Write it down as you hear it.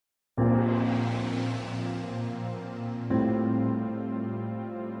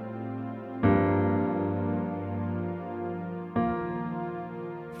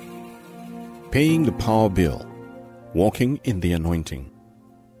Paying the Power Bill, Walking in the Anointing,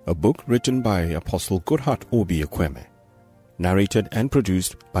 a book written by Apostle Goodheart Ekwueme, narrated and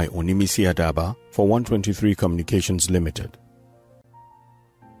produced by Onimisi Adaba for 123 Communications Limited.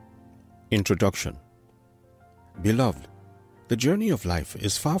 Introduction. Beloved, the journey of life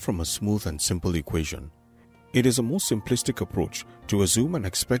is far from a smooth and simple equation. It is a more simplistic approach to assume and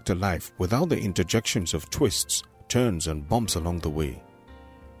expect a life without the interjections of twists, turns, and bumps along the way.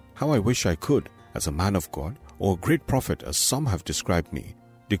 How I wish I could, as a man of God, or a great prophet as some have described me,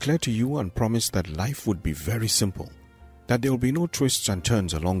 declare to you and promise that life would be very simple, that there will be no twists and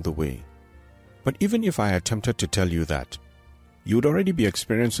turns along the way. But even if I attempted to tell you that, you would already be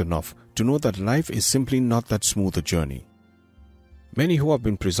experienced enough to know that life is simply not that smooth a journey. Many who have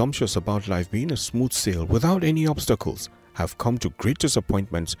been presumptuous about life being a smooth sail without any obstacles have come to great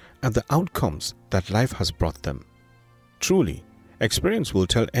disappointments at the outcomes that life has brought them. Truly, experience will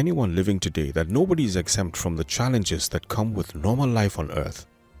tell anyone living today that nobody is exempt from the challenges that come with normal life on earth.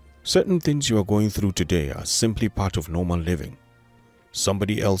 Certain things you are going through today are simply part of normal living.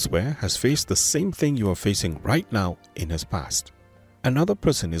 Somebody elsewhere has faced the same thing you are facing right now in his past. Another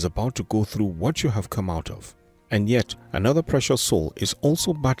person is about to go through what you have come out of. And yet, another precious soul is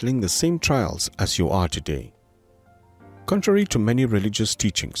also battling the same trials as you are today. Contrary to many religious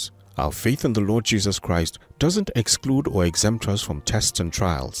teachings, our faith in the Lord Jesus Christ doesn't exclude or exempt us from tests and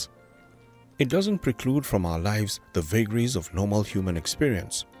trials. It doesn't preclude from our lives the vagaries of normal human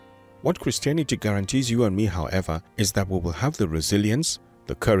experience. What Christianity guarantees you and me, however, is that we will have the resilience,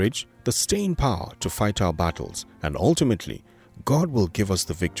 the courage, the staying power to fight our battles, and ultimately, God will give us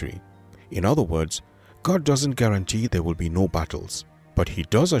the victory. In other words, God doesn't guarantee there will be no battles, but He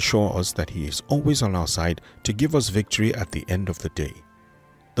does assure us that He is always on our side to give us victory at the end of the day.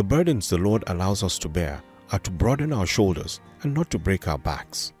 The burdens the Lord allows us to bear are to broaden our shoulders and not to break our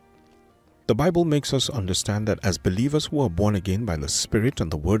backs. The Bible makes us understand that as believers who are born again by the Spirit and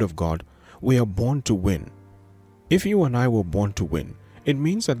the Word of God, we are born to win. If you and I were born to win, it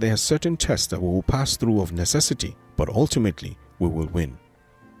means that there are certain tests that we will pass through of necessity, but ultimately we will win.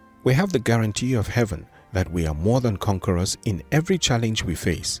 We have the guarantee of heaven that we are more than conquerors in every challenge we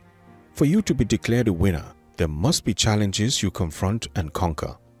face. For you to be declared a winner, there must be challenges you confront and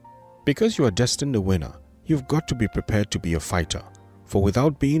conquer. Because you are destined a winner, you've got to be prepared to be a fighter. For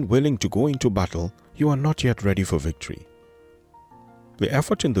without being willing to go into battle, you are not yet ready for victory. The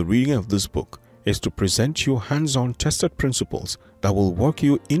effort in the reading of this book is to present you hands-on tested principles that will work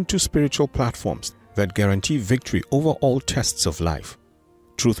you into spiritual platforms that guarantee victory over all tests of life.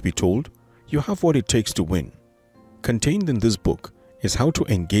 Truth be told, you have what it takes to win. Contained in this book is how to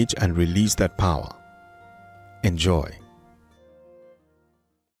engage and release that power. Enjoy.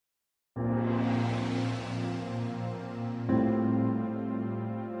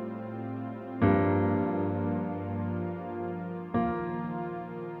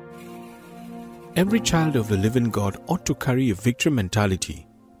 Every child of the living God ought to carry a victory mentality,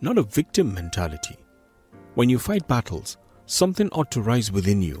 not a victim mentality. When you fight battles, something ought to rise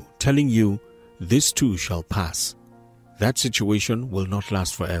within you, telling you, this too shall pass. That situation will not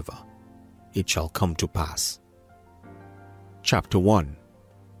last forever. It shall come to pass. Chapter 1.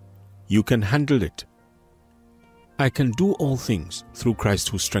 You can handle it. I can do all things through Christ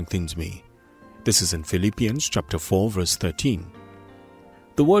who strengthens me. This is in Philippians chapter 4 verse 13.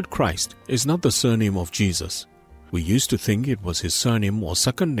 The word Christ is not the surname of Jesus. We used to think it was his surname or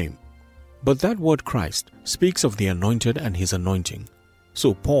second name. But that word Christ speaks of the anointed and his anointing.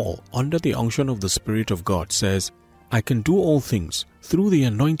 So Paul, under the unction of the Spirit of God, says, I can do all things through the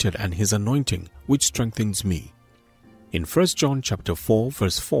anointed and his anointing, which strengthens me. In 1 John chapter 4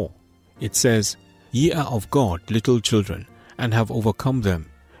 verse 4, it says, Ye are of God, little children, and have overcome them,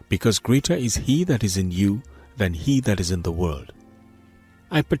 because greater is he that is in you than he that is in the world.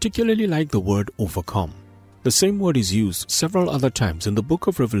 I particularly like the word overcome. The same word is used several other times in the book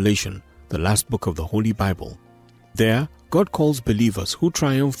of Revelation, the last book of the Holy Bible. There, God calls believers who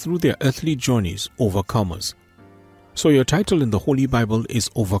triumph through their earthly journeys overcomers. So your title in the Holy Bible is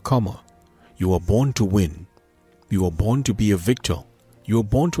Overcomer. You are born to win. You are born to be a victor. You are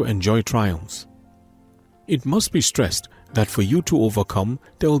born to enjoy triumphs. It must be stressed that for you to overcome,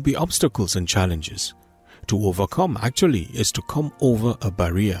 there will be obstacles and challenges. To overcome actually is to come over a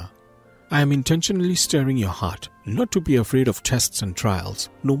barrier. I am intentionally stirring your heart not to be afraid of tests and trials,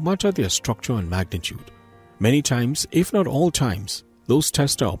 no matter their structure and magnitude. Many times, if not all times, those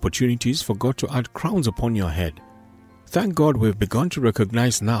tests are opportunities for God to add crowns upon your head. Thank God we've begun to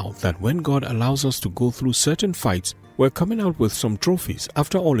recognize now that when God allows us to go through certain fights, we're coming out with some trophies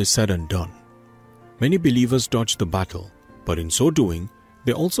after all is said and done. Many believers dodge the battle, but in so doing,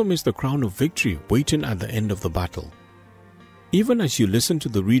 they also miss the crown of victory waiting at the end of the battle. Even as you listen to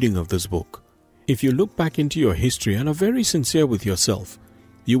the reading of this book, if you look back into your history and are very sincere with yourself,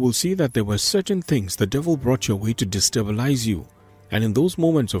 you will see that there were certain things the devil brought your way to destabilize you, and in those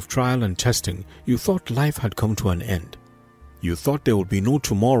moments of trial and testing, you thought life had come to an end. You thought there would be no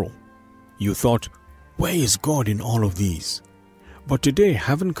tomorrow. You thought, where is God in all of these? But today,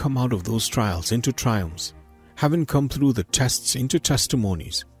 having come out of those trials into triumphs, having come through the tests into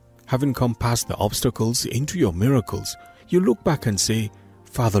testimonies, having come past the obstacles into your miracles, you look back and say,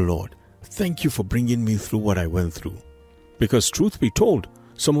 Father Lord, thank you for bringing me through what I went through. Because truth be told,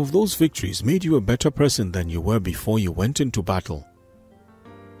 some of those victories made you a better person than you were before you went into battle.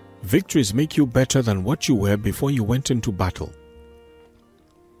 Victories make you better than what you were before you went into battle.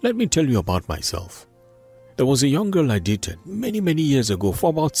 Let me tell you about myself. There was a young girl I dated many years ago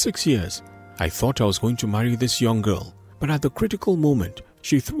for about 6 years. I thought I was going to marry this young girl, but at the critical moment,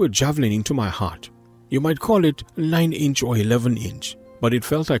 she threw a javelin into my heart. You might call it 9-inch or 11-inch, but it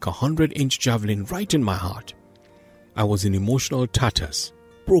felt like a 100-inch javelin right in my heart. I was in emotional tatters,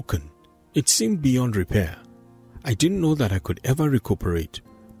 broken. It seemed beyond repair. I didn't know that I could ever recuperate,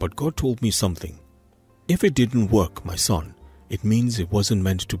 but God told me something. If it didn't work, my son, it means it wasn't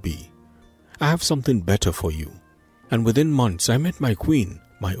meant to be. I have something better for you. And within months, I met my queen,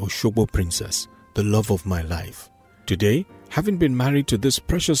 my Oshobo princess, the love of my life. Today, having been married to this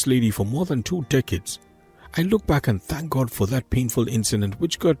precious lady for more than 2 decades, I look back and thank God for that painful incident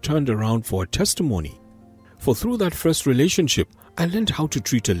which God turned around for a testimony. For through that first relationship, I learned how to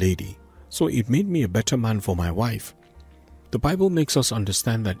treat a lady, so it made me a better man for my wife. The Bible makes us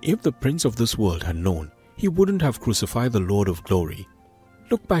understand that if the prince of this world had known, he wouldn't have crucified the Lord of glory.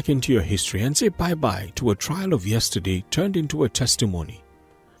 Look back into your history and say bye-bye to a trial of yesterday turned into a testimony.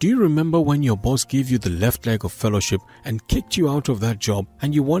 Do you remember when your boss gave you the left leg of fellowship and kicked you out of that job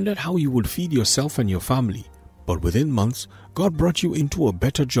and you wondered how you would feed yourself and your family? But within months, God brought you into a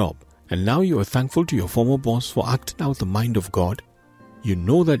better job, and now you are thankful to your former boss for acting out the mind of God? You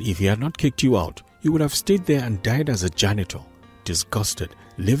know that if he had not kicked you out, you would have stayed there and died as a janitor, disgusted,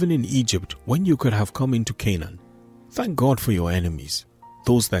 living in Egypt when you could have come into Canaan. Thank God for your enemies,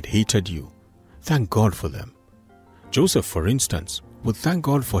 those that hated you. Thank God for them. Joseph, for instance, would thank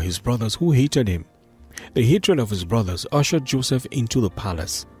God for his brothers who hated him. The hatred of his brothers ushered Joseph into the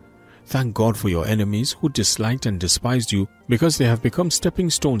palace. Thank God for your enemies who disliked and despised you because they have become stepping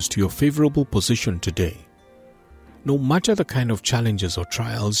stones to your favorable position today. No matter the kind of challenges or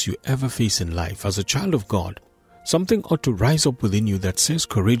trials you ever face in life as a child of God, something ought to rise up within you that says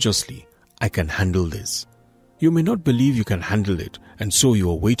courageously, I can handle this. You may not believe you can handle it, and so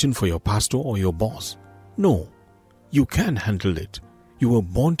you are waiting for your pastor or your boss. No, you can handle it. You were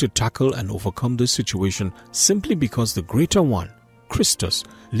born to tackle and overcome this situation simply because the greater one, Christus,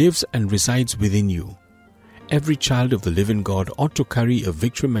 lives and resides within you. Every child of the living God ought to carry a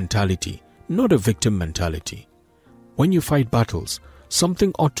victory mentality, not a victim mentality. When you fight battles,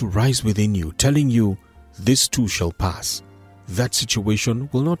 something ought to rise within you, telling you, this too shall pass. That situation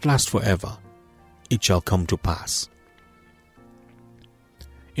will not last forever. It shall come to pass.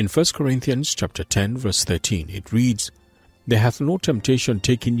 In 1 Corinthians chapter 10, verse 13, it reads, There hath no temptation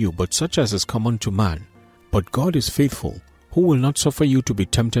taken you but such as is common to man. But God is faithful, who will not suffer you to be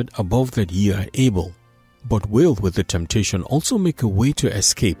tempted above that ye are able, but will with the temptation also make a way to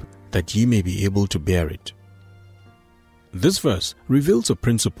escape, that ye may be able to bear it. This verse reveals a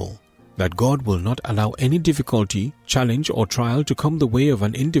principle that God will not allow any difficulty, challenge or trial to come the way of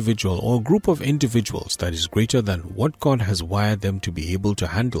an individual or a group of individuals that is greater than what God has wired them to be able to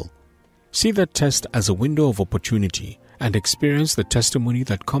handle. See that test as a window of opportunity and experience the testimony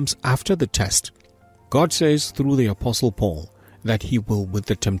that comes after the test. God says through the Apostle Paul that he will with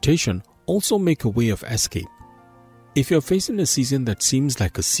the temptation also make a way of escape. If you're facing a season that seems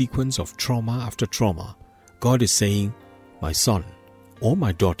like a sequence of trauma after trauma, God is saying, my son or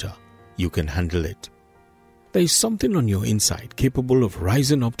my daughter, you can handle it. There is something on your inside capable of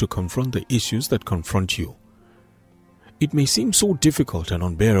rising up to confront the issues that confront you. It may seem so difficult and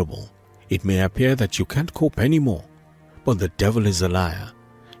unbearable. It may appear that you can't cope anymore. But the devil is a liar.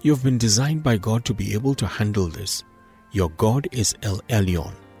 You have been designed by God to be able to handle this. Your God is El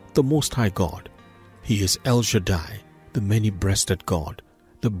Elyon, the Most High God. He is El Shaddai, the many-breasted God,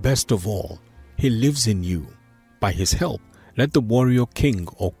 the best of all. He lives in you. By his help, let the warrior king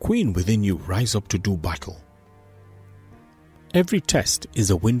or queen within you rise up to do battle. Every test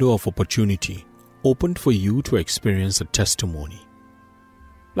is a window of opportunity opened for you to experience a testimony.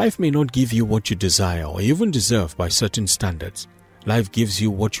 Life may not give you what you desire or even deserve by certain standards. Life gives you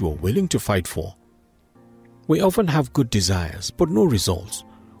what you are willing to fight for. We often have good desires, but no results.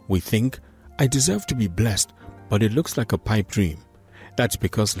 We think, I deserve to be blessed, but it looks like a pipe dream. That's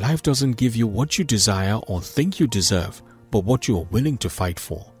because life doesn't give you what you desire or think you deserve, but what you are willing to fight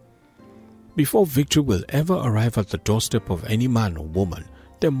for. Before victory will ever arrive at the doorstep of any man or woman,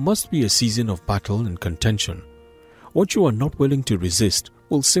 there must be a season of battle and contention. What you are not willing to resist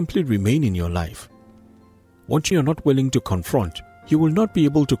will simply remain in your life. What you are not willing to confront, you will not be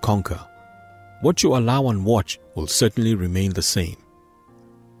able to conquer. What you allow and watch will certainly remain the same.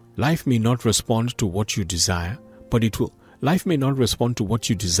 Life may not respond to what you desire, but it will. Life may not respond to what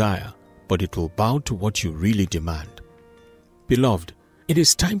you desire, but it will bow to what you really demand. Beloved, it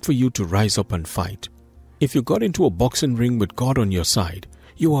is time for you to rise up and fight. If you got into a boxing ring with God on your side,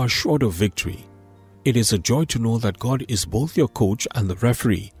 you are assured of victory. It is a joy to know that God is both your coach and the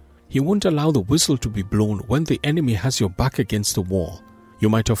referee. He won't allow the whistle to be blown when the enemy has your back against the wall. You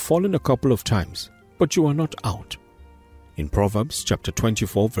might have fallen a couple of times, but you are not out. In Proverbs chapter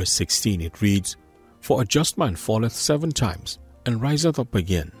 24 verse 16 it reads, For a just man falleth 7 times and riseth up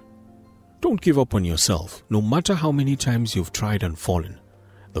again. Don't give up on yourself, no matter how many times you've tried and fallen.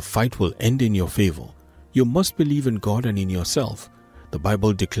 The fight will end in your favor. You must believe in God and in yourself. The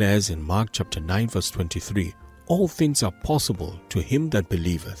Bible declares in Mark chapter 9 verse 23, All things are possible to him that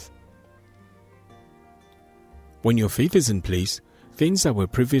believeth. When your faith is in place, things that were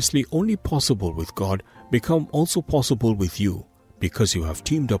previously only possible with God become also possible with you because you have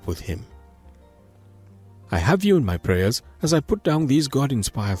teamed up with Him. I have you in my prayers as I put down these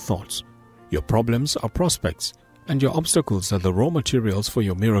God-inspired thoughts. Your problems are prospects, and your obstacles are the raw materials for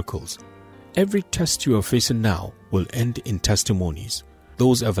your miracles. Every test you are facing now will end in testimonies.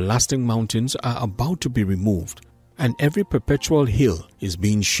 Those everlasting mountains are about to be removed, and every perpetual hill is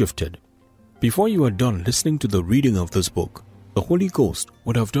being shifted. Before you are done listening to the reading of this book, the Holy Ghost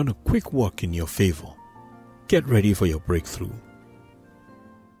would have done a quick work in your favor. Get ready for your breakthrough.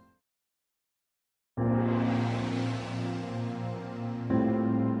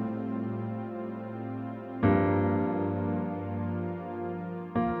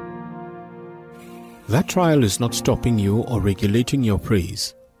 That trial is not stopping you or regulating your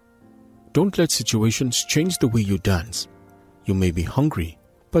praise. Don't let situations change the way you dance. You may be hungry,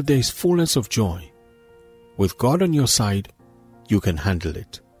 but there is fullness of joy. With God on your side, you can handle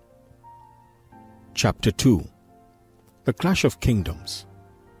it. Chapter 2. The Clash of Kingdoms.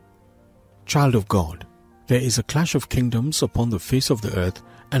 Child of God, there is a clash of kingdoms upon the face of the earth,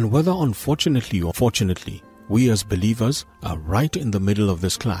 and whether unfortunately or fortunately, we as believers are right in the middle of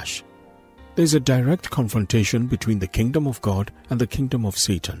this clash. There is a direct confrontation between the kingdom of God and the kingdom of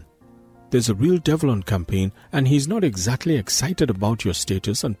Satan. There's a real devil on campaign, and he's not exactly excited about your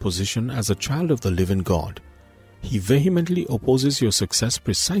status and position as a child of the living God. He vehemently opposes your success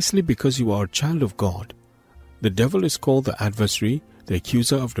precisely because you are a child of God. The devil is called the adversary, the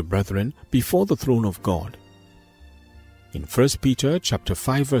accuser of the brethren, before the throne of God. In 1 Peter chapter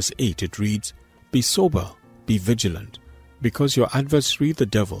 5 verse 8 it reads, Be sober, be vigilant, because your adversary the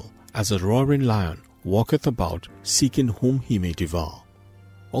devil, as a roaring lion, walketh about, seeking whom he may devour.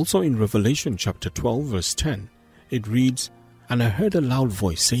 Also in Revelation chapter 12 verse 10, it reads, And I heard a loud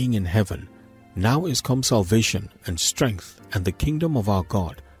voice saying in heaven, Now is come salvation and strength and the kingdom of our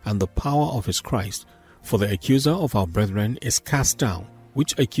God and the power of his Christ, for the accuser of our brethren is cast down,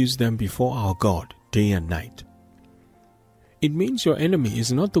 which accused them before our God day and night. It means your enemy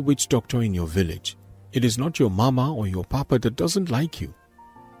is not the witch doctor in your village. It is not your mama or your papa that doesn't like you.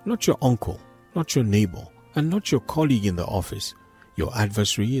 Not your uncle, not your neighbor, and not your colleague in the office. Your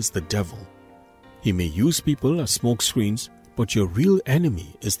adversary is the devil. He may use people as smoke screens, but your real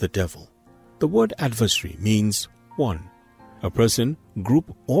enemy is the devil. The word adversary means 1. A person,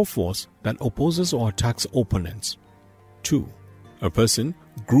 group, or force that opposes or attacks opponents. 2. A person,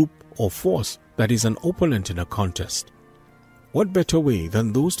 group, or force that is an opponent in a contest. What better way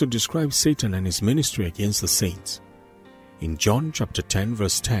than those to describe Satan and his ministry against the saints? In John chapter 10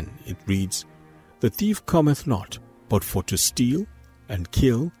 verse 10 it reads, The thief cometh not, but for to steal, and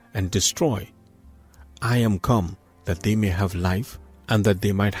kill, and destroy. I am come, that they may have life, and that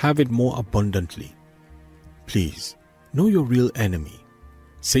they might have it more abundantly. Please, know your real enemy.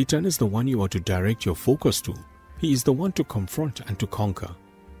 Satan is the one you are to direct your focus to. He is the one to confront and to conquer.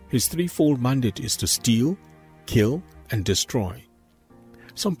 His threefold mandate is to steal, kill, and destroy.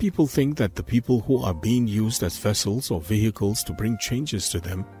 Some people think that the people who are being used as vessels or vehicles to bring changes to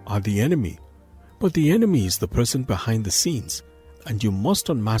them are the enemy. But the enemy is the person behind the scenes, and you must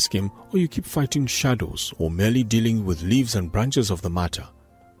unmask him or you keep fighting shadows or merely dealing with leaves and branches of the matter.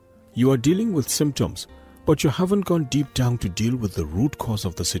 You are dealing with symptoms, but you haven't gone deep down to deal with the root cause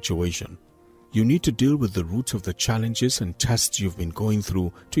of the situation. You need to deal with the roots of the challenges and tests you've been going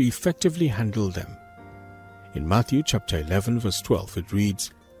through to effectively handle them. In Matthew chapter 11 verse 12 it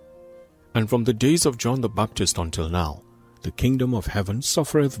reads, "And from the days of John the Baptist until now, the kingdom of heaven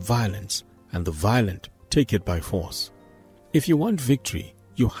suffereth violence, and the violent take it by force." If you want victory,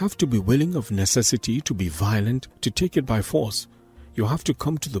 you have to be willing of necessity to be violent, to take it by force. You have to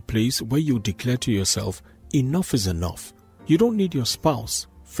come to the place where you declare to yourself, enough is enough. You don't need your spouse,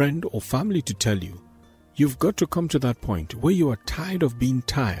 friend, or family to tell you. You've got to come to that point where you are tired of being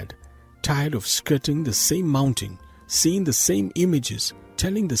tired of skirting the same mountain, seeing the same images,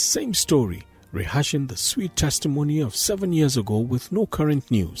 telling the same story, rehashing the sweet testimony of 7 years ago with no current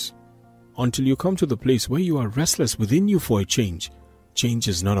news. Until you come to the place where you are restless within you for a change, change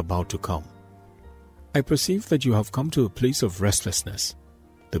is not about to come. I perceive that you have come to a place of restlessness.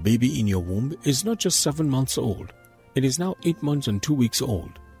 The baby in your womb is not just 7 months old. It is now 8 months and 2 weeks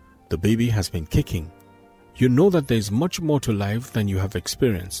old. The baby has been kicking. You know that there is much more to life than you have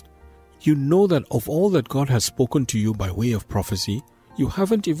experienced. You know that of all that God has spoken to you by way of prophecy, you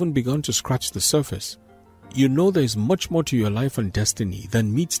haven't even begun to scratch the surface. You know there is much more to your life and destiny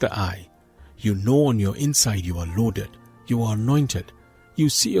than meets the eye. You know on your inside you are loaded, you are anointed, you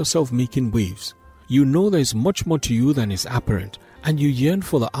see yourself making waves. You know there is much more to you than is apparent, and you yearn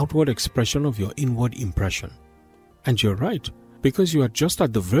for the outward expression of your inward impression. And you're right, because you are just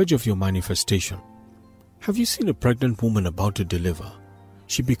at the verge of your manifestation. Have you seen a pregnant woman about to deliver?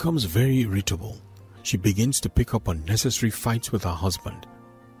 She becomes very irritable. She begins to pick up unnecessary fights with her husband.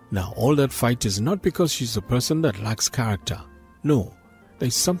 Now, all that fight is not because she's a person that lacks character. No,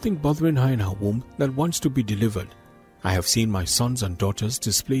 there's something bothering her in her womb that wants to be delivered. I have seen my sons and daughters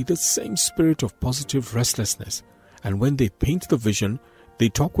display the same spirit of positive restlessness, and when they paint the vision, they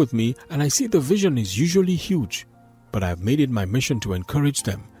talk with me and I see the vision is usually huge. But I have made it my mission to encourage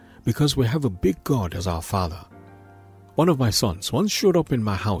them because we have a big God as our Father. One of my sons once showed up in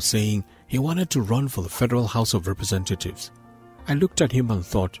my house saying he wanted to run for the Federal House of Representatives. I looked at him and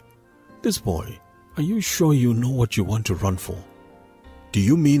thought, this boy, are you sure you know what you want to run for? Do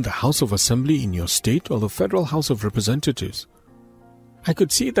you mean the House of Assembly in your state or the Federal House of Representatives? I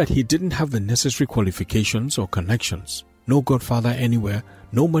could see that he didn't have the necessary qualifications or connections, no godfather anywhere,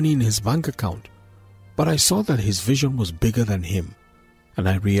 no money in his bank account. But I saw that his vision was bigger than him, and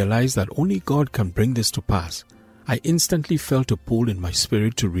I realized that only God can bring this to pass. I instantly felt a pull in my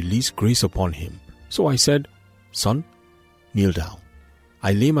spirit to release grace upon him. So I said, son, kneel down.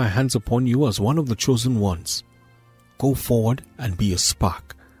 I lay my hands upon you as one of the chosen ones. Go forward and be a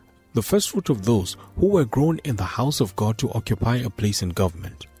spark, the first fruit of those who were grown in the house of God to occupy a place in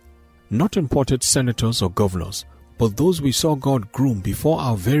government. Not imported senators or governors, but those we saw God groom before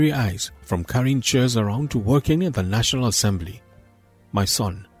our very eyes, from carrying chairs around to working in the National Assembly. My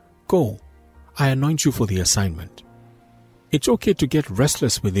son, go. I anoint you for the assignment. It's okay to get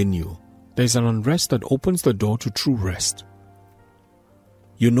restless within you. There's an unrest that opens the door to true rest.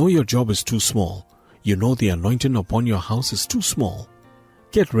 You know your job is too small. You know the anointing upon your house is too small.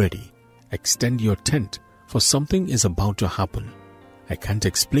 Get ready. Extend your tent, for something is about to happen. I can't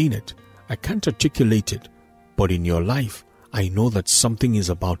explain it. I can't articulate it. But in your life, I know that something is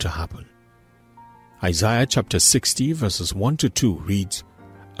about to happen. Isaiah chapter 60 verses 1 to 2 reads,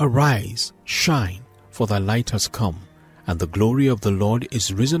 Arise, shine, for thy light has come, and the glory of the Lord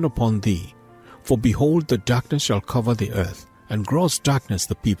is risen upon thee. For behold, the darkness shall cover the earth, and gross darkness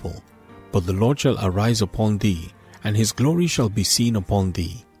the people. But the Lord shall arise upon thee, and his glory shall be seen upon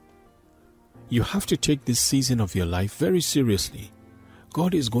thee. You have to take this season of your life very seriously.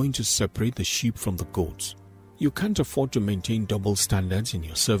 God is going to separate the sheep from the goats. You can't afford to maintain double standards in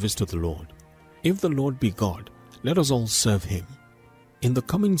your service to the Lord. If the Lord be God, let us all serve him. In the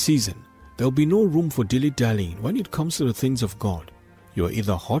coming season, there will be no room for dilly-dallying when it comes to the things of God. You are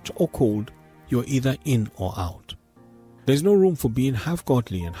either hot or cold. You are either in or out. There's no room for being half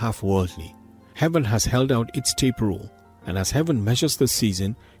godly and half worldly. Heaven has held out its tape rule, and as heaven measures the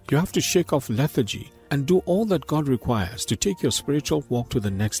season, you have to shake off lethargy and do all that God requires to take your spiritual walk to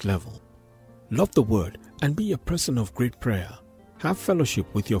the next level. Love the Word and be a person of great prayer. Have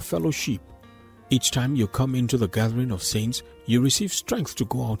fellowship with your fellow sheep. Each time you come into the gathering of saints, you receive strength to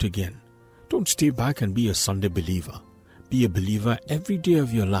go out again. Don't stay back and be a Sunday believer. Be a believer every day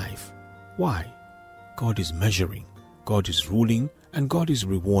of your life. Why? God is measuring, God is ruling, and God is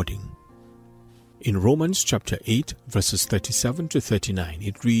rewarding. In Romans chapter 8, verses 37 to 39,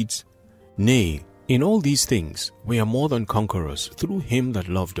 it reads, Nay, in all these things we are more than conquerors through him that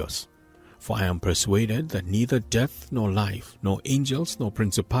loved us. For I am persuaded that neither death nor life, nor angels nor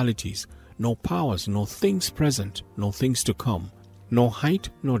principalities, nor powers, nor things present, nor things to come, nor height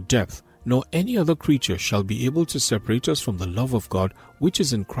nor depth, nor any other creature shall be able to separate us from the love of God which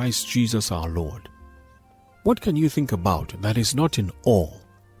is in Christ Jesus our Lord. What can you think about that is not in all?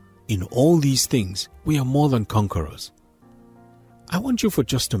 In all these things, we are more than conquerors. I want you for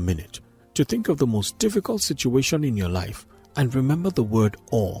just a minute to think of the most difficult situation in your life and remember the word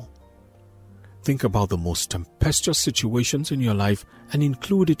all. Think about the most tempestuous situations in your life and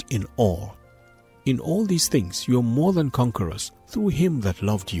include it in all. In all these things, you are more than conquerors through Him that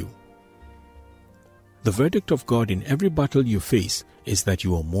loved you. The verdict of God in every battle you face is that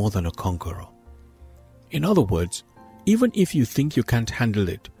you are more than a conqueror. In other words, even if you think you can't handle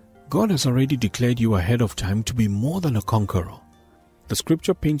it, God has already declared you ahead of time to be more than a conqueror. The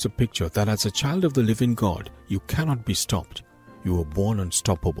scripture paints a picture that as a child of the living God, you cannot be stopped. You were born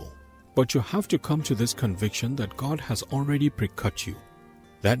unstoppable. But you have to come to this conviction that God has already pre-cut you.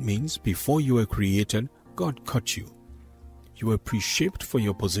 That means before you were created, God cut you. You were pre-shaped for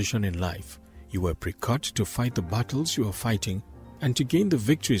your position in life. You were pre-cut to fight the battles you are fighting and to gain the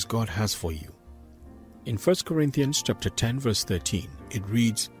victories God has for you. In 1 Corinthians chapter 10 verse 13, it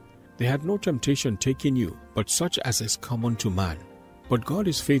reads, "They had no temptation taken you, but such as is common to man. But God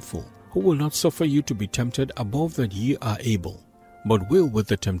is faithful, who will not suffer you to be tempted above that ye are able, but will with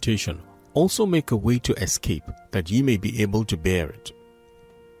the temptation also make a way to escape, that ye may be able to bear it."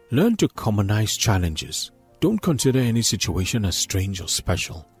 Learn to commonize challenges. Don't consider any situation as strange or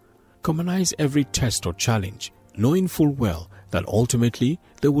special. Commonize every test or challenge, knowing full well that ultimately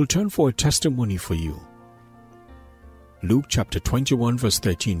they will turn for a testimony for you. Luke chapter 21 verse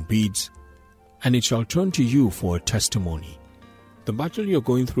 13 reads, "And it shall turn to you for a testimony." The battle you're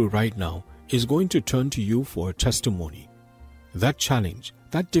going through right now is going to turn to you for a testimony. That challenge,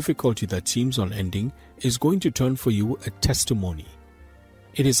 that difficulty that seems unending, is going to turn for you a testimony.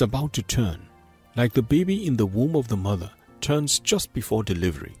 It is about to turn, like the baby in the womb of the mother turns just before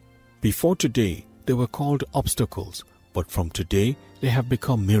delivery. Before today, they were called obstacles, but from today, they have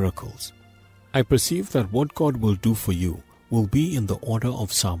become miracles. I perceive that what God will do for you will be in the order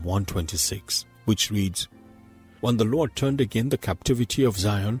of Psalm 126, which reads, "When the Lord turned again the captivity of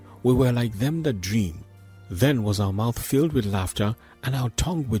Zion, we were like them that dream. Then was our mouth filled with laughter, and our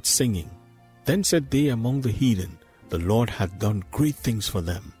tongue with singing. Then said they among the heathen, The Lord hath done great things for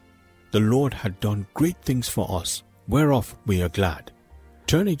them. The Lord hath done great things for us, whereof we are glad.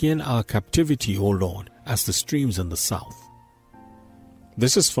 Turn again our captivity, O Lord, as the streams in the south."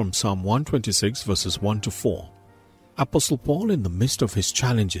 This is from Psalm 126 verses 1 to 4. Apostle Paul, in the midst of his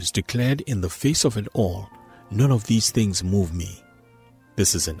challenges, declared in the face of it all, "None of these things move me."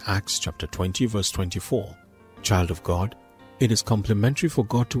 This is in Acts chapter 20 verse 24. Child of God, it is complimentary for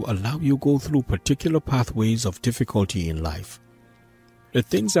God to allow you go through particular pathways of difficulty in life. The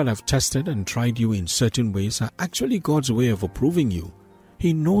things that have tested and tried you in certain ways are actually God's way of approving you.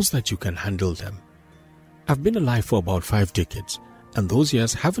 He knows that you can handle them. I've been alive for about 5 decades, and those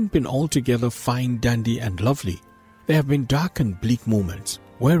years haven't been altogether fine, dandy, and lovely. There have been dark and bleak moments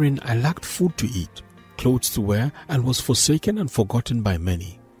wherein I lacked food to eat, clothes to wear, and was forsaken and forgotten by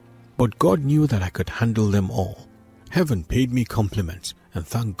many. But God knew that I could handle them all. Heaven paid me compliments, and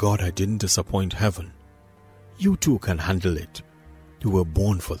thank God I didn't disappoint heaven. You too can handle it. You were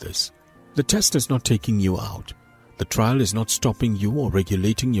born for this. The test is not taking you out. The trial is not stopping you or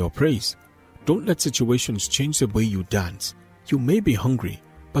regulating your praise. Don't let situations change the way you dance. You may be hungry,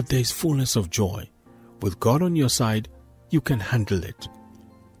 but there is fullness of joy. With God on your side, you can handle it.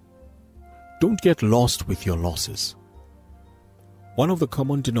 Don't get lost with your losses. One of the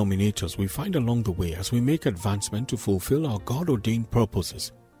common denominators we find along the way as we make advancement to fulfill our God-ordained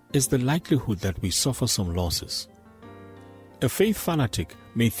purposes is the likelihood that we suffer some losses. A faith fanatic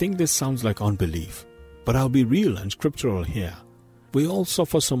may think this sounds like unbelief, but I'll be real and scriptural here. We all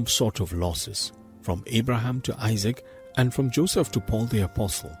suffer some sort of losses, from Abraham to Isaac and from Joseph to Paul the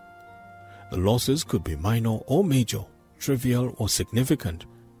Apostle. The losses could be minor or major, trivial or significant,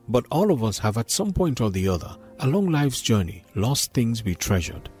 but all of us have at some point or the other along life's journey lost things we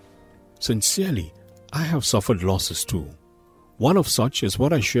treasured. Sincerely, I have suffered losses too. One of such is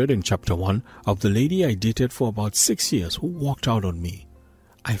what I shared in chapter 1 of the lady I dated for about 6 years who walked out on me.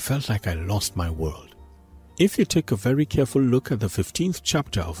 I felt like I lost my world. If you take a very careful look at the 15th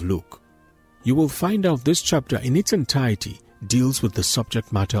chapter of Luke, you will find out this chapter in its entirety deals with the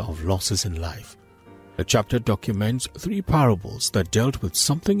subject matter of losses in life. The chapter documents 3 parables that dealt with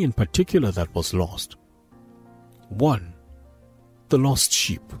something in particular that was lost. 1. The lost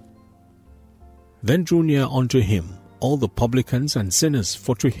sheep. Then drew near unto him all the publicans and sinners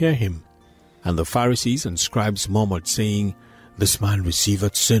for to hear him. And the Pharisees and scribes murmured, saying, This man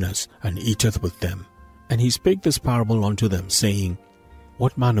receiveth sinners, and eateth with them. And he spake this parable unto them, saying,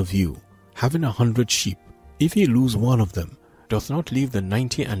 What man of you, having 100 sheep, if he lose one of them, doth not leave the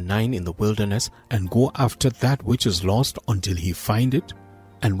 99 in the wilderness, and go after that which is lost until he find it?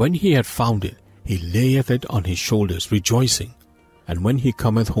 And when he had found it, he layeth it on his shoulders, rejoicing. And when he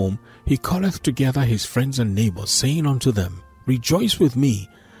cometh home, he calleth together his friends and neighbors, saying unto them, Rejoice with me,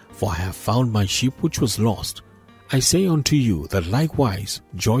 for I have found my sheep which was lost. I say unto you that likewise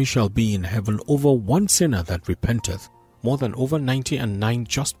joy shall be in heaven over one sinner that repenteth, more than over 99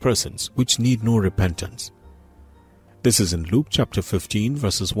 just persons which need no repentance. This is in Luke chapter 15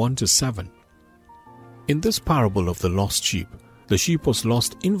 verses 1 to 7. In this parable of the lost sheep, the sheep was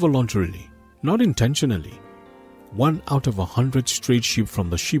lost involuntarily, not intentionally. 1 out of 100 strayed sheep from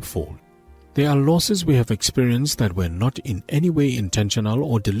the sheepfold. There are losses we have experienced that were not in any way intentional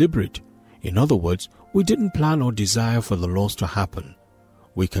or deliberate. In other words, we didn't plan or desire for the loss to happen.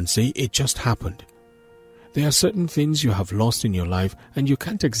 We can say it just happened. There are certain things you have lost in your life and you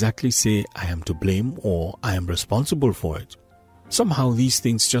can't exactly say, I am to blame or I am responsible for it. Somehow these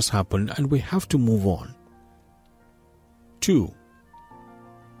things just happen and we have to move on. 2.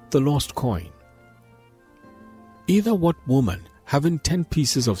 The lost coin. Either what woman, having 10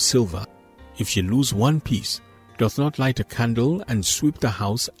 pieces of silver, if she lose one piece, doth not light a candle and sweep the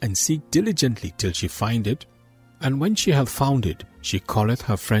house and seek diligently till she find it? And when she hath found it, she calleth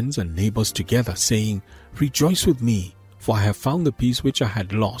her friends and neighbors together, saying, Rejoice with me, for I have found the piece which I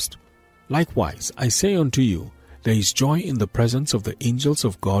had lost. Likewise, I say unto you, there is joy in the presence of the angels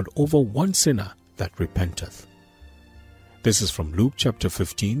of God over one sinner that repenteth. This is from Luke chapter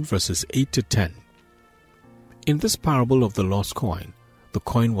 15 verses 8 to 10. In this parable of the lost coin, the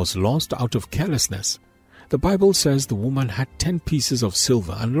coin was lost out of carelessness. The Bible says the woman had 10 pieces of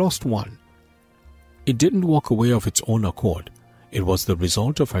silver and lost one. It didn't walk away of its own accord. It was the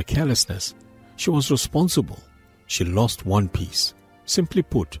result of her carelessness. She was responsible. She lost one piece. Simply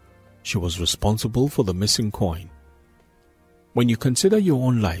put, she was responsible for the missing coin. When you consider your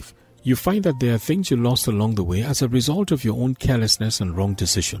own life, you find that there are things you lost along the way as a result of your own carelessness and wrong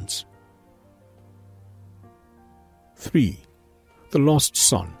decisions. 3. The lost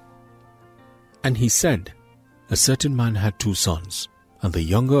son. And he said, A certain man had 2 sons, and the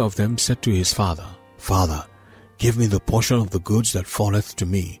younger of them said to his father, Father, give me the portion of the goods that falleth to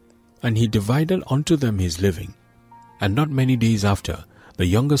me. And he divided unto them his living. And not many days after, the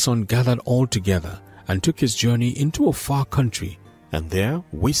younger son gathered all together, and took his journey into a far country, and there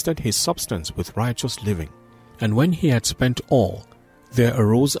wasted his substance with riotous living. And when he had spent all, there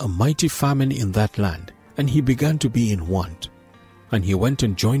arose a mighty famine in that land, and he began to be in want. And he went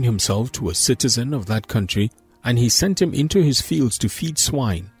and joined himself to a citizen of that country, and he sent him into his fields to feed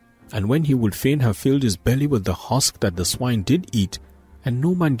swine. And when he would fain have filled his belly with the husk that the swine did eat, and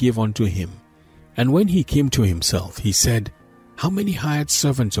no man gave unto him. And when he came to himself, he said, How many hired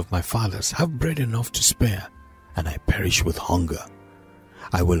servants of my father's have bread enough to spare, and I perish with hunger?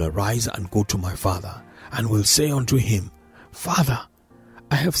 I will arise and go to my father, and will say unto him, Father,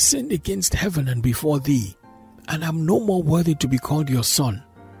 I have sinned against heaven and before thee, and am no more worthy to be called your son.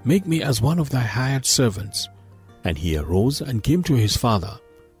 Make me as one of thy hired servants. And he arose and came to his father.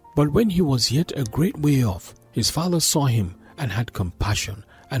 But when he was yet a great way off, his father saw him, and had compassion,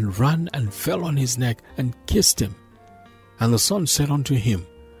 and ran and fell on his neck, and kissed him. And the son said unto him,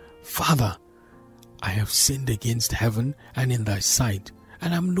 Father, I have sinned against heaven and in thy sight,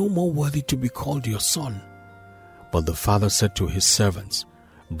 and am no more worthy to be called your son. But the father said to his servants,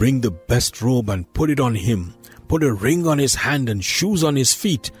 Bring the best robe and put it on him, put a ring on his hand and shoes on his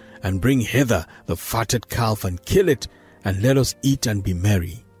feet, and bring hither the fatted calf and kill it, and let us eat and be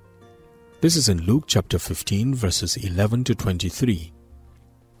merry. This is in Luke chapter 15 verses 11 to 23.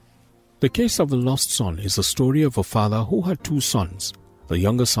 The case of the lost son is the story of a father who had 2 sons. The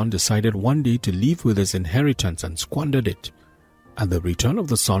younger son decided one day to leave with his inheritance and squandered it. At the return of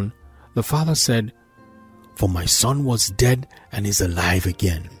the son, the father said, For my son was dead and is alive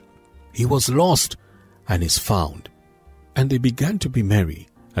again. He was lost and is found. And they began to be merry,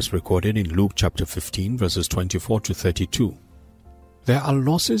 as recorded in Luke chapter 15 verses 24 to 32. There are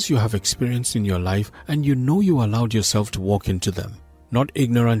losses you have experienced in your life, and you know you allowed yourself to walk into them, not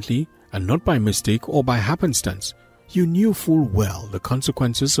ignorantly and not by mistake or by happenstance. You knew full well the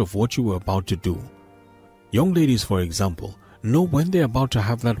consequences of what you were about to do. Young ladies, for example, know when they're about to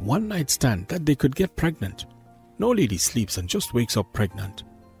have that one-night stand that they could get pregnant. No lady sleeps and just wakes up pregnant.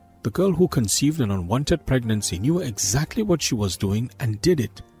 The girl who conceived an unwanted pregnancy knew exactly what she was doing and did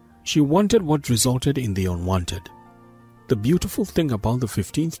it. She wanted what resulted in the unwanted. The beautiful thing about the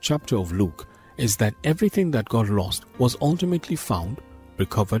 15th chapter of Luke is that everything that got lost was ultimately found,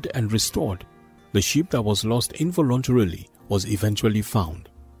 recovered and restored. The sheep that was lost involuntarily was eventually found.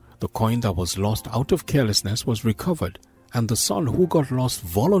 The coin that was lost out of carelessness was recovered, and the son who got lost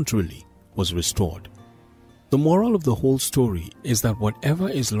voluntarily was restored. The moral of the whole story is that whatever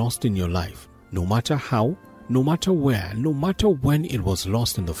is lost in your life, no matter how, no matter where, no matter when it was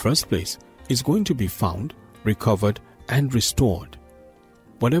lost in the first place, is going to be found, recovered, and restored.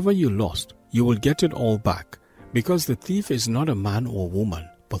 Whatever you lost, you will get it all back, because the thief is not a man or woman,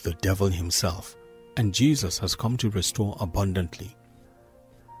 but the devil himself, and Jesus has come to restore abundantly.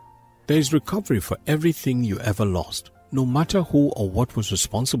 There is recovery for everything you ever lost, no matter who or what was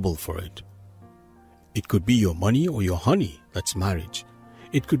responsible for it. It could be your money or your honey, that's marriage.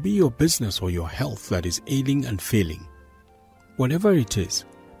 It could be your business or your health that is ailing and failing. Whatever it is,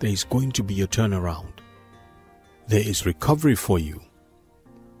 there is going to be a turnaround. There is recovery for you.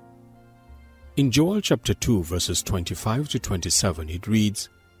 In Joel chapter 2 verses 25 to 27 it reads,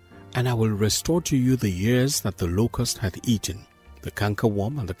 "And I will restore to you the years that the locust hath eaten, the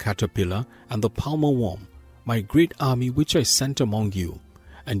cankerworm and the caterpillar and the palmer worm, my great army which I sent among you.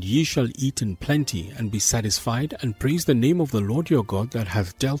 And ye shall eat in plenty and be satisfied, and praise the name of the Lord your God that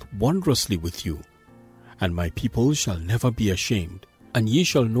hath dealt wondrously with you. And my people shall never be ashamed. And ye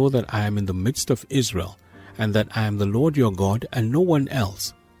shall know that I am in the midst of Israel, and that I am the Lord your God, and no one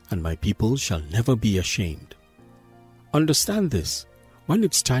else. And my people shall never be ashamed." Understand this. When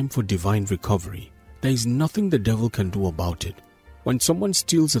it's time for divine recovery, there is nothing the devil can do about it. When someone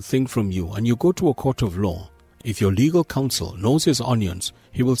steals a thing from you and you go to a court of law, if your legal counsel knows his onions,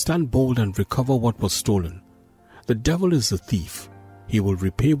 he will stand bold and recover what was stolen. The devil is a thief. He will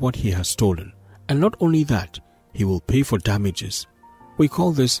repay what he has stolen. And not only that, he will pay for damages. We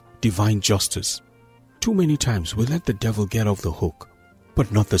call this divine justice. Too many times we let the devil get off the hook,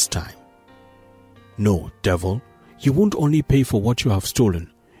 but not this time. No, devil, you won't only pay for what you have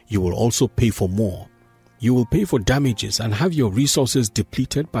stolen, you will also pay for more. You will pay for damages and have your resources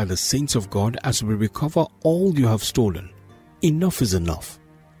depleted by the saints of God as we recover all you have stolen. Enough is enough.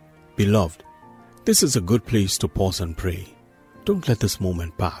 Beloved, this is a good place to pause and pray. Don't let this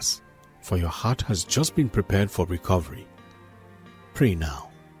moment pass, for your heart has just been prepared for recovery. Pray now.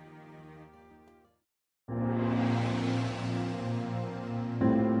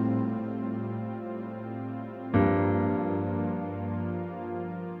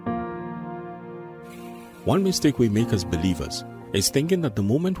 One mistake we make as believers is thinking that the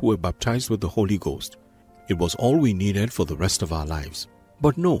moment we were baptized with the Holy Ghost, it was all we needed for the rest of our lives.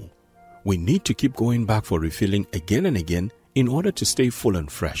 But no, we need to keep going back for refilling again and again in order to stay full and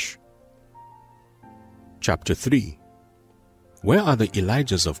fresh. Chapter 3. Where are the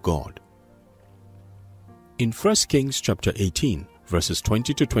Elijahs of God? In 1 Kings chapter 18, verses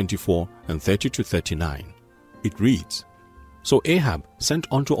 20 to 24 and 30 to 39, it reads, "So Ahab sent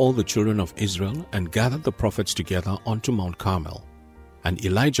unto all the children of Israel and gathered the prophets together unto Mount Carmel. And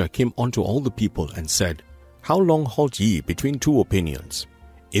Elijah came unto all the people and said, How long halt ye between two opinions?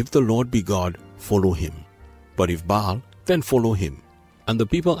 If the Lord be God, follow him. But if Baal, then follow him. And the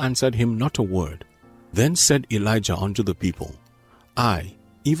people answered him not a word. Then said Elijah unto the people, I,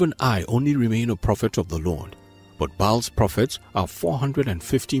 even I, only remain a prophet of the Lord, but Baal's prophets are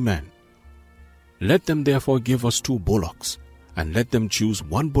 450 men. Let them therefore give us 2 bullocks, and let them choose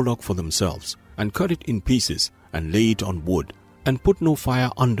 1 bullock for themselves, and cut it in pieces, and lay it on wood, and put no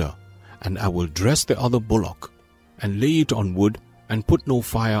fire under, and I will dress the other bullock, and lay it on wood, and put no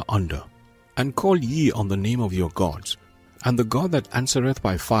fire under. And call ye on the name of your gods, and the God that answereth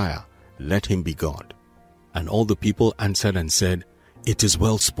by fire, let him be God. And all the people answered and said, It is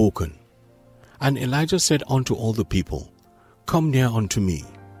well spoken. And Elijah said unto all the people, Come near unto me.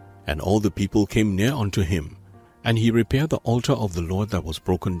 And all the people came near unto him, and he repaired the altar of the Lord that was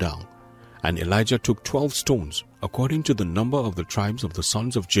broken down. And Elijah took 12 stones, according to the number of the tribes of the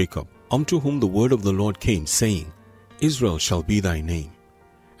sons of Jacob, unto whom the word of the Lord came, saying, Israel shall be thy name.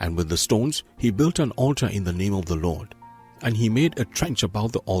 And with the stones he built an altar in the name of the Lord. And he made a trench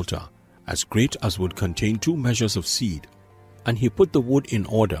about the altar, as great as would contain 2 measures of seed. And he put the wood in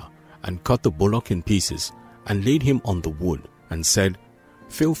order, and cut the bullock in pieces, and laid him on the wood, and said,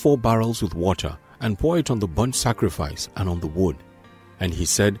 Fill 4 barrels with water, and pour it on the burnt sacrifice and on the wood. And he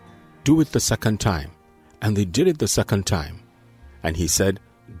said, Do it the second time. And they did it the second time. And he said,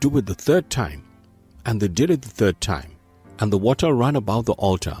 Do it the third time. And they did it the third time. And the water ran about the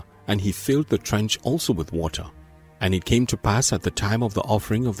altar, and he filled the trench also with water. And it came to pass at the time of the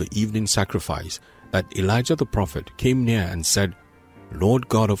offering of the evening sacrifice, that Elijah the prophet came near and said, Lord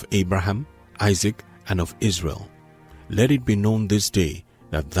God of Abraham, Isaac, and of Israel, let it be known this day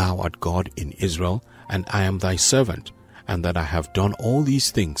that thou art God in Israel, and I am thy servant, and that I have done all these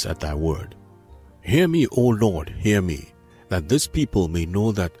things at thy word. Hear me, O Lord, hear me. that this people may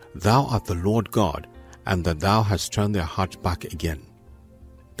know that thou art the Lord God, and that thou hast turned their hearts back again.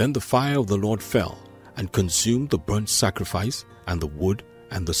 Then the fire of the Lord fell, and consumed the burnt sacrifice, and the wood,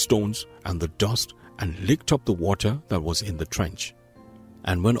 and the stones, and the dust, and licked up the water that was in the trench.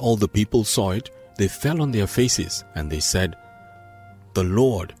 And when all the people saw it, they fell on their faces, and they said, The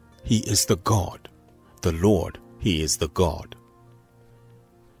Lord, He is the God. The Lord, He is the God.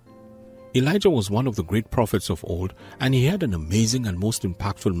 Elijah was one of the great prophets of old, and he had an amazing and most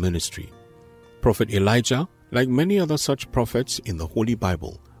impactful ministry. Prophet Elijah, like many other such prophets in the Holy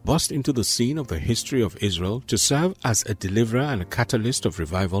Bible, burst into the scene of the history of Israel to serve as a deliverer and a catalyst of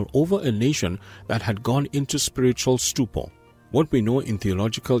revival over a nation that had gone into spiritual stupor, what we know in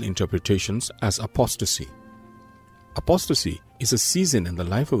theological interpretations as apostasy. Apostasy is a season in the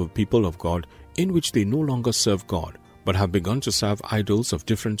life of a people of God in which they no longer serve God, but have begun to serve idols of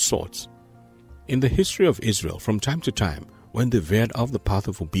different sorts. In the history of Israel, from time to time, when they veered off the path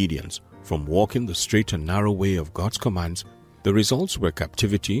of obedience, from walking the straight and narrow way of God's commands, the results were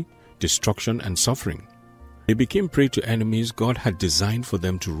captivity, destruction, and suffering. They became prey to enemies God had designed for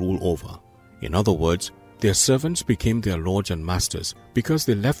them to rule over. In other words, their servants became their lords and masters because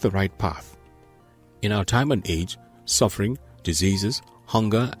they left the right path. In our time and age, suffering, diseases,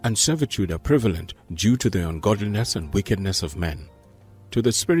 hunger, and servitude are prevalent due to the ungodliness and wickedness of men. To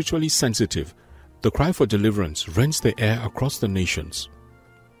the spiritually sensitive, the cry for deliverance rends the air across the nations.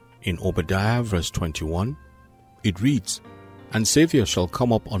 In Obadiah verse 21, it reads, And Saviour shall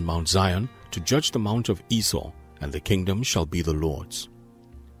come up on Mount Zion to judge the mount of Esau, and the kingdom shall be the Lord's.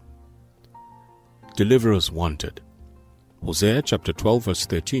 Deliverers wanted. Hosea chapter 12 verse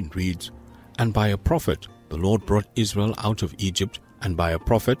 13 reads, And by a prophet the Lord brought Israel out of Egypt, and by a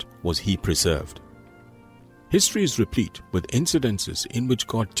prophet was he preserved. History is replete with incidences in which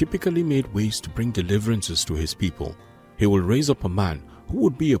God typically made ways to bring deliverances to His people. He will raise up a man who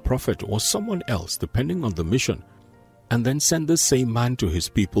would be a prophet or someone else depending on the mission, and then send this same man to His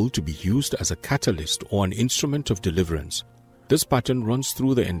people to be used as a catalyst or an instrument of deliverance. This pattern runs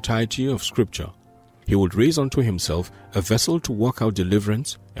through the entirety of Scripture. He would raise unto Himself a vessel to work out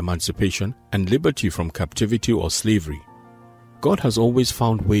deliverance, emancipation, and liberty from captivity or slavery. God has always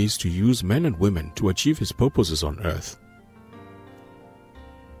found ways to use men and women to achieve His purposes on earth.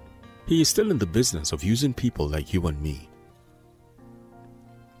 He is still in the business of using people like you and me.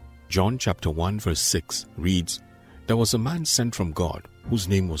 John chapter 1 verse 6 reads, There was a man sent from God whose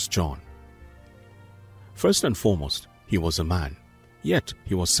name was John. First and foremost, he was a man, yet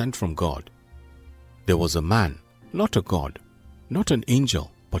he was sent from God. There was a man, not a God, not an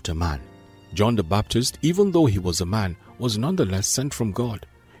angel, but a man. John the Baptist, even though he was a man, was nonetheless sent from God.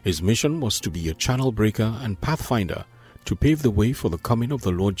 His mission was to be a channel breaker and pathfinder to pave the way for the coming of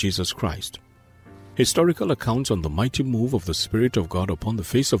the Lord Jesus Christ. Historical accounts on the mighty move of the Spirit of God upon the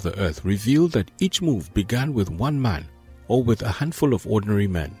face of the earth reveal that each move began with one man or with a handful of ordinary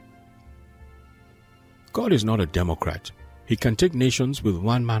men. God is not a democrat. He can take nations with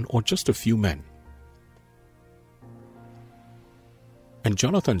one man or just a few men. And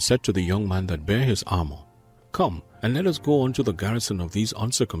Jonathan said to the young man that bare his armor, Come, and let us go unto the garrison of these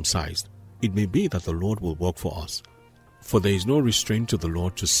uncircumcised. It may be that the Lord will work for us. For there is no restraint to the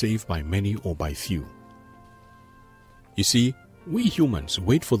Lord to save by many or by few. You see, we humans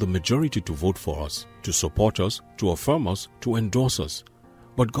wait for the majority to vote for us, to support us, to affirm us, to endorse us.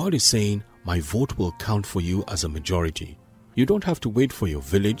 But God is saying, My vote will count for you as a majority. You don't have to wait for your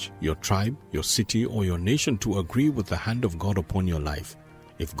village, your tribe, your city, or your nation to agree with the hand of God upon your life.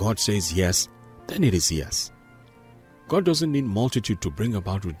 If God says yes, then it is yes. God doesn't need multitude to bring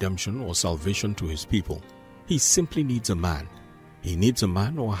about redemption or salvation to His people. He simply needs a man. He needs a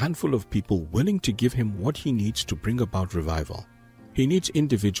man or a handful of people willing to give Him what He needs to bring about revival. He needs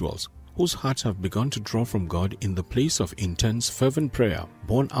individuals whose hearts have begun to draw from God in the place of intense, fervent prayer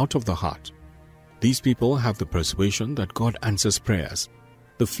born out of the heart. These people have the persuasion that God answers prayers.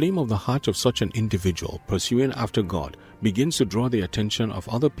 The flame of the heart of such an individual pursuing after God begins to draw the attention of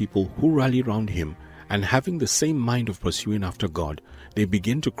other people who rally round him, and having the same mind of pursuing after God, they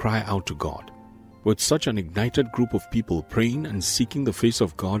begin to cry out to God. With such an ignited group of people praying and seeking the face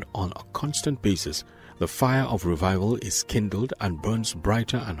of God on a constant basis, the fire of revival is kindled and burns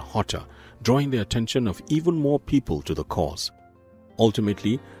brighter and hotter, drawing the attention of even more people to the cause.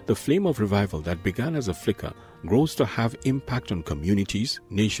 Ultimately, the flame of revival that began as a flicker grows to have impact on communities,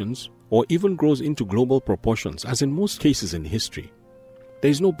 nations, or even grows into global proportions, as in most cases in history. There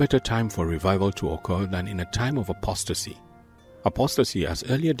is no better time for revival to occur than in a time of apostasy. Apostasy, as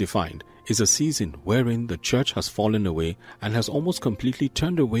earlier defined, is a season wherein the church has fallen away and has almost completely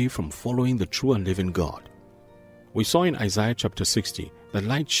turned away from following the true and living God. We saw in Isaiah chapter 60 that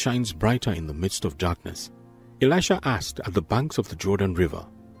light shines brighter in the midst of darkness. Elisha asked at the banks of the Jordan River,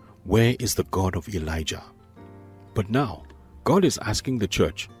 "Where is the God of Elijah?" But now, God is asking the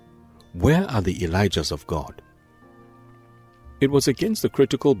church, where are the Elijahs of God? It was against the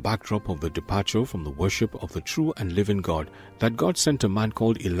critical backdrop of the departure from the worship of the true and living God that God sent a man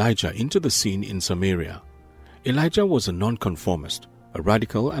called Elijah into the scene in Samaria. Elijah was a nonconformist, a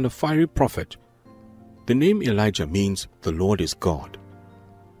radical and a fiery prophet. The name Elijah means the Lord is God.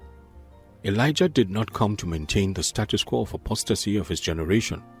 Elijah did not come to maintain the status quo of apostasy of his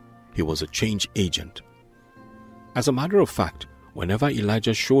generation. He was a change agent. As a matter of fact, whenever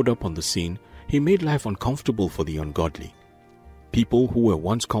Elijah showed up on the scene, he made life uncomfortable for the ungodly. People who were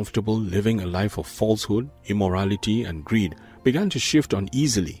once comfortable living a life of falsehood, immorality, and greed began to shift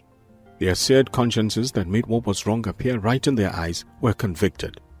uneasily. Their seared consciences that made what was wrong appear right in their eyes were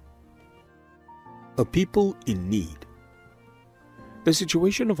convicted. A people in need. The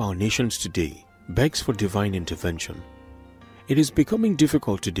situation of our nations today begs for divine intervention. It is becoming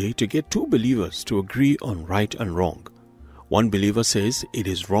difficult today to get two believers to agree on right and wrong. One believer says it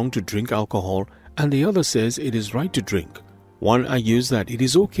is wrong to drink alcohol and the other says it is right to drink. One argues that it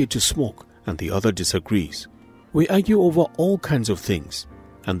is okay to smoke and the other disagrees. We argue over all kinds of things,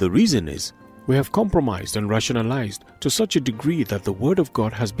 and the reason is we have compromised and rationalized to such a degree that the Word of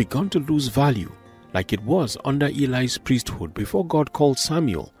God has begun to lose value, like it was under Eli's priesthood before God called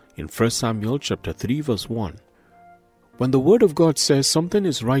Samuel in 1 Samuel chapter 3 verse 1. When the Word of God says something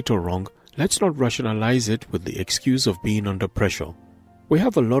is right or wrong, let's not rationalize it with the excuse of being under pressure. We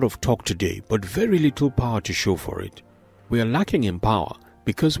have a lot of talk today, but very little power to show for it. We are lacking in power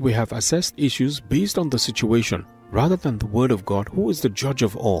because we have assessed issues based on the situation rather than the Word of God, who is the judge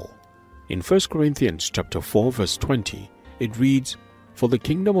of all. In 1 Corinthians chapter 4 verse 20, it reads, "For the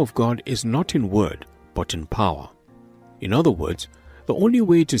kingdom of God is not in word, but in power." In other words, the only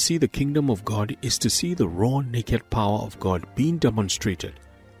way to see the kingdom of God is to see the raw, naked power of God being demonstrated.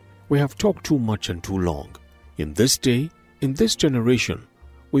 We have talked too much and too long. In this day, in this generation,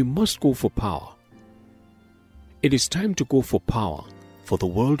 we must go for power. It is time to go for power, for the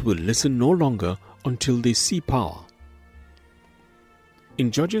world will listen no longer until they see power.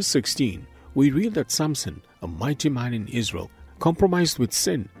 In Judges 16, we read that Samson, a mighty man in Israel, compromised with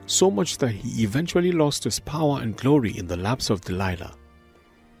sin so much that he eventually lost his power and glory in the laps of Delilah.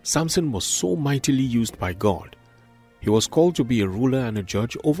 Samson was so mightily used by God. He was called to be a ruler and a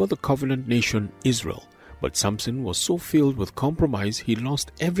judge over the covenant nation Israel, but Samson was so filled with compromise he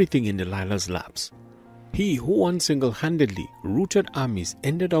lost everything in Delilah's laps. He who once single-handedly routed armies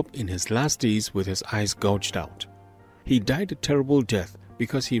ended up in his last days with his eyes gouged out. He died a terrible death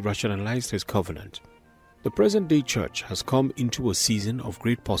because he rationalized his covenant. The present-day church has come into a season of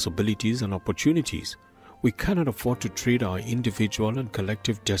great possibilities and opportunities. We cannot afford to trade our individual and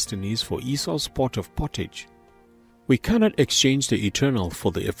collective destinies for Esau's pot of pottage. We cannot exchange the eternal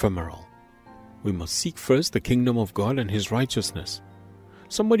for the ephemeral. We must seek first the kingdom of God and His righteousness.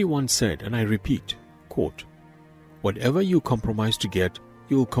 Somebody once said, and I repeat, quote, "Whatever you compromise to get,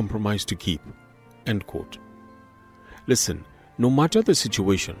 you will compromise to keep." End quote. Listen, no matter the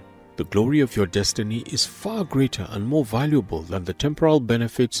situation, the glory of your destiny is far greater and more valuable than the temporal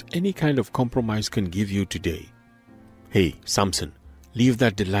benefits any kind of compromise can give you today. Hey, Samson, leave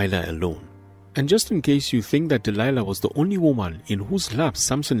that Delilah alone. And just in case you think that Delilah was the only woman in whose lap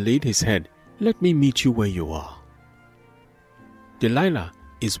Samson laid his head, let me meet you where you are. Delilah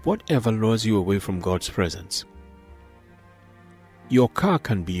is whatever lures you away from God's presence. Your car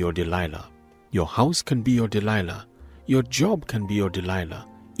can be your Delilah. Your house can be your Delilah. Your job can be your Delilah.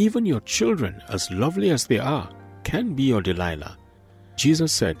 Even your children, as lovely as they are, can be your Delilah.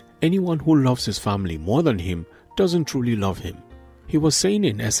 Jesus said, anyone who loves his family more than him doesn't truly love him. He was saying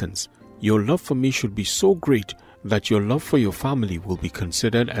in essence, your love for me should be so great that your love for your family will be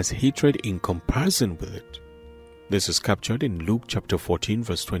considered as hatred in comparison with it. This is captured in Luke chapter 14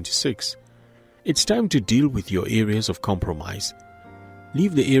 verse 26. It's time to deal with your areas of compromise.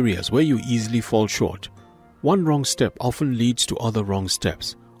 Leave the areas where you easily fall short. One wrong step often leads to other wrong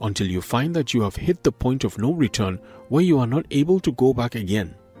steps until you find that you have hit the point of no return where you are not able to go back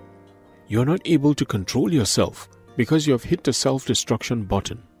again. You are not able to control yourself because you have hit the self-destruction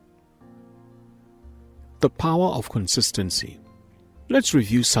button. The power of consistency. Let's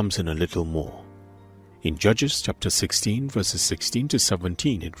review Samson a little more. In Judges chapter 16 verses 16 to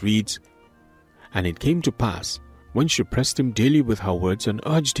 17 it reads, "And it came to pass, when she pressed him daily with her words and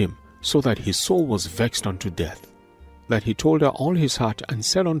urged him, so that his soul was vexed unto death, that he told her all his heart and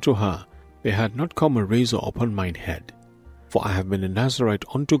said unto her, There had not come a razor upon mine head, for I have been a Nazarite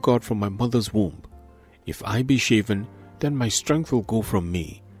unto God from my mother's womb. If I be shaven, then my strength will go from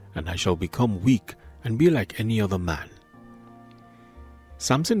me, and I shall become weak and be like any other man."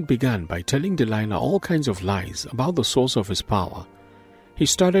 Samson began by telling Delilah all kinds of lies about the source of his power. He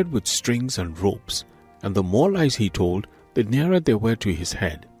started with strings and ropes, and the more lies he told, the nearer they were to his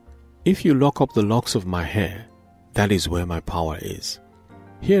head. "If you lock up the locks of my hair, that is where my power is."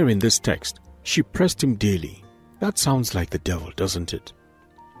 Here in this text, she pressed him daily. That sounds like the devil, doesn't it?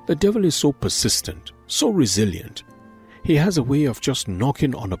 The devil is so persistent, so resilient. He has a way of just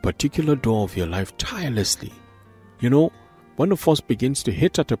knocking on a particular door of your life tirelessly. You know, when the force begins to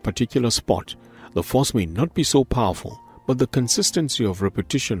hit at a particular spot, the force may not be so powerful, but the consistency of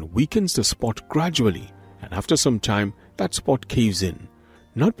repetition weakens the spot gradually, and after some time, that spot caves in,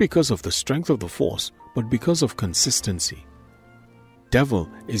 not because of the strength of the force, but because of consistency. Devil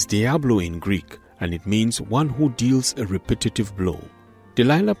is Diablo in Greek, and it means one who deals a repetitive blow.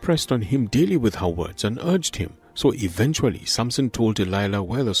 Delilah pressed on him daily with her words and urged him, so eventually Samson told Delilah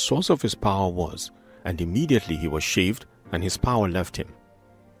where the source of his power was, and immediately he was shaved and his power left him.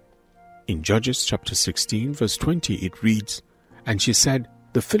 In Judges chapter 16 verse 20 it reads, "And she said,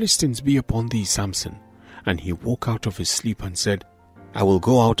 The Philistines be upon thee, Samson. And he woke out of his sleep and said, I will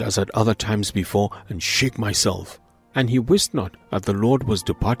go out as at other times before and shake myself. And he wist not that the Lord was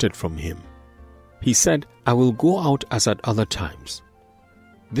departed from him. He said, I will go out as at other times."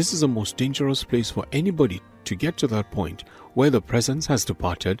 This is a most dangerous place for anybody to get to that point where the presence has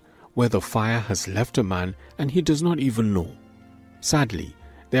departed, where the fire has left a man and he does not even know. Sadly,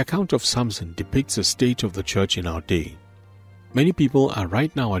 the account of Samson depicts the state of the church in our day. Many people are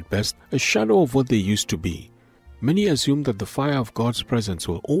right now at best a shadow of what they used to be. Many assume that the fire of God's presence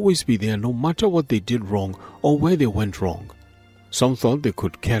will always be there no matter what they did wrong or where they went wrong. Some thought they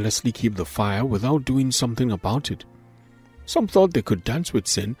could carelessly keep the fire without doing something about it. Some thought they could dance with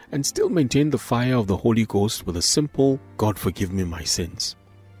sin and still maintain the fire of the Holy Ghost with a simple, God forgive me my sins.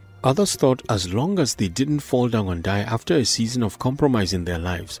 Others thought as long as they didn't fall down and die after a season of compromise in their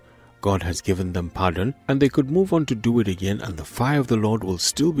lives, God has given them pardon and they could move on to do it again and the fire of the Lord will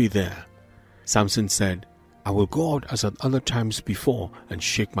still be there. Samson said, I will go out as at other times before and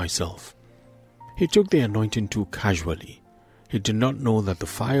shake myself. He took the anointing too casually. He did not know that the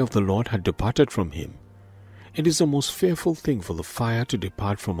fire of the Lord had departed from him. It is the most fearful thing for the fire to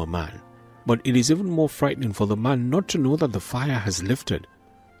depart from a man, but it is even more frightening for the man not to know that the fire has lifted.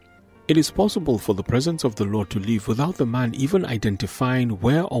 It is possible for the presence of the Lord to leave without the man even identifying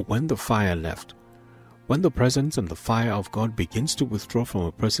where or when the fire left. When the presence and the fire of God begins to withdraw from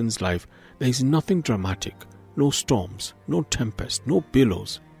a person's life, there is nothing dramatic, no storms, no tempest, no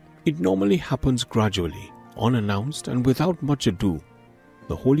billows. It normally happens gradually, unannounced and without much ado.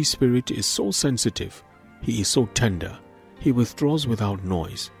 The Holy Spirit is so sensitive. He is so tender. He withdraws without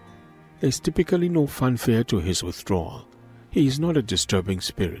noise. There is typically no fanfare to his withdrawal. He is not a disturbing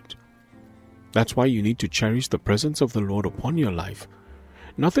spirit. That's why you need to cherish the presence of the Lord upon your life.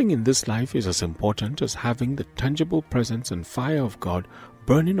 Nothing in this life is as important as having the tangible presence and fire of God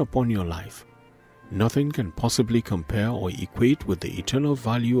burning upon your life. Nothing can possibly compare or equate with the eternal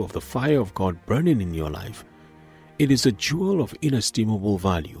value of the fire of God burning in your life. It is a jewel of inestimable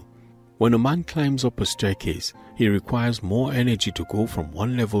value. When a man climbs up a staircase, he requires more energy to go from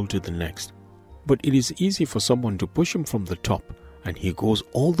one level to the next. But it is easy for someone to push him from the top, and he goes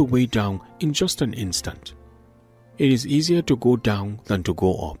all the way down in just an instant. It is easier to go down than to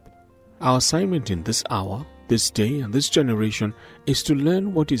go up. Our assignment in this hour, this day, and this generation is to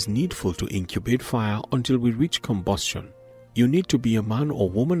learn what is needful to incubate fire until we reach combustion. You need to be a man or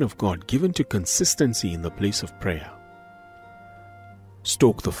woman of God given to consistency in the place of prayer.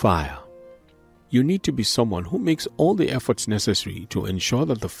 Stoke the fire. You need to be someone who makes all the efforts necessary to ensure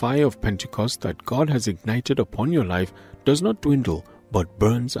that the fire of Pentecost that God has ignited upon your life does not dwindle but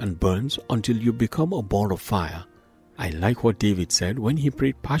burns and burns until you become a ball of fire. I like what David said when he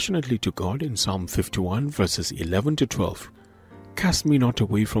prayed passionately to God in Psalm 51 verses 11 to 12. Cast me not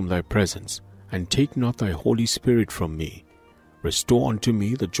away from thy presence, and take not thy Holy Spirit from me. Restore unto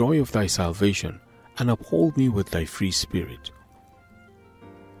me the joy of thy salvation, and uphold me with thy free spirit.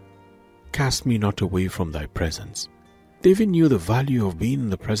 Cast me not away from thy presence. David knew the value of being in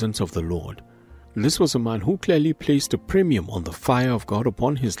the presence of the Lord. This was a man who clearly placed a premium on the fire of God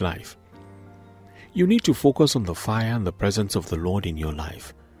upon his life. You need to focus on the fire and the presence of the Lord in your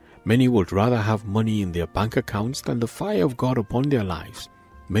life. Many would rather have money in their bank accounts than the fire of God upon their lives.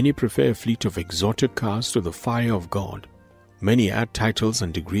 Many prefer a fleet of exotic cars to the fire of God. Many add titles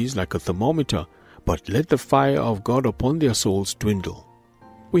and degrees like a thermometer, but let the fire of God upon their souls dwindle.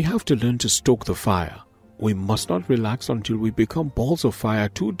 We have to learn to stoke the fire. we must not relax until we become balls of fire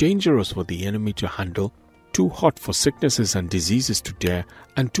too dangerous for the enemy to handle, too hot for sicknesses and diseases to dare,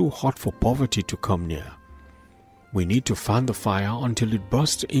 and too hot for poverty to come near. We need to fan the fire until it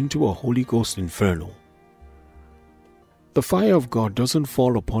bursts into a Holy Ghost inferno. The fire of God doesn't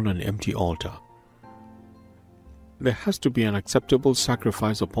fall upon an empty altar. There has to be an acceptable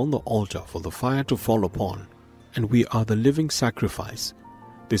sacrifice upon the altar for the fire to fall upon, and we are the living sacrifice.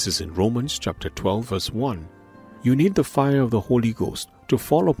 This is in Romans chapter 12 verse 1. You need the fire of the Holy Ghost to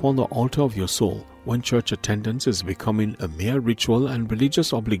fall upon the altar of your soul when church attendance is becoming a mere ritual and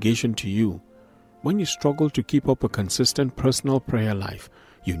religious obligation to you. When you struggle to keep up a consistent personal prayer life,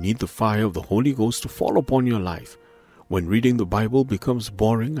 you need the fire of the Holy Ghost to fall upon your life. When reading the Bible becomes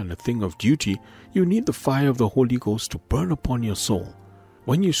boring and a thing of duty, you need the fire of the Holy Ghost to burn upon your soul.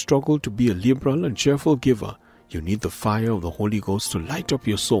 When you struggle to be a liberal and cheerful giver, you need the fire of the Holy Ghost to light up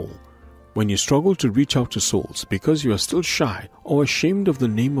your soul. When you struggle to reach out to souls because you are still shy or ashamed of the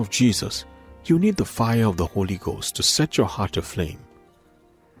name of Jesus, you need the fire of the Holy Ghost to set your heart aflame.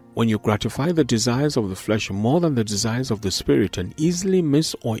 When you gratify the desires of the flesh more than the desires of the Spirit and easily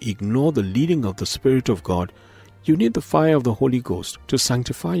miss or ignore the leading of the Spirit of God, you need the fire of the Holy Ghost to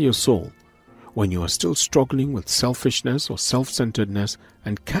sanctify your soul. When you are still struggling with selfishness or self-centeredness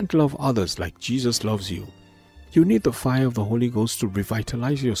and can't love others like Jesus loves you, you need the fire of the Holy Ghost to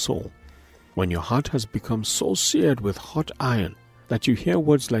revitalize your soul. When your heart has become so seared with hot iron that you hear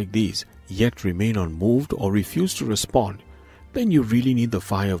words like these, yet remain unmoved or refuse to respond, then you really need the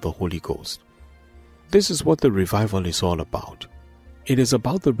fire of the Holy Ghost. This is what the revival is all about. It is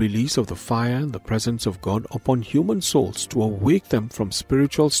about the release of the fire and the presence of God upon human souls to awake them from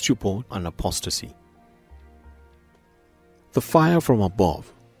spiritual stupor and apostasy. The fire from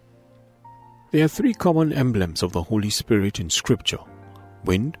above. There are three common emblems of the Holy Spirit in Scripture: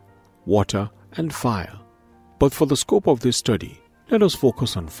 wind, water, and fire. But for the scope of this study, let us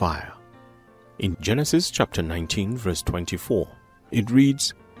focus on fire. In Genesis chapter 19 verse 24, it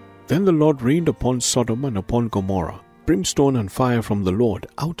reads, "Then the Lord rained upon Sodom and upon Gomorrah brimstone and fire from the Lord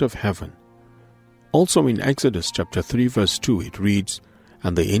out of heaven." Also in Exodus chapter 3 verse 2 it reads,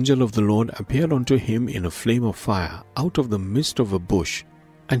 "And the angel of the Lord appeared unto him in a flame of fire out of the midst of a bush.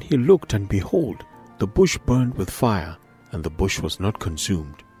 And he looked, and behold, the bush burned with fire, and the bush was not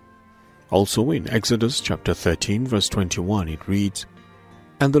consumed." Also in Exodus chapter 13 verse 21 it reads,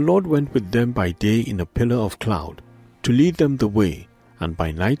 "And the Lord went with them by day in a pillar of cloud, to lead them the way, and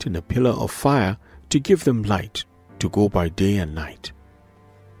by night in a pillar of fire, to give them light, to go by day and night."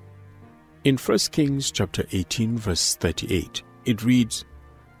 In 1 Kings chapter 18 verse 38, it reads,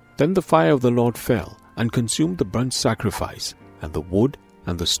 "Then the fire of the Lord fell, and consumed the burnt sacrifice, and the wood,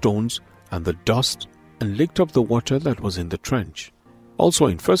 and the stones, and the dust, and licked up the water that was in the trench." Also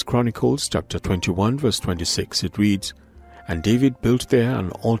in 1 Chronicles chapter 21 verse 26, it reads, "And David built there an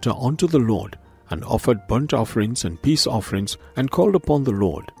altar unto the Lord, and offered burnt offerings and peace offerings, and called upon the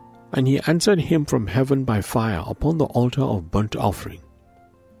Lord. And he answered him from heaven by fire upon the altar of burnt offering."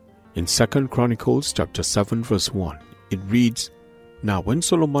 In 2 Chronicles chapter 7 verse 1, it reads, "Now when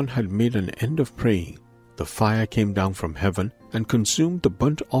Solomon had made an end of praying, the fire came down from heaven, and consumed the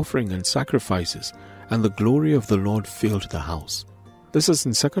burnt offering and sacrifices, and the glory of the Lord filled the house." This is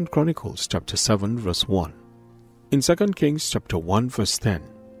in 2 Chronicles chapter 7 verse 1. In 2 Kings chapter 1 verse 10,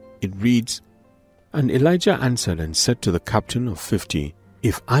 it reads, "And Elijah answered and said to the captain of 50,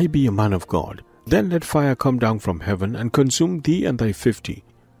 If I be a man of God, then let fire come down from heaven and consume thee and thy 50.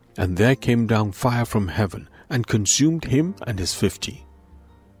 And there came down fire from heaven and consumed him and his 50.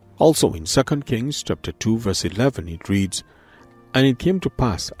 Also in 2 Kings chapter 2 verse 11 it reads, "And it came to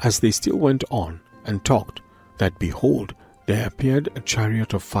pass, as they still went on and talked, that behold, there appeared a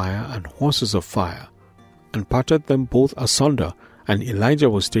chariot of fire and horses of fire, and parted them both asunder, and Elijah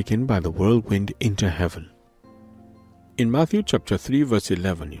was taken by the whirlwind into heaven." In Matthew chapter 3 verse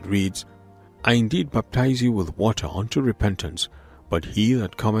 11 it reads, "I indeed baptize you with water unto repentance, but he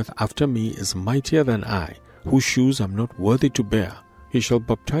that cometh after me is mightier than I, whose shoes I am not worthy to bear. He shall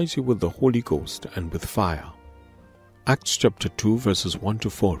baptize you with the Holy Ghost and with fire." Acts chapter 2 verses 1 to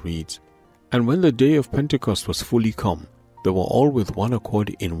 4 reads, "And when the day of Pentecost was fully come, they were all with one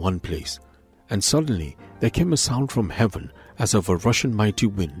accord in one place. And suddenly there came a sound from heaven as of a rushing mighty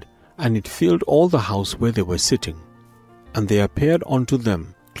wind, and it filled all the house where they were sitting. And there appeared unto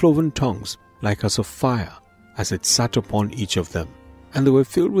them cloven tongues like as of fire, as it sat upon each of them. And they were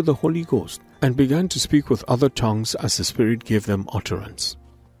filled with the Holy Ghost, and began to speak with other tongues as the Spirit gave them utterance."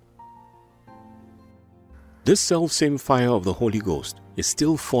 This self-same fire of the Holy Ghost is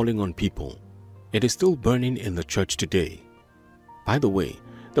still falling on people. It is still burning in the church today. By the way,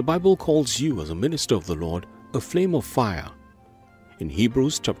 The Bible calls you as a minister of the Lord a flame of fire. In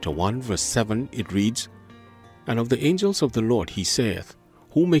Hebrews chapter 1 verse 7 it reads, "And of the angels of the Lord he saith,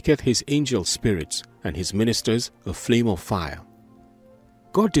 who maketh his angels spirits, and his ministers a flame of fire."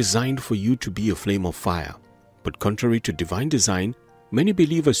 God designed for you to be a flame of fire, but contrary to divine design, many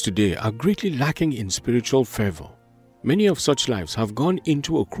believers today are greatly lacking in spiritual fervor. Many of such lives have gone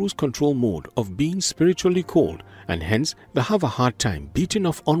into a cruise control mode of being spiritually cold, and hence they have a hard time beating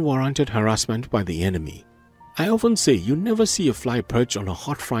off unwarranted harassment by the enemy. I often say you never see a fly perch on a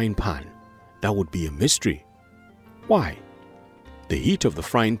hot frying pan. That would be a mystery. Why? The heat of the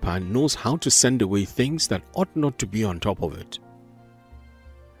frying pan knows how to send away things that ought not to be on top of it.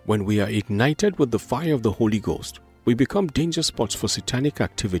 When we are ignited with the fire of the Holy Ghost, we become danger spots for satanic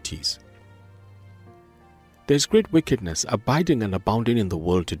activities. There is great wickedness abiding and abounding in the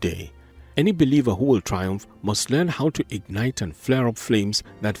world today. Any believer who will triumph must learn how to ignite and flare up flames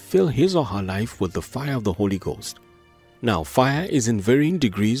that fill his or her life with the fire of the Holy Ghost. Now, fire is in varying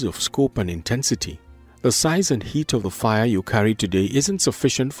degrees of scope and intensity. The size and heat of the fire you carry today isn't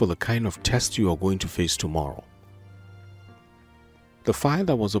sufficient for the kind of test you are going to face tomorrow. The fire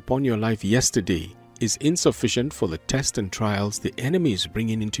that was upon your life yesterday is insufficient for the tests and trials the enemy is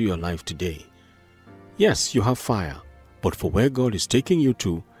bringing into your life today. Yes, you have fire, but for where God is taking you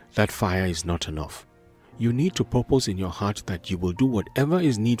to, that fire is not enough. You need to purpose in your heart that you will do whatever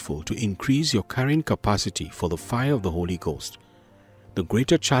is needful to increase your carrying capacity for the fire of the Holy Ghost. The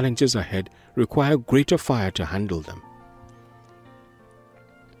greater challenges ahead require greater fire to handle them.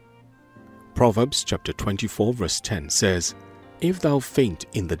 Proverbs chapter 24 verse 10 says, "If thou faint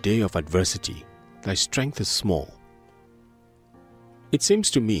in the day of adversity, thy strength is small." It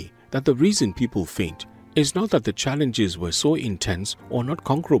seems to me that the reason people faint is not that the challenges were so intense or not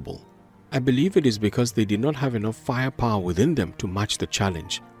conquerable. I believe it is because they did not have enough firepower within them to match the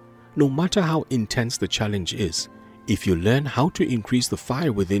challenge. No matter how intense the challenge is, if you learn how to increase the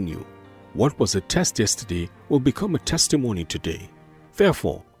fire within you, what was a test yesterday will become a testimony today.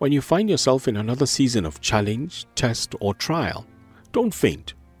 Therefore, when you find yourself in another season of challenge, test, or trial, don't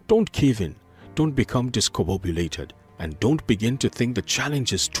faint, don't cave in, don't become discombobulated, and don't begin to think the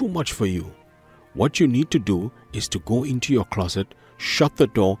challenge is too much for you. What you need to do is to go into your closet, shut the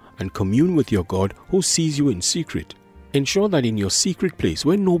door, and commune with your God who sees you in secret. Ensure that in your secret place,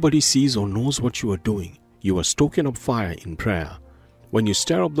 where nobody sees or knows what you are doing, you are stoking up fire in prayer. When you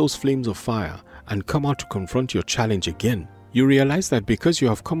stir up those flames of fire and come out to confront your challenge again, you realize that because you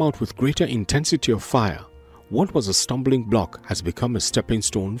have come out with greater intensity of fire, what was a stumbling block has become a stepping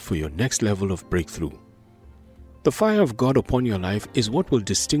stone for your next level of breakthrough. The fire of God upon your life is what will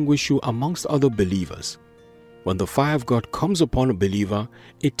distinguish you amongst other believers. When the fire of God comes upon a believer,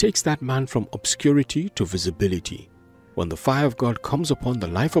 it takes that man from obscurity to visibility. When the fire of God comes upon the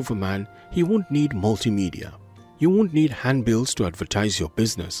life of a man, he won't need multimedia. You won't need handbills to advertise your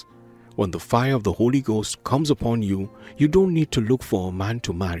business. When the fire of the Holy Ghost comes upon you, you don't need to look for a man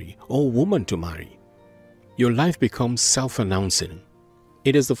to marry or a woman to marry. Your life becomes self-announcing.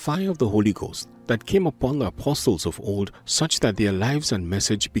 It is the fire of the Holy Ghost that came upon the apostles of old such that their lives and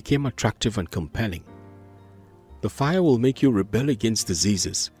message became attractive and compelling. The fire will make you rebel against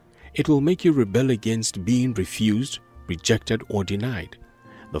diseases. It will make you rebel against being refused, rejected, or denied.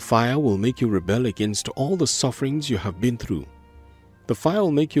 The fire will make you rebel against all the sufferings you have been through. The fire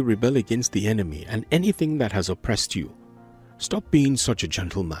will make you rebel against the enemy and anything that has oppressed you. Stop being such a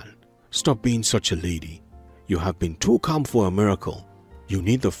gentleman. Stop being such a lady. You have been too calm for a miracle. You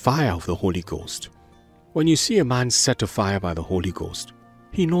need the fire of the Holy Ghost. When you see a man set afire by the Holy Ghost,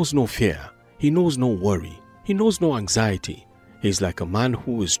 he knows no fear, he knows no worry, he knows no anxiety. He is like a man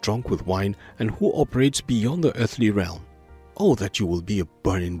who is drunk with wine and who operates beyond the earthly realm. Oh, that you will be a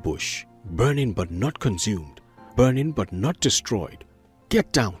burning bush, burning but not consumed, burning but not destroyed.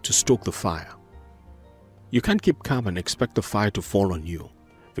 Get down to stoke the fire. You can't keep calm and expect the fire to fall on you.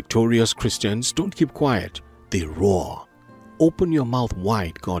 Victorious Christians don't keep quiet, they roar. Open your mouth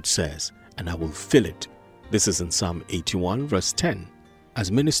wide, God says, and I will fill it. This is in Psalm 81 verse 10.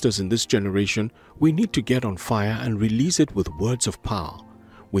 As ministers in this generation, we need to get on fire and release it with words of power.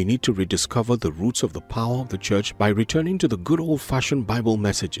 We need to rediscover the roots of the power of the church by returning to the good old-fashioned Bible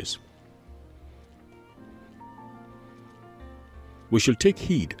messages. We should take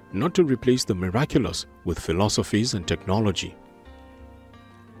heed not to replace the miraculous with philosophies and technology.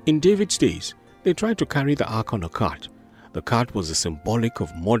 In David's days, they tried to carry the ark on a cart. The cart was a symbolic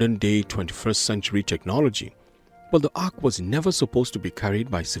of modern-day 21st century technology, but the ark was never supposed to be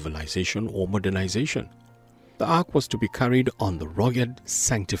carried by civilization or modernization. The ark was to be carried on the rugged,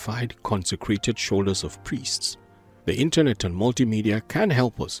 sanctified, consecrated shoulders of priests. The internet and multimedia can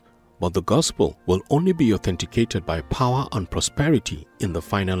help us, but the gospel will only be authenticated by power and prosperity in the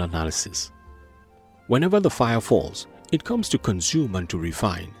final analysis. Whenever the fire falls, it comes to consume and to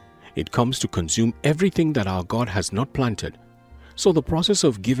refine. It comes to consume everything that our God has not planted. So the process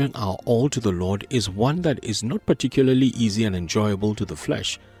of giving our all to the Lord is one that is not particularly easy and enjoyable to the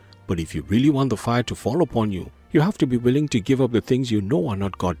flesh. But if you really want the fire to fall upon you, you have to be willing to give up the things you know are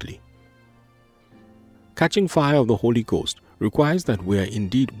not godly. Catching fire of the Holy Ghost requires that we are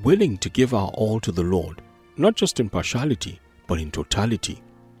indeed willing to give our all to the Lord, not just in partiality, but in totality.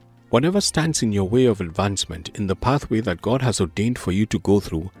 Whatever stands in your way of advancement in the pathway that God has ordained for you to go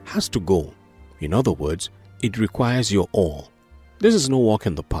through has to go. In other words, it requires your all. This is no walk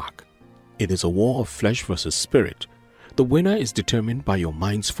in the park. It is a war of flesh versus spirit. The winner is determined by your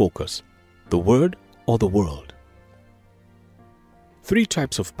mind's focus, the Word or the world. 3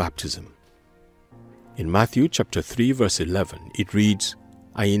 types of baptism. In Matthew chapter 3 verse 11, it reads,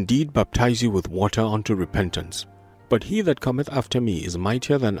 I indeed baptize you with water unto repentance, but he that cometh after me is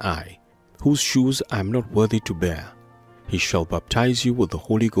mightier than I, whose shoes I am not worthy to bear. He shall baptize you with the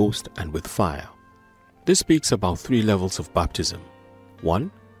Holy Ghost and with fire. This speaks about 3 levels of baptism.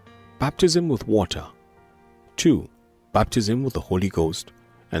 1. Baptism with water. 2. Baptism with the Holy Ghost.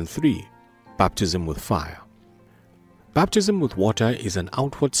 And 3. Baptism with fire. Baptism with water is an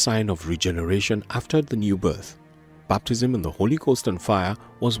outward sign of regeneration after the new birth. Baptism in the Holy Ghost and fire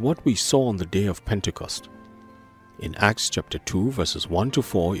was what we saw on the day of Pentecost. In Acts chapter 2 verses 1 to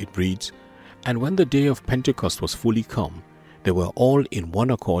 4 it reads, And when the day of Pentecost was fully come, they were all in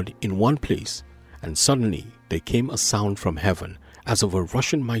one accord in one place, and suddenly there came a sound from heaven as of a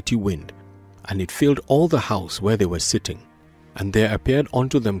rushing mighty wind, and it filled all the house where they were sitting. And there appeared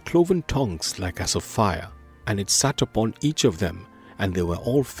unto them cloven tongues like as of fire, and it sat upon each of them, and they were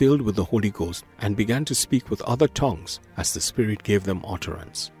all filled with the Holy Ghost, and began to speak with other tongues as the Spirit gave them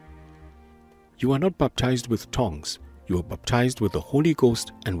utterance. You are not baptized with tongues, you are baptized with the Holy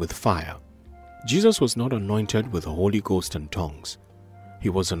Ghost and with fire. Jesus was not anointed with the Holy Ghost and tongues. He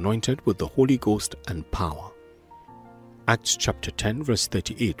was anointed with the Holy Ghost and power. Acts chapter 10 verse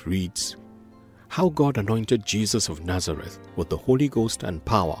 38 reads, How God anointed Jesus of Nazareth with the Holy Ghost and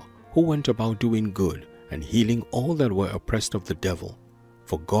power, who went about doing good and healing all that were oppressed of the devil,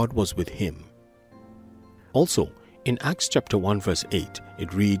 for God was with him. Also, in Acts chapter 1 verse 8,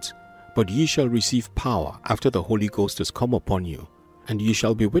 it reads, But ye shall receive power after the Holy Ghost is come upon you, and ye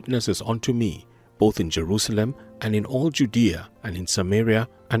shall be witnesses unto me, both in Jerusalem and in all Judea and in Samaria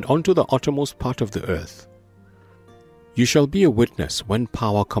and unto the uttermost part of the earth. You shall be a witness when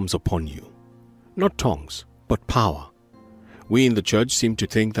power comes upon you. Not tongues, but power. We in the church seem to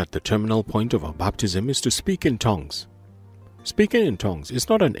think that the terminal point of our baptism is to speak in tongues. Speaking in tongues is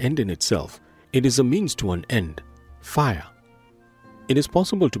not an end in itself. It is a means to an end, fire. It is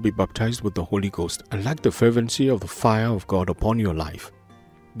possible to be baptized with the Holy Ghost and lack the fervency of the fire of God upon your life.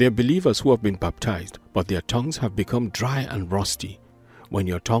 There are believers who have been baptized, but their tongues have become dry and rusty. When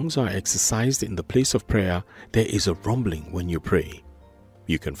your tongues are exercised in the place of prayer, there is a rumbling when you pray.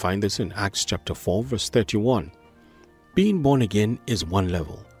 You can find this in Acts chapter 4 verse 31. Being born again is one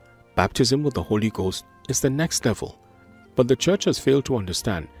level. Baptism with the Holy Ghost is the next level. But the church has failed to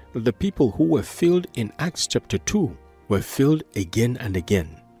understand that the people who were filled in Acts chapter 2 were filled again and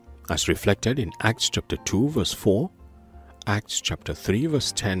again, as reflected in Acts chapter 2 verse 4, Acts chapter 3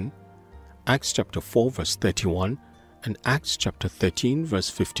 verse 10, Acts chapter 4 verse 31, and Acts chapter 13 verse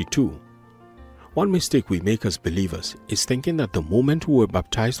 52. One mistake we make as believers is thinking that the moment we were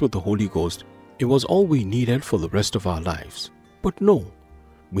baptized with the Holy Ghost, it was all we needed for the rest of our lives. But no,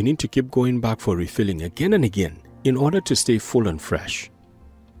 we need to keep going back for refilling again and again in order to stay full and fresh.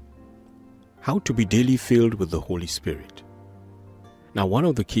 How to be daily filled with the Holy Spirit. Now, one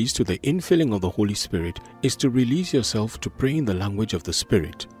of the keys to the infilling of the Holy Spirit is to release yourself to pray in the language of the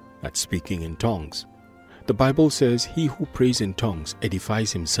Spirit, that's speaking in tongues. The Bible says, He who prays in tongues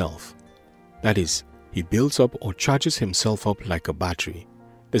edifies himself. That is, he builds up or charges himself up like a battery.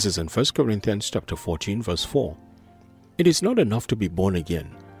 This is in 1 Corinthians chapter 14 verse 4. It is not enough to be born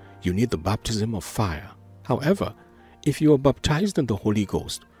again. You need the baptism of fire. However, if you are baptized in the Holy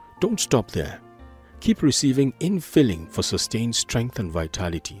Ghost, don't stop there. Keep receiving infilling for sustained strength and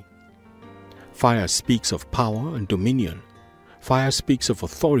vitality. Fire speaks of power and dominion. Fire speaks of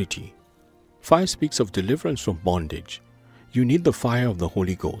authority. Fire speaks of deliverance from bondage. You need the fire of the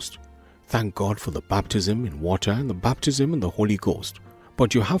Holy Ghost. Thank God for the baptism in water and the baptism in the Holy Ghost.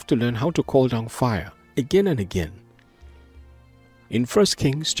 But you have to learn how to call down fire again and again. In 1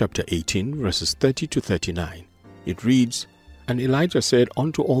 Kings chapter 18 verses 30 to 39, it reads, And Elijah said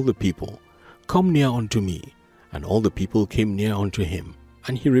unto all the people, Come near unto me. And all the people came near unto him,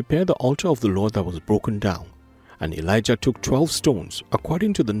 and he repaired the altar of the Lord that was broken down. And Elijah took 12 stones,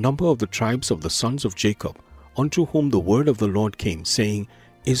 according to the number of the tribes of the sons of Jacob, unto whom the word of the Lord came, saying,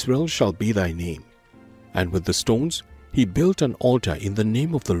 Israel shall be thy name. And with the stones he built an altar in the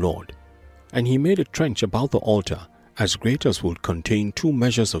name of the Lord. And he made a trench about the altar, as great as would contain 2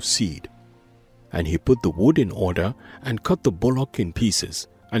 measures of seed. And he put the wood in order, and cut the bullock in pieces,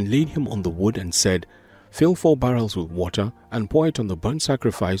 and laid him on the wood, and said, Fill 4 barrels with water, and pour it on the burnt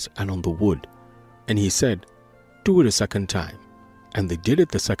sacrifice and on the wood. And he said, Do it a second time. And they did it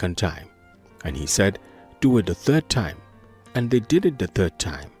the second time. And he said, Do it the third time. And they did it the third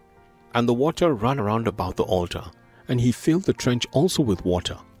time. And the water ran around about the altar, and he filled the trench also with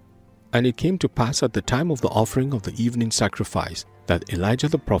water. And it came to pass at the time of the offering of the evening sacrifice, that Elijah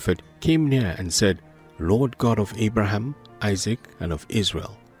the prophet came near and said, Lord God of Abraham, Isaac, and of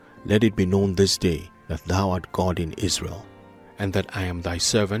Israel, let it be known this day that thou art God in Israel, and that I am thy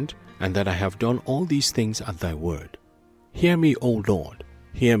servant, and that I have done all these things at thy word. Hear me, O Lord,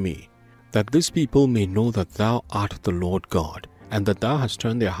 hear me, that this people may know that thou art the Lord God, and that thou hast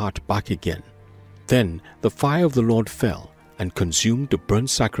turned their heart back again. Then the fire of the Lord fell, and consumed the burnt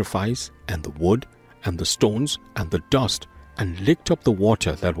sacrifice, and the wood, and the stones, and the dust, and licked up the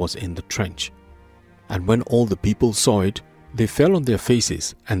water that was in the trench. And when all the people saw it, they fell on their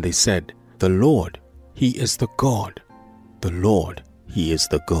faces, and they said, The Lord, He is the God. The Lord, He is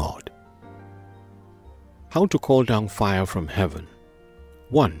the God. How to call down fire from heaven.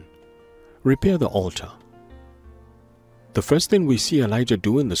 1. Repair the altar. The first thing we see Elijah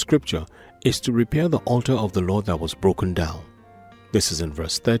do in the scripture is to repair the altar of the Lord that was broken down. This is in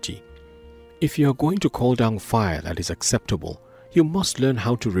verse 30. If you are going to call down fire that is acceptable, you must learn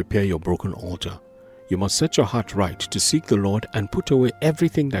how to repair your broken altar. You must set your heart right to seek the Lord and put away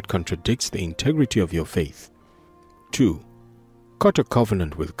everything that contradicts the integrity of your faith. 2. Cut a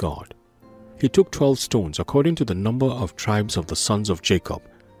covenant with God. He took 12 stones according to the number of tribes of the sons of Jacob,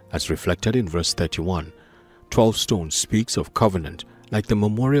 as reflected in verse 31. 12 stones speaks of covenant, like the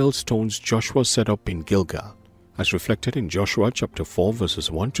memorial stones Joshua set up in Gilgal, as reflected in Joshua chapter 4 verses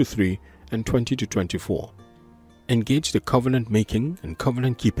 1 to 3 and 20 to 24. Engage the covenant-making and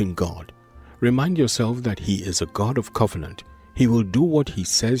covenant-keeping God. Remind yourself that He is a God of covenant. He will do what He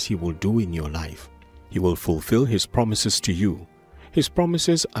says He will do in your life. He will fulfill His promises to you. His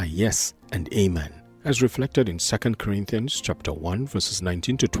promises are yes and amen, as reflected in 2 Corinthians chapter 1 verses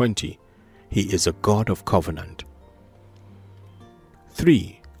 19 to 20. He is a God of covenant.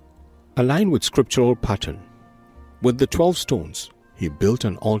 3. Align with scriptural pattern. With the 12 stones, he built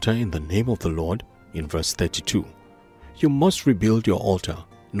an altar in the name of the Lord in verse 32. You must rebuild your altar,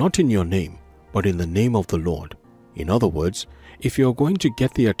 not in your name, but in the name of the Lord. In other words, if you are going to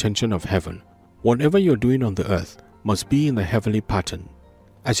get the attention of heaven, whatever you are doing on the earth must be in the heavenly pattern.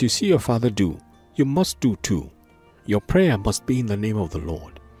 As you see your Father do, you must do too. Your prayer must be in the name of the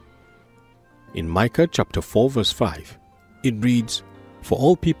Lord. In Micah chapter 4 verse 5, it reads, For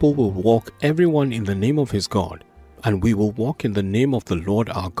all people will walk everyone in the name of his God, and we will walk in the name of the Lord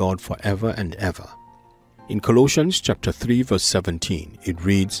our God forever and ever. In Colossians chapter 3 verse 17, it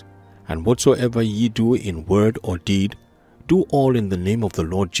reads, And whatsoever ye do in word or deed, do all in the name of the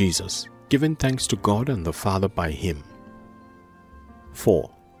Lord Jesus, giving thanks to God and the Father by Him. 4.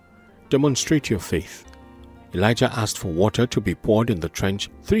 Demonstrate your faith. Elijah asked for water to be poured in the trench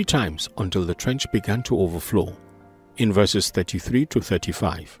 3 times until the trench began to overflow, in verses 33 to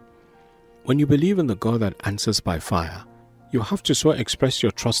 35. When you believe in the God that answers by fire, you have to so express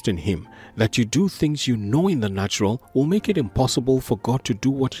your trust in Him that you do things you know in the natural will make it impossible for God to do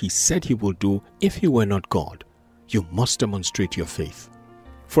what He said He will do if He were not God. You must demonstrate your faith.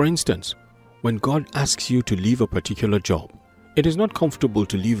 For instance, when God asks you to leave a particular job, it is not comfortable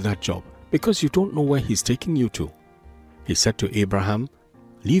to leave that job because you don't know where He's taking you to. He said to Abraham,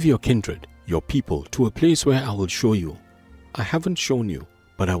 Leave your kindred, your people, to a place where I will show you. I haven't shown you,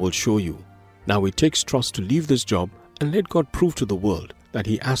 but I will show you. Now it takes trust to leave this job and let God prove to the world that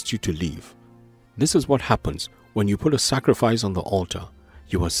He asked you to leave. This is what happens when you put a sacrifice on the altar.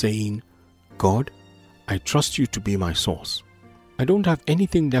 You are saying, God, I trust you to be my source. I don't have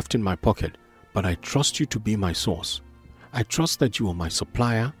anything left in my pocket, but I trust you to be my source. I trust that you are my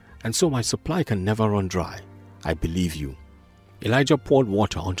supplier, and so my supply can never run dry. I believe you. Elijah poured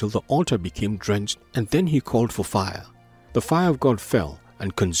water until the altar became drenched, and then he called for fire. The fire of God fell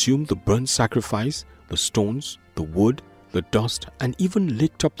and consumed the burnt sacrifice, the stones, the wood, the dust, and even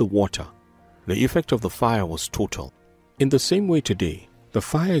licked up the water. The effect of the fire was total. In the same way today, the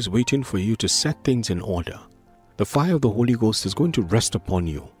fire is waiting for you to set things in order. The fire of the Holy Ghost is going to rest upon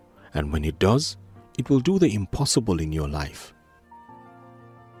you, and when it does, it will do the impossible in your life.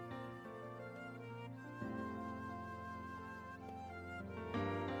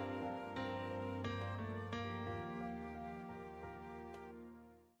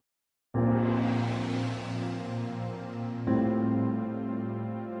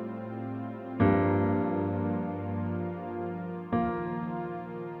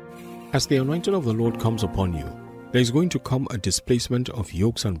 As the anointing of the Lord comes upon you, there is going to come a displacement of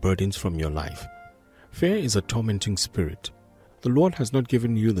yokes and burdens from your life. Fear is a tormenting spirit. The Lord has not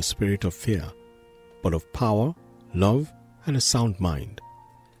given you the spirit of fear, but of power, love, and a sound mind.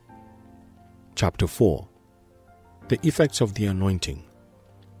 Chapter 4. The effects of the anointing.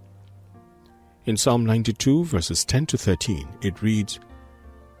 In Psalm 92 verses 10 to 13, it reads,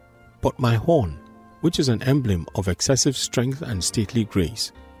 "But my horn, which is an emblem of excessive strength and stately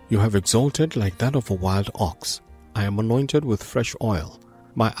grace, you have exalted like that of a wild ox. I am anointed with fresh oil.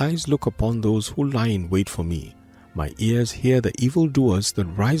 My eyes look upon those who lie in wait for me. My ears hear the evildoers that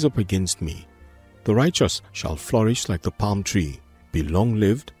rise up against me. The righteous shall flourish like the palm tree, be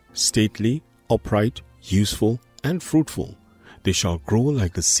long-lived, stately, upright, useful, and fruitful. They shall grow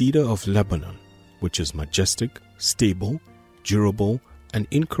like the cedar of Lebanon, which is majestic, stable, durable, and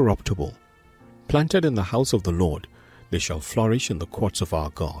incorruptible. Planted in the house of the Lord, they shall flourish in the courts of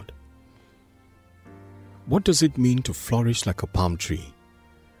our God." What does it mean to flourish like a palm tree?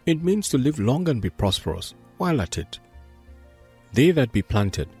 It means to live long and be prosperous while at it. "They that be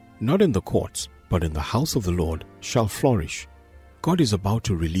planted, not in the courts, but in the house of the Lord, shall flourish." God is about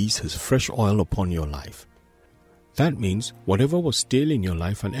to release His fresh oil upon your life. That means whatever was stale in your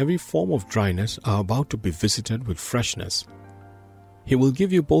life and every form of dryness are about to be visited with freshness. He will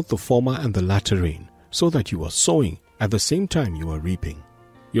give you both the former and the latter rain, so that you are sowing at the same time you are reaping.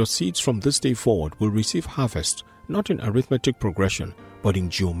 Your seeds from this day forward will receive harvest, not in arithmetic progression, but in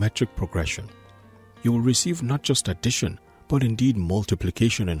geometric progression. You will receive not just addition, but indeed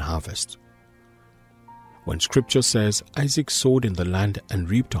multiplication and harvest. When Scripture says Isaac sowed in the land and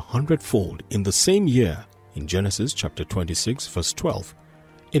reaped 100-fold in the same year, in Genesis chapter 26 verse 12,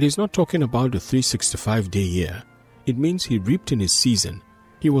 it is not talking about a 365-day year. It means he reaped in his season.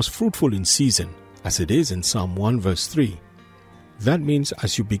 He was fruitful in season, as it is in Psalm 1 verse 3. That means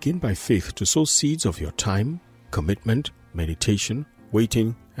as you begin by faith to sow seeds of your time, commitment, meditation,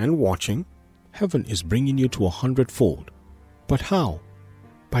 waiting, and watching, heaven is bringing you to 100-fold. But how?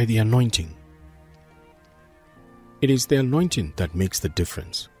 By the anointing. It is the anointing that makes the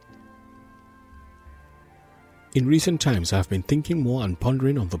difference. In recent times, I have been thinking more and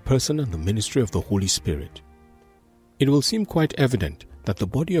pondering on the person and the ministry of the Holy Spirit. It will seem quite evident that the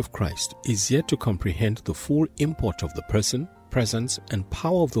body of Christ is yet to comprehend the full import of the person, presence, and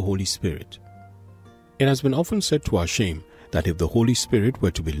power of the Holy Spirit. It has been often said to our shame that if the Holy Spirit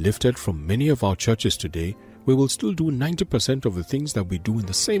were to be lifted from many of our churches today, we will still do 90% of the things that we do in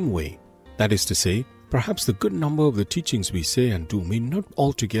the same way. That is to say, perhaps the good number of the teachings we say and do may not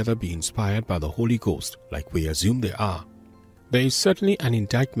altogether be inspired by the Holy Ghost like we assume they are. There is certainly an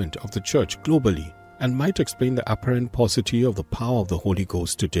indictment of the church globally and might explain the apparent paucity of the power of the Holy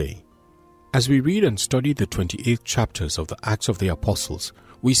Ghost today. As we read and study the 28 chapters of the Acts of the Apostles,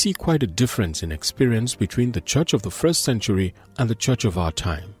 we see quite a difference in experience between the church of the first century and the church of our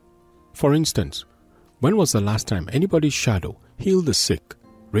time. For instance, when was the last time anybody's shadow healed the sick,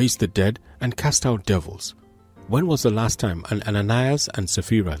 raised the dead, and cast out devils? When was the last time an Ananias and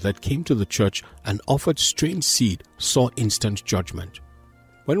Sapphira that came to the church and offered strange seed saw instant judgment?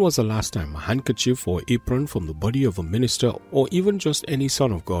 When was the last time a handkerchief or apron from the body of a minister or even just any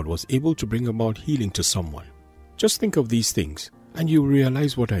son of God was able to bring about healing to someone? Just think of these things and you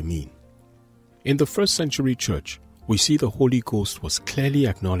realize what I mean. In the first century church, we see the Holy Ghost was clearly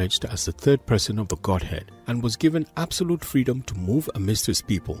acknowledged as the third person of the Godhead and was given absolute freedom to move amidst His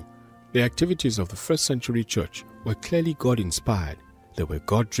people. The activities of the first century church were clearly God-inspired, they were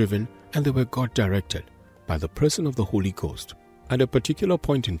God-driven, and they were God-directed by the person of the Holy Ghost. At a particular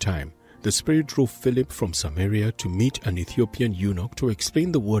point in time, the Spirit drove Philip from Samaria to meet an Ethiopian eunuch to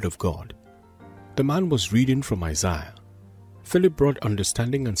explain the Word of God. The man was reading from Isaiah. Philip brought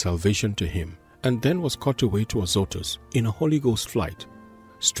understanding and salvation to him, and then was caught away to Azotus in a Holy Ghost flight.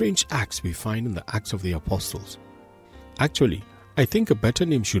 Strange acts we find in the Acts of the Apostles. Actually, I think a better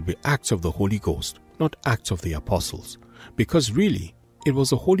name should be Acts of the Holy Ghost, not Acts of the Apostles, because really, it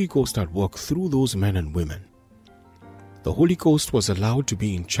was the Holy Ghost at work through those men and women. The Holy Ghost was allowed to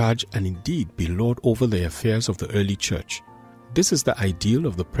be in charge and indeed be Lord over the affairs of the early church. This is the ideal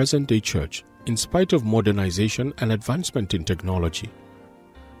of the present-day church, in spite of modernization and advancement in technology.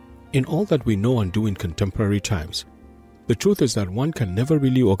 In all that we know and do in contemporary times, the truth is that one can never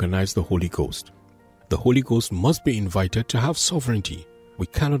really organize the Holy Ghost. The Holy Ghost must be invited to have sovereignty. We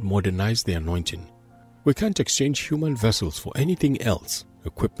cannot modernize the anointing. We can't exchange human vessels for anything else,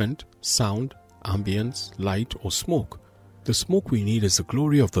 equipment, sound, ambience, light, or smoke. The smoke we need is the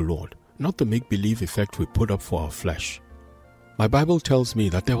glory of the Lord, not the make-believe effect we put up for our flesh. My Bible tells me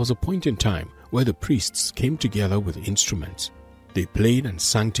that there was a point in time where the priests came together with instruments. They played and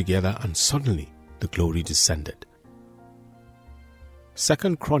sang together, and suddenly the glory descended.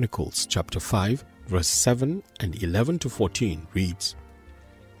 2 Chronicles chapter 5, verse 7 and 11 to 14 reads,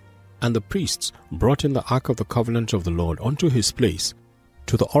 "And the priests brought in the ark of the covenant of the Lord unto his place,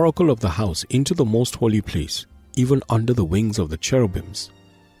 to the oracle of the house into the most holy place, even under the wings of the cherubims.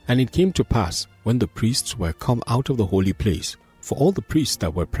 And it came to pass, when the priests were come out of the holy place, for all the priests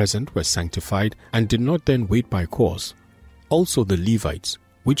that were present were sanctified, and did not then wait by course, also the Levites,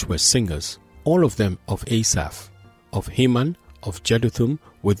 which were singers, all of them of Asaph, of Heman, of Jeduthun,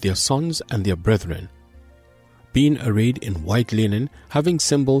 with their sons and their brethren, being arrayed in white linen, having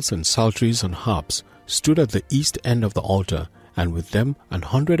cymbals and psalteries and harps, stood at the east end of the altar, and with them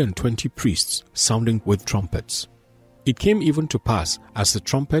 120 priests sounding with trumpets. It came even to pass, as the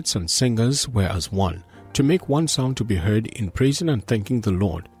trumpets and singers were as one, to make one sound to be heard in praising and thanking the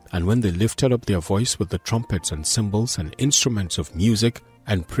Lord. And when they lifted up their voice with the trumpets and cymbals and instruments of music,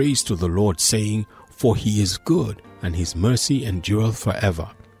 and praised to the Lord, saying, For he is good, and his mercy endureth forever,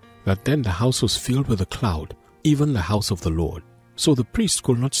 that then the house was filled with a cloud, even the house of the Lord. So the priest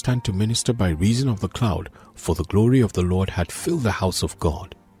could not stand to minister by reason of the cloud, for the glory of the Lord had filled the house of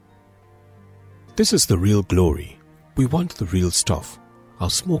God." This is the real glory. We want the real stuff. Our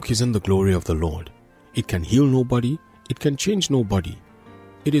smoke isn't the glory of the Lord. It can heal nobody. It can change nobody.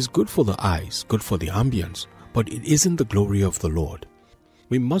 It is good for the eyes, good for the ambience, but it isn't the glory of the Lord.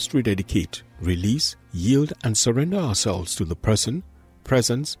 We must rededicate, release, yield, and surrender ourselves to the person,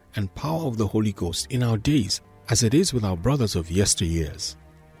 presence, and power of the Holy Ghost in our days, as it is with our brothers of yesteryears.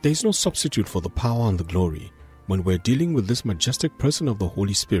 There is no substitute for the power and the glory. When we're dealing with this majestic person of the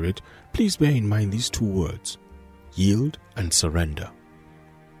Holy Spirit, please bear in mind these two words: yield and surrender.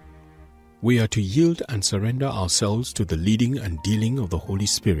 We are to yield and surrender ourselves to the leading and dealing of the Holy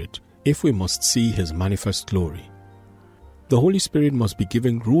Spirit if we must see His manifest glory. The Holy Spirit must be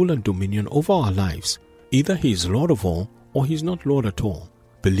given rule and dominion over our lives. Either He is Lord of all, or He is not Lord at all.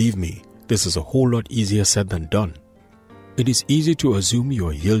 Believe me, this is a whole lot easier said than done. It is easy to assume you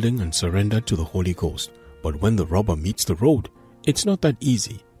are yielding and surrendered to the Holy Ghost, but when the rubber meets the road, it's not that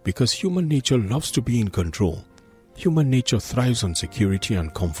easy, because human nature loves to be in control. Human nature thrives on security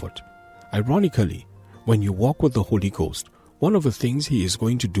and comfort. Ironically, when you walk with the Holy Ghost, one of the things He is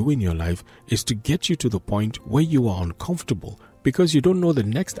going to do in your life is to get you to the point where you are uncomfortable because you don't know the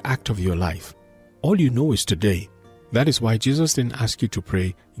next act of your life. All you know is today. That is why Jesus didn't ask you to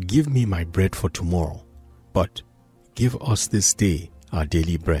pray, "Give me my bread for tomorrow," but "Give us this day our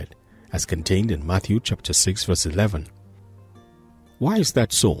daily bread," as contained in Matthew chapter 6 verse 11. Why is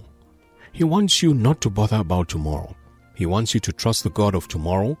that so? He wants you not to bother about tomorrow. He wants you to trust the God of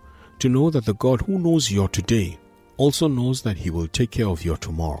tomorrow, to know that the God who knows your today also knows that He will take care of your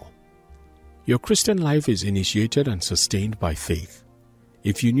tomorrow. Your Christian life is initiated and sustained by faith.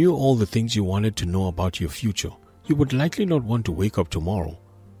 If you knew all the things you wanted to know about your future, you would likely not want to wake up tomorrow.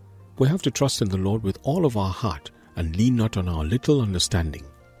 We have to trust in the Lord with all of our heart and lean not on our little understanding.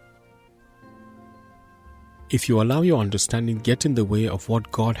 If you allow your understanding get in the way of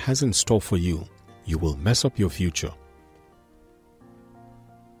what God has in store for you, you will mess up your future.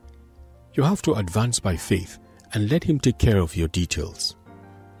 You have to advance by faith and let Him take care of your details.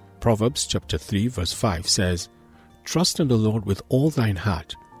 Proverbs chapter 3 verse 5 says, "Trust in the Lord with all thine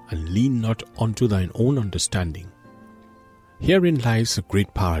heart, and lean not unto thine own understanding." Herein lies a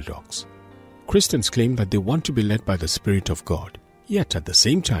great paradox. Christians claim that they want to be led by the Spirit of God, yet at the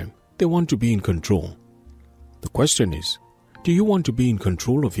same time, they want to be in control. The question is, do you want to be in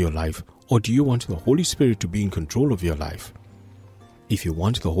control of your life, or do you want the Holy Spirit to be in control of your life? If you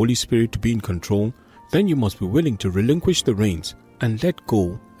want the Holy Spirit to be in control, then you must be willing to relinquish the reins and let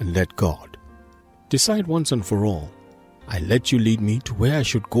go and let God. Decide once and for all, I let you lead me to where I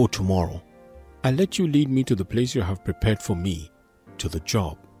should go tomorrow. I let you lead me to the place you have prepared for me, to the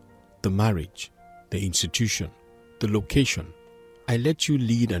job, the marriage, the institution, the location. I let you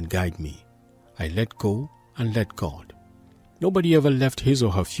lead and guide me. I let go and let God. Nobody ever left his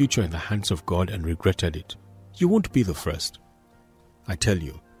or her future in the hands of God and regretted it. You won't be the first. I tell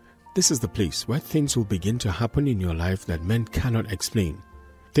you, this is the place where things will begin to happen in your life that men cannot explain.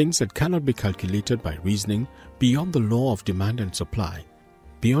 Things that cannot be calculated by reasoning, beyond the law of demand and supply,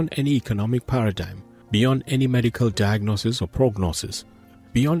 beyond any economic paradigm, beyond any medical diagnosis or prognosis,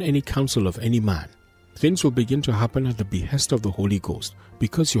 beyond any counsel of any man. Things will begin to happen at the behest of the Holy Ghost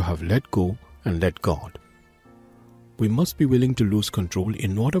because you have let go and let God. We must be willing to lose control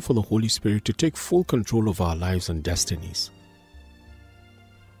in order for the Holy Spirit to take full control of our lives and destinies.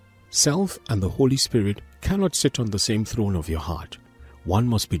 Self and the Holy Spirit cannot sit on the same throne of your heart. One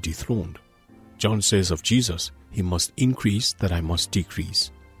must be dethroned. John says of Jesus, "He must increase that I must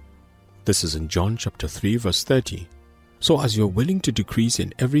decrease." This is in John chapter 3 verse 30. So as you're willing to decrease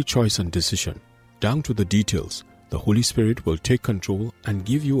in every choice and decision, down to the details, the Holy Spirit will take control and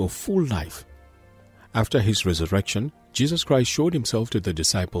give you a full life. After his resurrection, Jesus Christ showed himself to the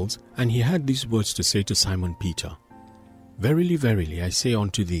disciples, and he had these words to say to Simon Peter. "Verily, verily, I say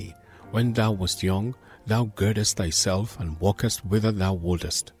unto thee, when thou wast young, thou girdest thyself and walkest whither thou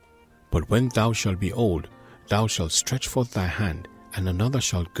wouldest. But when thou shalt be old, thou shalt stretch forth thy hand, and another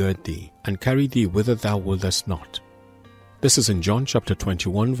shall gird thee, and carry thee whither thou wouldest not." This is in John chapter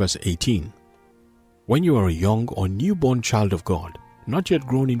 21 verse 18. When you are a young or newborn child of God, not yet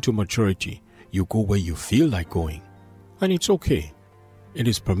grown into maturity, you go where you feel like going. And it's okay. It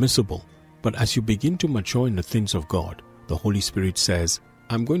is permissible. But as you begin to mature in the things of God, the Holy Spirit says,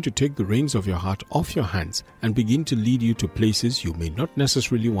 "I'm going to take the reins of your heart off your hands and begin to lead you to places you may not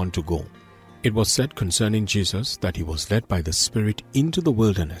necessarily want to go." It was said concerning Jesus that he was led by the Spirit into the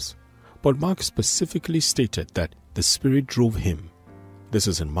wilderness. But Mark specifically stated that the Spirit drove him. This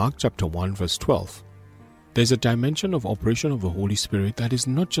is in Mark chapter 1 verse 12. There's a dimension of operation of the Holy Spirit that is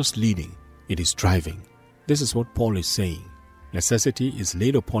not just leading, it is driving. This is what Paul is saying. Necessity is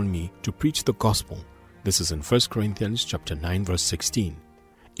laid upon me to preach the gospel. This is in 1 Corinthians chapter 9 verse 16.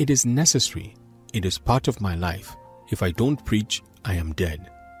 It is necessary. It is part of my life. If I don't preach, I am dead.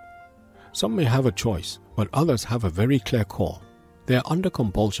 Some may have a choice, but others have a very clear call. They are under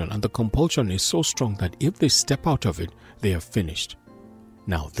compulsion, and the compulsion is so strong that if they step out of it, they are finished.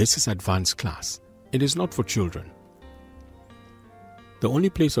 Now, this is advanced class. It is not for children. The only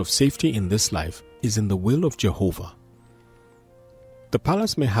place of safety in this life is in the will of Jehovah. The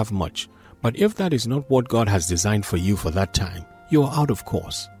palace may have much, but if that is not what God has designed for you for that time, you are out of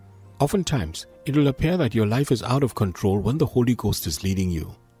course. Oftentimes, it will appear that your life is out of control when the Holy Ghost is leading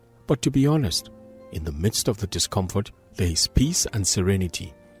you. But to be honest, in the midst of the discomfort, there is peace and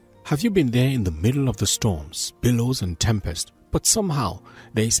serenity. Have you been there in the middle of the storms, billows and tempest, but somehow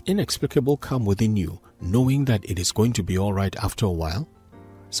there is inexplicable calm within you, knowing that it is going to be all right after a while?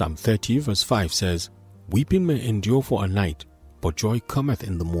 Psalm 30 verse 5 says, "Weeping may endure for a night, but joy cometh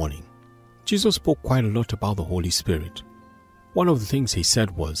in the morning." Jesus spoke quite a lot about the Holy Spirit. One of the things he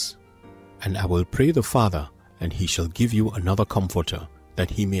said was, "And I will pray the Father, and he shall give you another comforter, that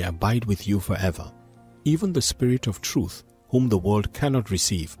he may abide with you forever, even the Spirit of truth, whom the world cannot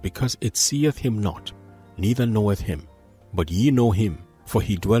receive, because it seeth him not, neither knoweth him. But ye know him, for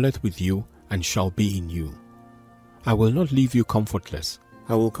he dwelleth with you, and shall be in you. I will not leave you comfortless.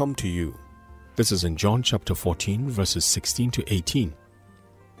 I will come to you." This is in John chapter 14, verses 16 to 18.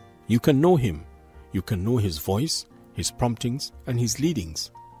 You can know him. You can know his voice, his promptings, and his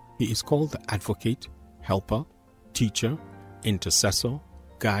leadings. He is called the Advocate, Helper, Teacher, Intercessor,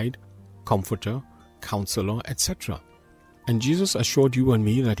 Guide, Comforter, Counselor, etc. And Jesus assured you and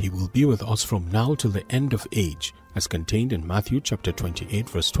me that he will be with us from now till the end of age, as contained in Matthew chapter 28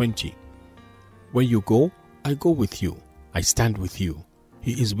 verse 20. Where you go, I go with you. I stand with you.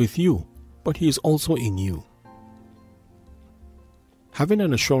 He is with you, but he is also in you. Having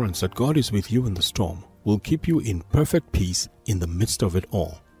an assurance that God is with you in the storm will keep you in perfect peace in the midst of it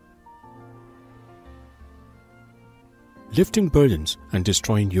all. Lifting burdens and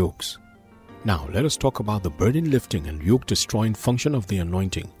destroying yokes. Now let us talk about the burden lifting and yoke destroying function of the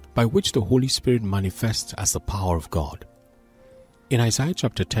anointing, by which the Holy Spirit manifests as the power of God. In Isaiah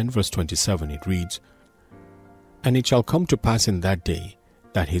chapter 10 verse 27 it reads, "And it shall come to pass in that day,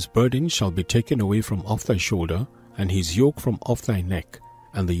 that his burden shall be taken away from off thy shoulder, and his yoke from off thy neck,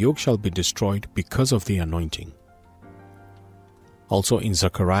 and the yoke shall be destroyed because of the anointing." Also in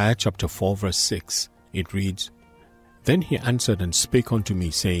Zechariah chapter 4 verse 6 it reads, "Then he answered and spake unto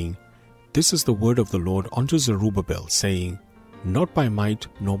me, saying, This is the word of the Lord unto Zerubbabel, saying, Not by might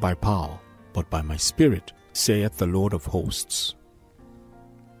nor by power, but by my Spirit, saith the Lord of hosts."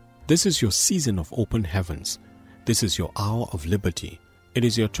 This is your season of open heavens. This is your hour of liberty. It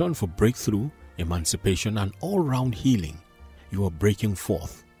is your turn for breakthrough, emancipation, and all-round healing. You are breaking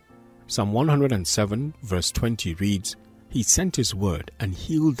forth. Psalm 107 verse 20 reads, "He sent his word and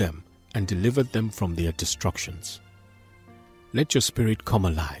healed them and delivered them from their destructions." Let your spirit come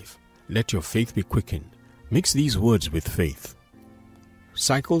alive. Let your faith be quickened. Mix these words with faith.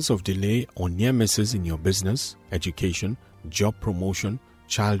 Cycles of delay or near misses in your business, education, job promotion,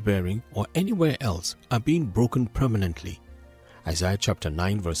 childbearing, or anywhere else are being broken permanently. Isaiah chapter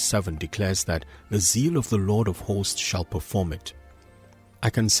 9 verse 7 declares that the zeal of the Lord of hosts shall perform it. I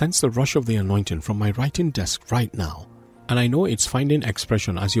can sense the rush of the anointing from my writing desk right now, and I know it's finding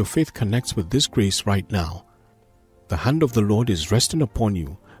expression as your faith connects with this grace right now. The hand of the Lord is resting upon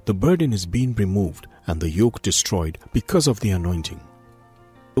you, the burden is being removed, and the yoke destroyed because of the anointing.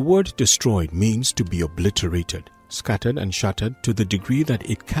 The word destroyed means to be obliterated, scattered and shattered to the degree that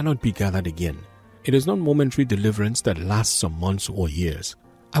it cannot be gathered again. It is not momentary deliverance that lasts some months or years.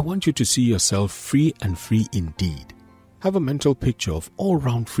 I want you to see yourself free and free indeed. Have a mental picture of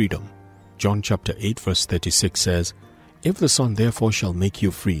all-round freedom. John chapter 8 verse 36 says, "If the Son therefore shall make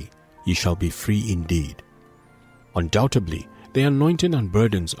you free, ye shall be free indeed." Undoubtedly, the anointing and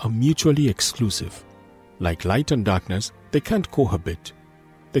burdens are mutually exclusive. Like light and darkness, they can't cohabit.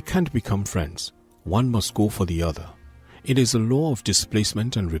 They can't become friends. One must go for the other. It is a law of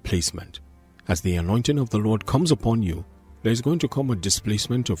displacement and replacement. As the anointing of the Lord comes upon you, there is going to come a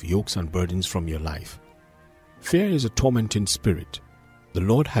displacement of yokes and burdens from your life. Fear is a tormenting spirit. The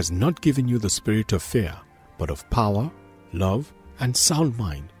Lord has not given you the spirit of fear, but of power, love, and sound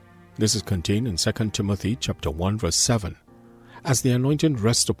mind. This is contained in 2 Timothy chapter 1 verse 7. As the anointing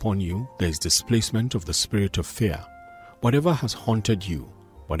rests upon you, there is displacement of the spirit of fear. Whatever has haunted you,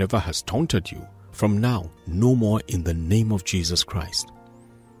 whatever has taunted you, from now, no more in the name of Jesus Christ.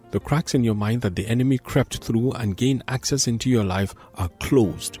 The cracks in your mind that the enemy crept through and gained access into your life are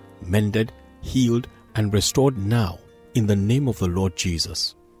closed, mended, healed, and restored now in the name of the Lord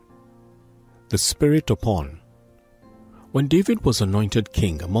Jesus. The Spirit upon. When David was anointed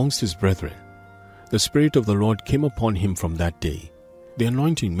king amongst his brethren, the Spirit of the Lord came upon him from that day. The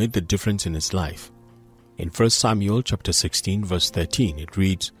anointing made the difference in his life. In 1 Samuel chapter 16 verse 13 it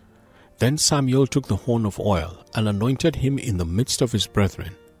reads, "Then Samuel took the horn of oil and anointed him in the midst of his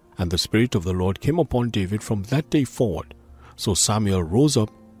brethren, and the Spirit of the Lord came upon David from that day forward. So Samuel rose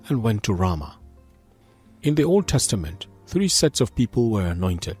up and went to Ramah." In the Old Testament, 3 sets of people were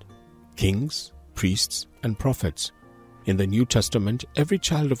anointed: kings, priests, and prophets. In the New Testament, every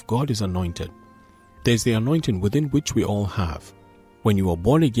child of God is anointed. There is the anointing within which we all have. When you are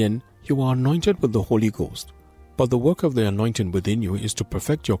born again, you are anointed with the Holy Ghost. But the work of the anointing within you is to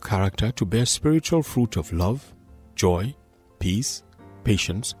perfect your character to bear spiritual fruit of love, joy, peace,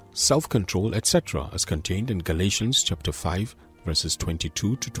 patience, self-control, etc., as contained in Galatians chapter 5 verses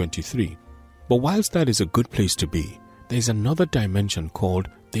 22 to 23. But whilst that is a good place to be, there is another dimension called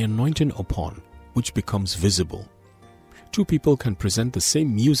the anointing upon, which becomes visible. 2 people can present the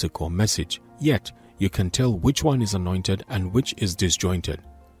same music or message, yet you can tell which one is anointed and which is disjointed.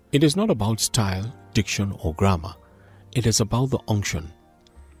 It is not about style, diction, or grammar. It is about the unction.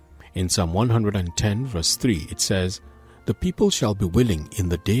 In Psalm 110 verse 3 it says, "The people shall be willing in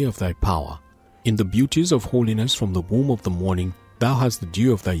the day of thy power. In the beauties of holiness from the womb of the morning, thou hast the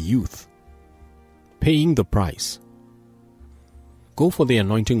dew of thy youth." Paying the price. Go for the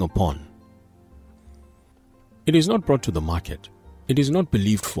anointing upon. It is not brought to the market. It is not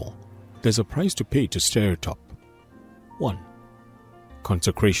believed for. There's a price to pay to stir it up. 1.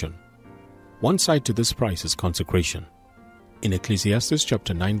 Consecration. One side to this price is consecration. In Ecclesiastes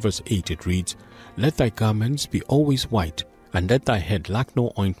chapter 9 verse 8 it reads, "Let thy garments be always white, and let thy head lack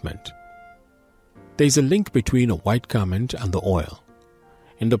no ointment." There is a link between a white garment and the oil.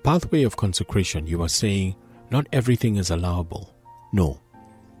 In the pathway of consecration, you are saying, not everything is allowable. No.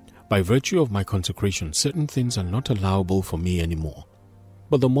 By virtue of my consecration, certain things are not allowable for me anymore.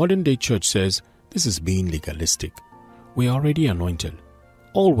 But the modern day church says, this is being legalistic. We are already anointed.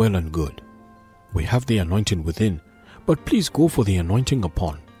 All well and good. We have the anointing within, but please go for the anointing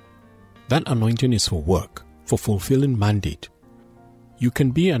upon. That anointing is for work, for fulfilling mandate. You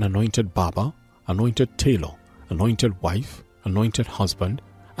can be an anointed barber, anointed tailor, anointed wife, anointed husband,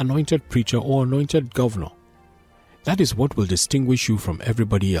 anointed preacher, or anointed governor. That is what will distinguish you from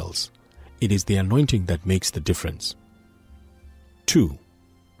everybody else. It is the anointing that makes the difference. 2.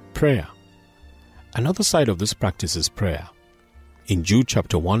 Prayer. Another side of this practice is prayer. In Jude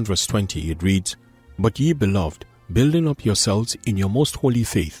chapter 1 verse 20 it reads, "But ye beloved, building up yourselves in your most holy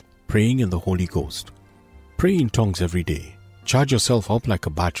faith, praying in the Holy Ghost." Pray in tongues every day. Charge yourself up like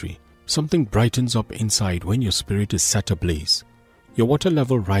a battery. Something brightens up inside when your spirit is set ablaze. Your water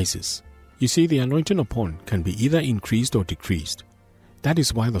level rises. You see, the anointing upon can be either increased or decreased. That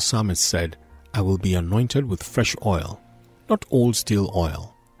is why the psalmist said, "I will be anointed with fresh oil," not old stale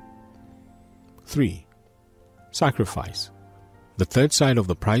oil. 3. Sacrifice. The third side of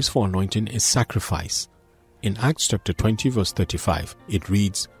the price for anointing is sacrifice. In Acts chapter 20 verse 35, it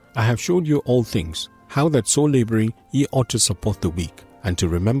reads, "I have showed you all things, how that so laboring ye ought to support the weak, and to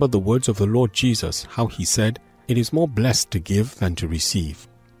remember the words of the Lord Jesus, how he said, "It is more blessed to give than to receive."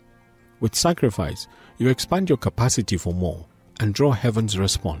 With sacrifice, you expand your capacity for more and draw heaven's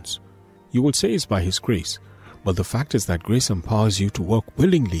response. You will say it's by his grace, but the fact is that grace empowers you to work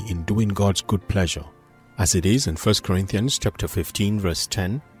willingly in doing God's good pleasure, as it is in 1 Corinthians chapter 15 verse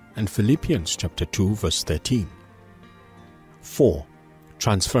 10 and Philippians chapter 2 verse 13. 4.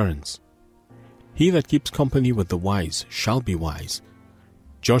 Transference. He that keeps company with the wise shall be wise.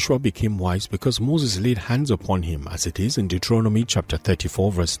 Joshua became wise because Moses laid hands upon him, as it is in Deuteronomy chapter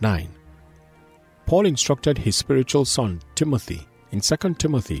 34 verse 9. Paul instructed his spiritual son Timothy in 2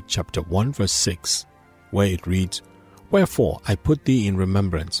 Timothy chapter 1 verse 6, where it reads, "Wherefore I put thee in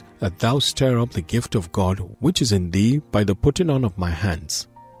remembrance, that thou stir up the gift of God which is in thee by the putting on of my hands."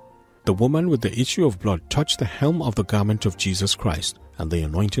 The woman with the issue of blood touched the hem of the garment of Jesus Christ, and the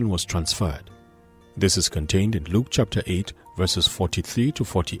anointing was transferred. This is contained in Luke chapter 8 verses 43 to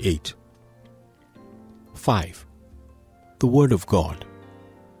 48. 5. The Word of God.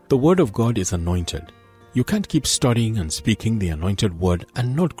 The Word of God is anointed. You can't keep studying and speaking the anointed word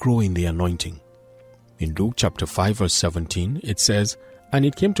and not grow in the anointing. In Luke chapter 5 verse 17, it says, "And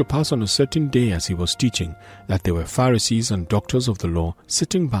it came to pass on a certain day as he was teaching, that there were Pharisees and doctors of the law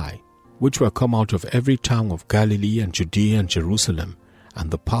sitting by, which were come out of every town of Galilee and Judea and Jerusalem, and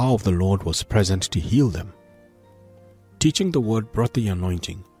the power of the Lord was present to heal them." Teaching the word brought the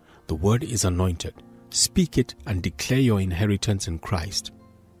anointing. The word is anointed. Speak it and declare your inheritance in Christ.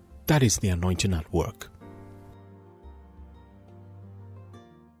 That is the anointing at work.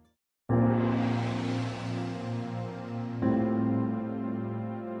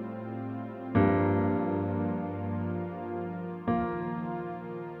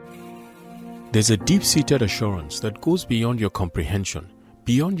 There's a deep-seated assurance that goes beyond your comprehension,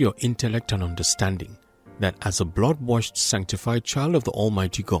 beyond your intellect and understanding, that as a blood-washed, sanctified child of the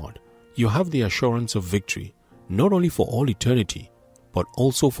Almighty God, you have the assurance of victory, not only for all eternity, but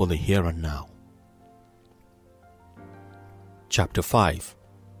also for the here and now. Chapter 5.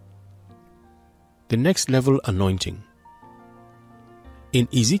 The next level anointing. In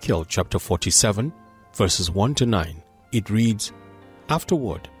Ezekiel chapter 47, verses 1 to 9, it reads,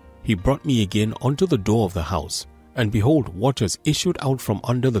 "Afterward, he brought me again unto the door of the house, and behold, waters issued out from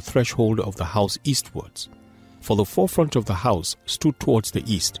under the threshold of the house eastwards. For the forefront of the house stood towards the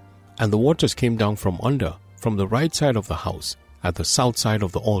east, and the waters came down from under, from the right side of the house, at the south side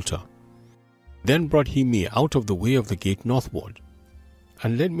of the altar. Then brought he me out of the way of the gate northward,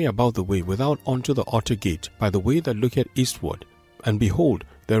 and led me about the way without unto the outer gate, by the way that looketh eastward, and behold,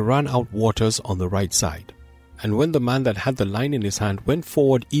 there ran out waters on the right side. And when the man that had the line in his hand went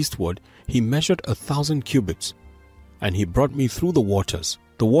forward eastward, he measured 1,000 cubits. And he brought me through the waters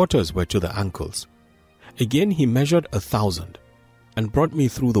were to the ankles. Again he measured 1,000, and brought me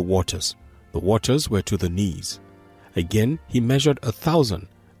through the waters were to the knees. Again he measured 1,000,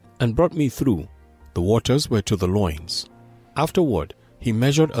 and brought me through, the waters were to the loins. Afterward he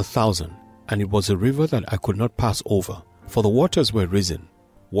measured 1,000, and it was a river that I could not pass over, for the waters were risen,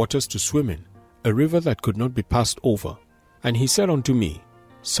 waters to swim in, a river that could not be passed over. And he said unto me,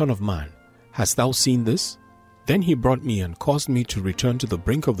 Son of man, hast thou seen this? Then he brought me and caused me to return to the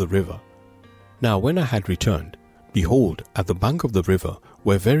brink of the river. Now when I had returned, behold, at the bank of the river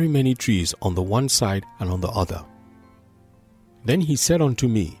were very many trees on the one side and on the other. Then he said unto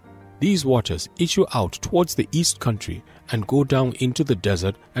me, These waters issue out towards the east country, and go down into the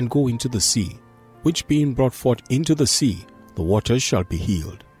desert, and go into the sea, which being brought forth into the sea, the waters shall be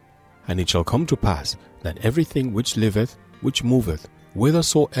healed. And it shall come to pass, that everything which liveth, which moveth,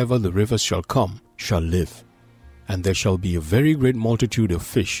 whithersoever the rivers shall come, shall live. And there shall be a very great multitude of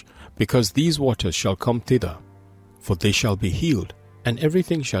fish, because these waters shall come thither. For they shall be healed, and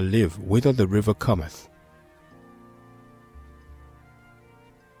everything shall live whither the river cometh.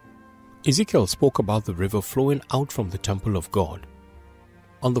 Ezekiel spoke about the river flowing out from the temple of God.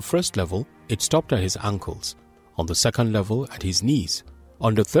 On the first level, it stopped at his ankles. On the second level, at his knees.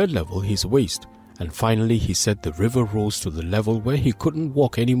 On the third level, his waist. And finally, he said the river rose to the level where he couldn't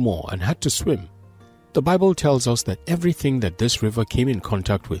walk anymore and had to swim. The Bible tells us that everything that this river came in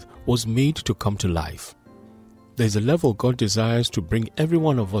contact with was made to come to life. There's a level God desires to bring every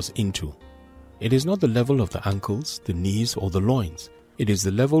one of us into. It is not the level of the ankles, the knees, or the loins. It is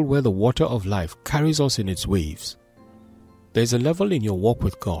the level where the water of life carries us in its waves. There's a level in your walk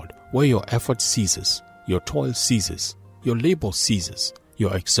with God where your effort ceases, your toil ceases, your labor ceases,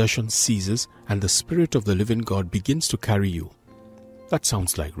 your exertion ceases, and the Spirit of the living God begins to carry you. That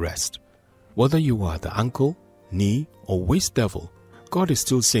sounds like rest. Whether you are the ankle, knee, or waist level, God is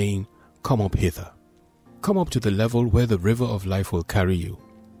still saying, Come up hither. Come up to the level where the river of life will carry you.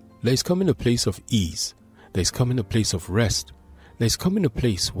 There is coming a place of ease. There is coming a place of rest. There is coming a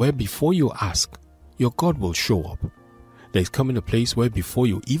place where before you ask, your God will show up. There is coming a place where before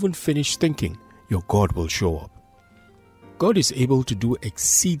you even finish thinking, your God will show up. God is able to do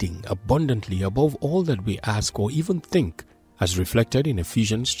exceeding abundantly above all that we ask or even think, as reflected in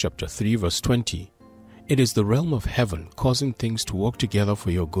Ephesians chapter 3 verse 20. It is the realm of heaven causing things to work together for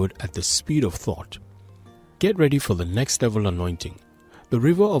your good at the speed of thought. Get ready for the next level anointing. The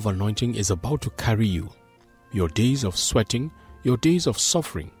river of anointing is about to carry you. Your days of sweating, your days of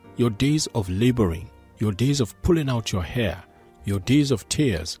suffering, your days of laboring, your days of pulling out your hair, your days of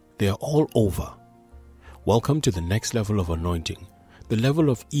tears, they are all over. Welcome to the next level of anointing, the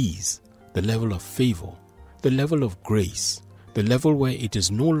level of ease, the level of favor, the level of grace, the level where it is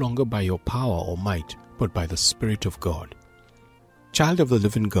no longer by your power or might, but by the Spirit of God. Child of the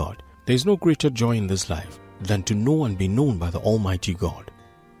living God, there is no greater joy in this life than to know and be known by the Almighty God.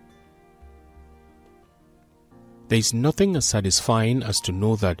 There is nothing as satisfying as to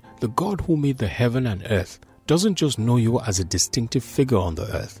know that the God who made the heaven and earth doesn't just know you as a distinctive figure on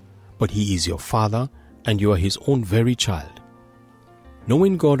the earth, but He is your Father and you are His own very child.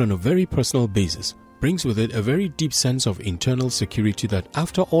 Knowing God on a very personal basis brings with it a very deep sense of internal security that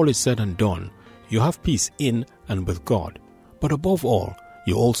after all is said and done, you have peace in and with God. But above all,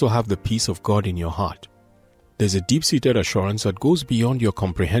 you also have the peace of God in your heart. There's a deep-seated assurance that goes beyond your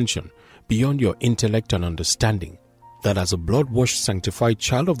comprehension, beyond your intellect and understanding, that as a blood-washed, sanctified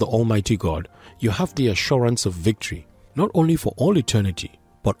child of the Almighty God, you have the assurance of victory, not only for all eternity,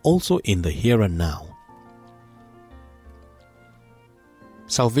 but also in the here and now.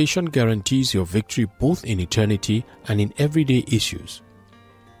 Salvation guarantees your victory both in eternity and in everyday issues.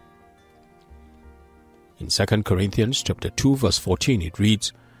 In 2 Corinthians chapter 2 verse 14 it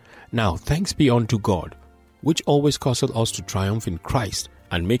reads, "Now thanks be unto God, which always causeth us to triumph in Christ,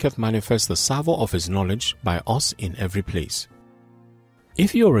 and maketh manifest the savour of His knowledge by us in every place."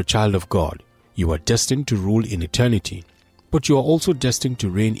 If you are a child of God, you are destined to rule in eternity, but you are also destined to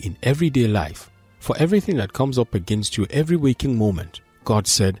reign in everyday life. For everything that comes up against you every waking moment, God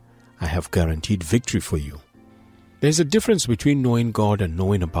said, "I have guaranteed victory for you." There's a difference between knowing God and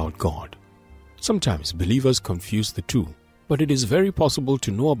knowing about God. Sometimes believers confuse the two, but it is very possible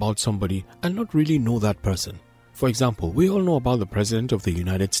to know about somebody and not really know that person. For example, we all know about the President of the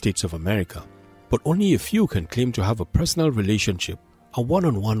United States of America, but only a few can claim to have a personal relationship, a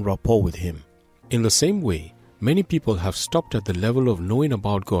one-on-one rapport with Him. In the same way, many people have stopped at the level of knowing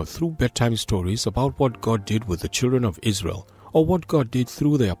about God through bedtime stories about what God did with the children of Israel, or what God did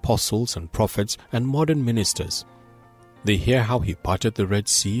through the apostles and prophets and modern ministers. They hear how He parted the Red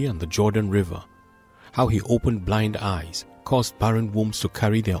Sea and the Jordan River, how He opened blind eyes, caused barren wombs to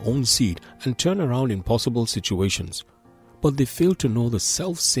carry their own seed and turn around impossible situations. But they fail to know the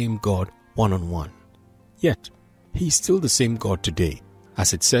self-same God one-on-one. Yet, He is still the same God today,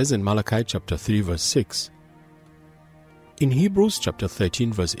 as it says in Malachi chapter 3 verse 6. In Hebrews chapter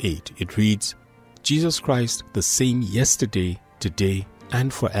 13 verse 8, it reads, "Jesus Christ the same yesterday, today,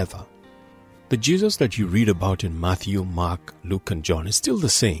 and forever." The Jesus that you read about in Matthew, Mark, Luke, and John is still the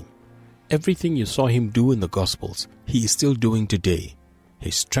same. Everything you saw Him do in the Gospels, He is still doing today.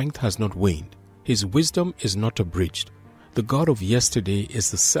 His strength has not waned. His wisdom is not abridged. The God of yesterday is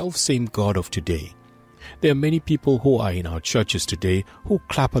the self-same God of today. There are many people who are in our churches today who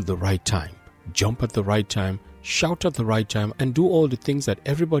clap at the right time, jump at the right time, shout at the right time, and do all the things that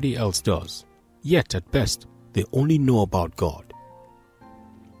everybody else does. Yet, at best, they only know about God.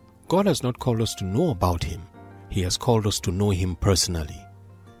 God has not called us to know about Him. He has called us to know Him personally.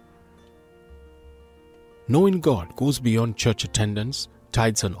 Knowing God goes beyond church attendance,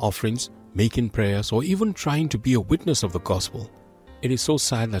 tithes and offerings, making prayers, or even trying to be a witness of the gospel. It is so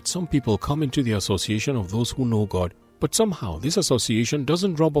sad that some people come into the association of those who know God, but somehow this association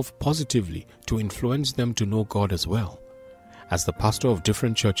doesn't rub off positively to influence them to know God as well. As the pastor of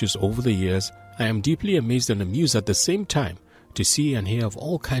different churches over the years, I am deeply amazed and amused at the same time to see and hear of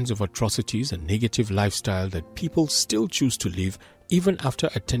all kinds of atrocities and negative lifestyle that people still choose to live even after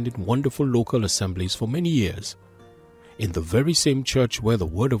attending wonderful local assemblies for many years. In the very same church where the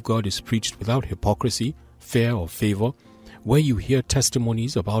Word of God is preached without hypocrisy, fear or favor, where you hear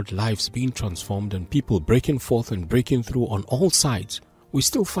testimonies about lives being transformed and people breaking forth and breaking through on all sides, we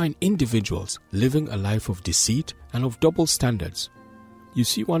still find individuals living a life of deceit and of double standards. You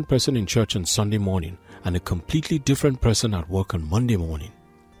see one person in church on Sunday morning and a completely different person at work on Monday morning.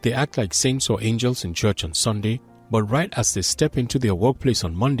 They act like saints or angels in church on Sunday, but right as they step into their workplace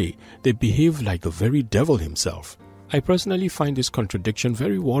on Monday, they behave like the very devil himself. I personally find this contradiction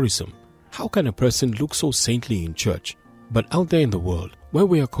very worrisome, How can a person look so saintly in church, but out there in the world, where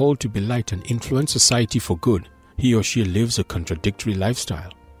we are called to be light and influence society for good, he or she lives a contradictory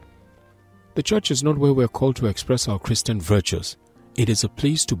lifestyle? The church is not where we are called to express our Christian virtues. It is a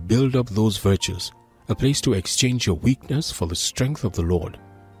place to build up those virtues, a place to exchange your weakness for the strength of the Lord.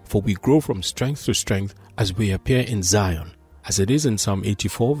 For we grow from strength to strength as we appear in Zion, as it is in Psalm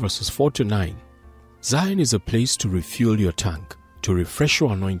 84 verses 4 to 9. Zion is a place to refuel your tank, to refresh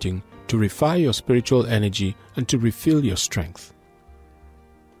your anointing, to refire your spiritual energy, and to refill your strength.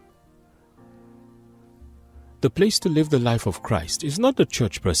 The place to live the life of Christ is not the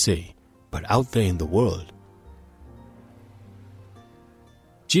church per se, but out there in the world.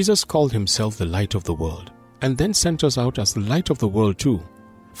 Jesus called himself the light of the world, and then sent us out as the light of the world too.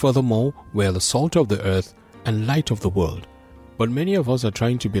 Furthermore, we are the salt of the earth and light of the world. But many of us are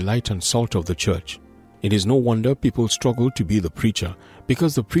trying to be light and salt of the church. It is no wonder people struggle to be the preacher,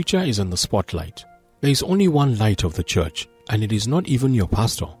 because the preacher is in the spotlight. There is only one light of the church, and it is not even your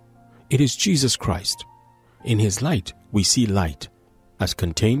pastor. It is Jesus Christ. In his light, we see light, as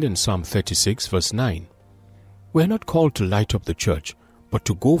contained in Psalm 36 verse 9. We are not called to light up the church, but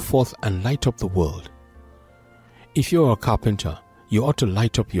to go forth and light up the world. If you are a carpenter, you ought to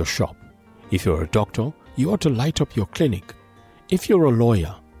light up your shop. If you are a doctor, you ought to light up your clinic. If you are a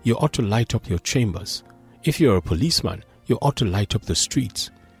lawyer, you ought to light up your chambers. If you are a policeman, you ought to light up the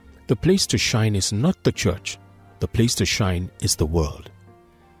streets. The place to shine is not the church. The place to shine is the world.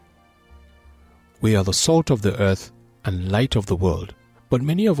 We are the salt of the earth and light of the world, but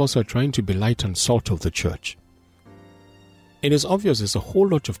many of us are trying to be light and salt of the church. It is obvious there's a whole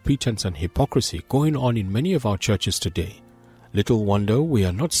lot of pretense and hypocrisy going on in many of our churches today. Little wonder we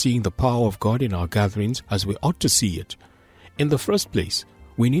are not seeing the power of God in our gatherings as we ought to see it. In the first place,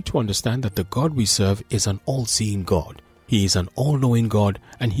 we need to understand that the God we serve is an all-seeing God. He is an all-knowing God,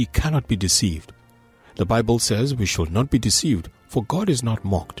 and he cannot be deceived. The Bible says we shall not be deceived, for God is not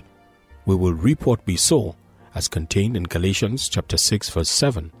mocked. We will reap what we sow, as contained in Galatians chapter 6 verse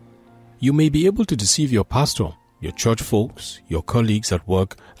 7. You may be able to deceive your pastor, your church folks, your colleagues at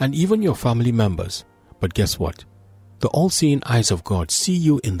work, and even your family members. But guess what? The all-seeing eyes of God see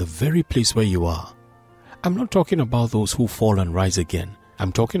you in the very place where you are. I'm not talking about those who fall and rise again.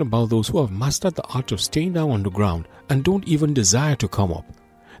 I'm talking about those who have mastered the art of staying down on the ground and don't even desire to come up.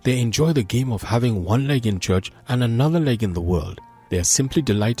 They enjoy the game of having one leg in church and another leg in the world. They are simply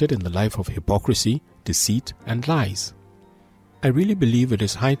delighted in the life of hypocrisy, deceit, and lies. I really believe it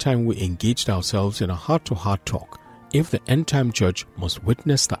is high time we engaged ourselves in a heart-to-heart talk if the end-time church must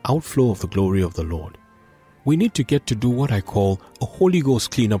witness the outflow of the glory of the Lord. We need to get to do what I call a Holy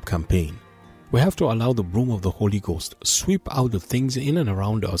Ghost cleanup campaign. We have to allow the broom of the Holy Ghost sweep out the things in and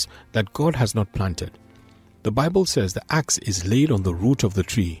around us that God has not planted. The Bible says the axe is laid on the root of the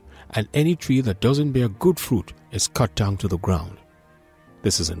tree, and any tree that doesn't bear good fruit is cut down to the ground.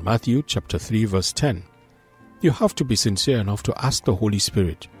 This is in Matthew chapter 3 verse 10. You have to be sincere enough to ask the Holy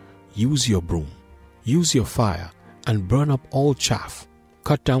Spirit, use your broom, use your fire, and burn up all chaff.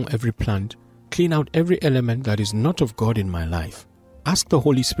 Cut down every plant, clean out every element that is not of God in my life. Ask the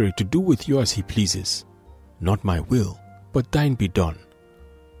Holy Spirit to do with you as he pleases. Not my will, but thine be done.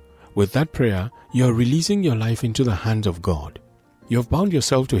 With that prayer, you are releasing your life into the hands of God. You have bound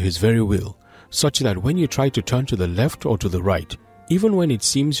yourself to his very will, such that when you try to turn to the left or to the right, even when it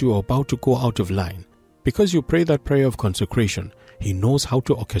seems you are about to go out of line, because you pray that prayer of consecration, he knows how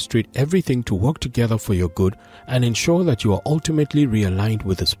to orchestrate everything to work together for your good and ensure that you are ultimately realigned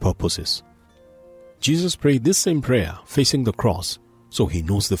with his purposes. Jesus prayed this same prayer facing the cross, so he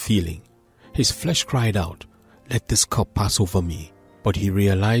knows the feeling. His flesh cried out, "Let this cup pass over me." But he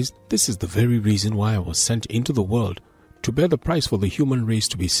realized this is the very reason why I was sent into the world, to bear the price for the human race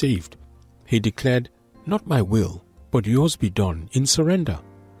to be saved. He declared, "Not my will, but yours be done," in surrender.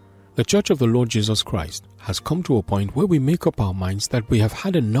 The Church of the Lord Jesus Christ has come to a point where we make up our minds that we have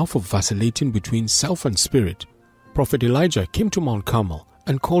had enough of vacillating between self and spirit. Prophet Elijah came to Mount Carmel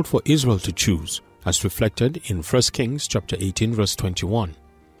and called for Israel to choose, as reflected in 1 Kings chapter 18 verse 21.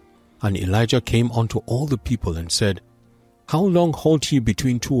 And Elijah came unto all the people and said, "How long halt ye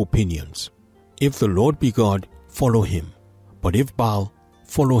between two opinions? If the Lord be God, follow him, but if Baal,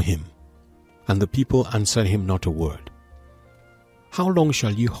 follow him." And the people answered him not a word. How long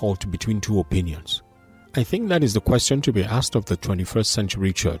shall ye halt between two opinions? I think that is the question to be asked of the 21st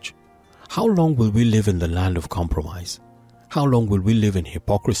century church. How long will we live in the land of compromise? How long will we live in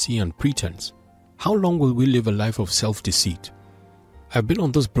hypocrisy and pretense? How long will we live a life of self-deceit? I've been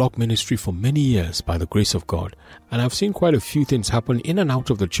on this block ministry for many years by the grace of God, and I've seen quite a few things happen in and out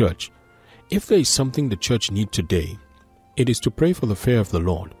of the church. If there is something the church needs today, it is to pray for the fear of the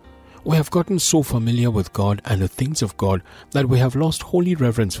Lord. We have gotten so familiar with God and the things of God that we have lost holy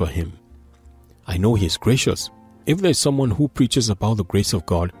reverence for Him. I know He is gracious. If there is someone who preaches about the grace of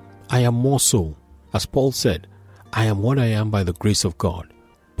God, I am more so. As Paul said, I am what I am by the grace of God.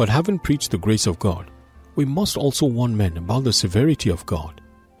 But having preached the grace of God, we must also warn men about the severity of God.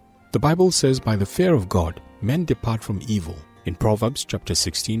 The Bible says, by the fear of God, men depart from evil. In Proverbs chapter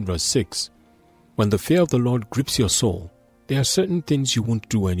 16 verse 6. When the fear of the Lord grips your soul, there are certain things you won't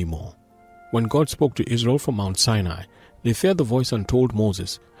do anymore. When God spoke to Israel from Mount Sinai, they feared the voice and told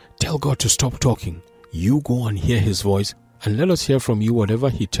Moses, "Tell God to stop talking. You go and hear His voice, and let us hear from you whatever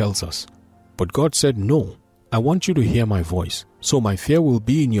He tells us." But God said, "No, I want you to hear my voice, so my fear will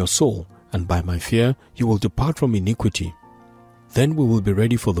be in your soul, and by my fear you will depart from iniquity. Then we will be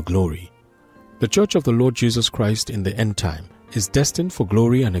ready for the glory." The church of the Lord Jesus Christ in the end time is destined for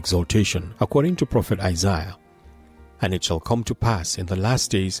glory and exaltation, according to prophet Isaiah. And it shall come to pass in the last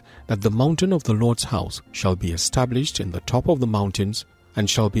days that the mountain of the Lord's house shall be established in the top of the mountains, and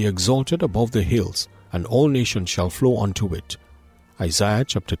shall be exalted above the hills, and all nations shall flow unto it. Isaiah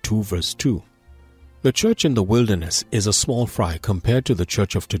chapter 2 verse 2. The church in the wilderness is a small fry compared to the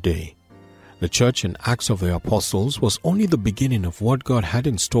church of today. The church in Acts of the Apostles was only the beginning of what God had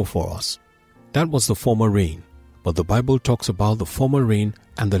in store for us. That was the former rain, but the Bible talks about the former rain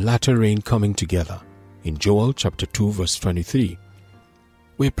and the latter rain coming together. In Joel chapter 2 verse 23.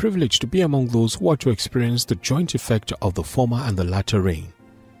 We are privileged to be among those who are to experience the joint effect of the former and the latter rain.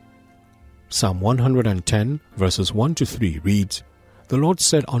 Psalm 110 verses 1 to 3 reads, "The Lord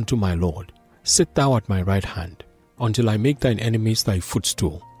said unto my Lord, Sit thou at my right hand, until I make thine enemies thy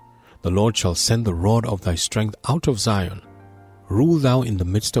footstool. The Lord shall send the rod of thy strength out of Zion. Rule thou in the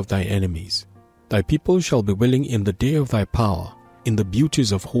midst of thy enemies. Thy people shall be willing in the day of thy power, in the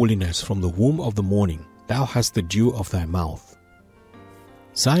beauties of holiness from the womb of the morning. Thou hast the dew of thy mouth."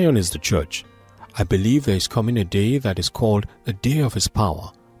 Zion is the church. I believe there is coming a day that is called the day of His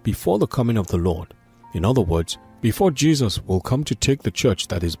power, before the coming of the Lord. In other words, before Jesus will come to take the church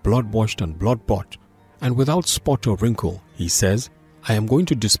that is blood-washed and blood-bought, and without spot or wrinkle. He says, "I am going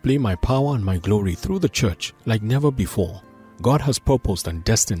to display my power and my glory through the church like never before." God has purposed and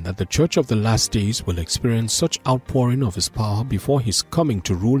destined that the church of the last days will experience such outpouring of His power before His coming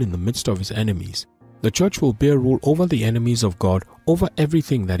to rule in the midst of His enemies. The church will bear rule over the enemies of God, over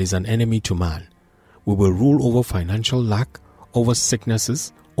everything that is an enemy to man. We will rule over financial lack, over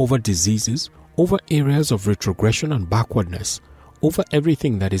sicknesses, over diseases, over areas of retrogression and backwardness, over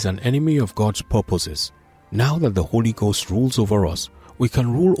everything that is an enemy of God's purposes. Now that the Holy Ghost rules over us, we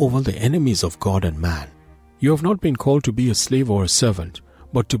can rule over the enemies of God and man. You have not been called to be a slave or a servant,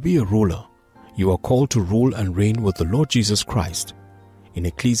 but to be a ruler. You are called to rule and reign with the Lord Jesus Christ. In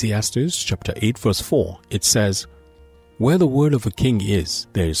Ecclesiastes chapter 8 verse 4, it says, "Where the word of a king is,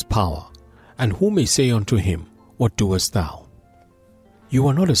 there is power. And who may say unto him, What doest thou?" You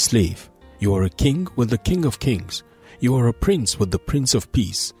are not a slave. You are a king with the King of Kings. You are a prince with the Prince of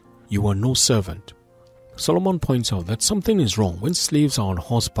Peace. You are no servant. Solomon points out that something is wrong when slaves are on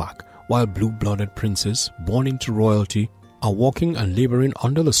horseback, while blue-blooded princes, born into royalty, are walking and laboring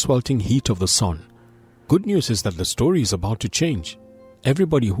under the sweltering heat of the sun. Good news is that the story is about to change.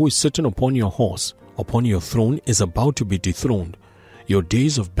 Everybody who is sitting upon your horse, upon your throne, is about to be dethroned. Your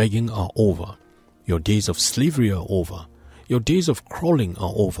days of begging are over. Your days of slavery are over. Your days of crawling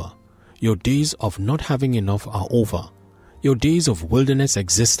are over. Your days of not having enough are over. Your days of wilderness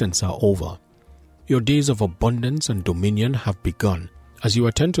existence are over. Your days of abundance and dominion have begun as you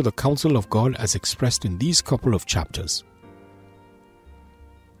attend to the counsel of God as expressed in these couple of chapters.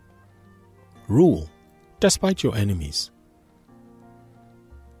 Rule despite your enemies.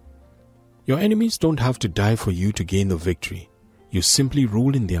 Your enemies don't have to die for you to gain the victory. You simply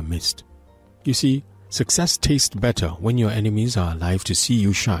rule in their midst. You see, success tastes better when your enemies are alive to see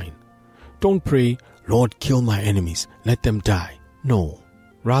you shine. Don't pray, "Lord, kill my enemies, let them die." No,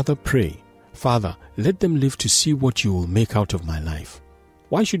 rather pray, "Father, let them live to see what you will make out of my life."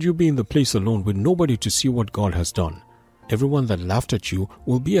 Why should you be in the place alone with nobody to see what God has done? Everyone that laughed at you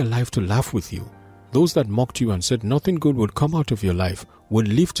will be alive to laugh with you. Those that mocked you and said nothing good would come out of your life would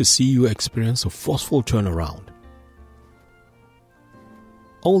live to see you experience a forceful turnaround.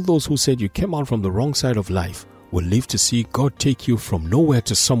 All those who said you came out from the wrong side of life will live to see God take you from nowhere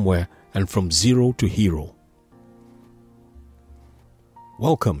to somewhere and from zero to hero.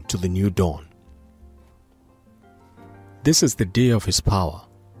 Welcome to the new dawn. This is the day of His power.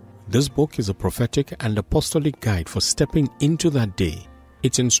 This book is a prophetic and apostolic guide for stepping into that day.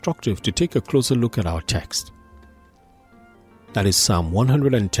 It's instructive to take a closer look at our text. That is Psalm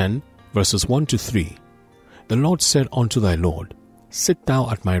 110 verses 1 to 3. "The Lord said unto thy Lord, Sit thou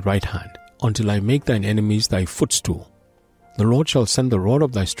at my right hand, until I make thine enemies thy footstool. The Lord shall send the rod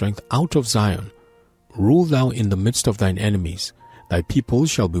of thy strength out of Zion. Rule thou in the midst of thine enemies. Thy people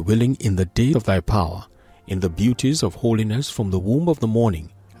shall be willing in the day of thy power. In the beauties of holiness from the womb of the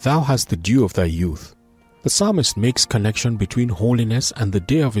morning, thou hast the dew of thy youth. The psalmist makes connection between holiness and the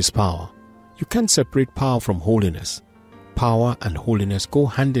day of his power. You can't separate power from holiness. Power and holiness go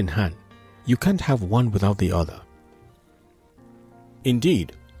hand in hand. You can't have one without the other.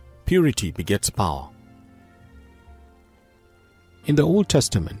 Indeed, purity begets power. In the Old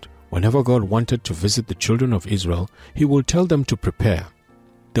Testament, whenever God wanted to visit the children of Israel, He will tell them to prepare.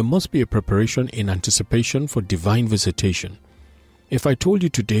 There must be a preparation in anticipation for divine visitation. If I told you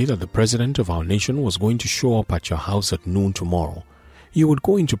today that the President of our nation was going to show up at your house at noon tomorrow, you would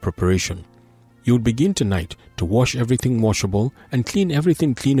go into preparation. You would begin tonight to wash everything washable and clean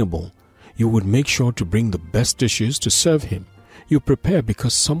everything cleanable. You would make sure to bring the best dishes to serve Him. You prepare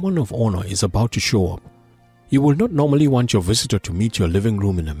because someone of honor is about to show up. You will not normally want your visitor to meet your living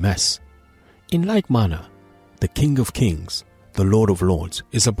room in a mess. In like manner, the King of Kings, the Lord of Lords,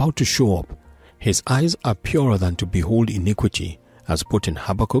 is about to show up. His eyes are purer than to behold iniquity, as put in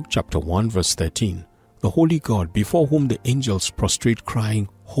Habakkuk chapter 1 verse 13. The holy God, before whom the angels prostrate crying,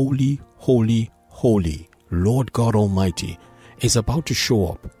 Holy, holy, holy, Lord God Almighty, is about to show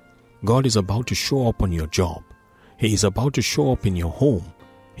up. God is about to show up on your job. He is about to show up in your home.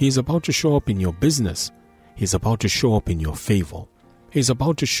 He is about to show up in your business. He is about to show up in your favor. He is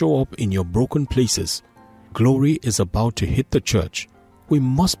about to show up in your broken places. Glory is about to hit the church. We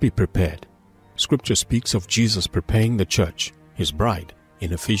must be prepared. Scripture speaks of Jesus preparing the church, His bride,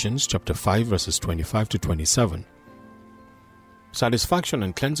 in Ephesians chapter 5 verses 25 to 27. Satisfaction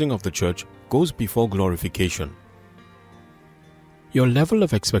and cleansing of the church goes before glorification. Your level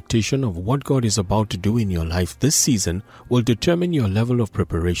of expectation of what God is about to do in your life this season will determine your level of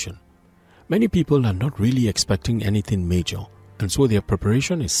preparation. Many people are not really expecting anything major, and so their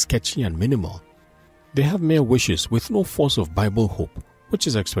preparation is sketchy and minimal. They have mere wishes with no force of Bible hope, which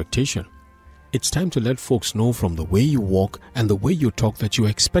is expectation. It's time to let folks know from the way you walk and the way you talk that you're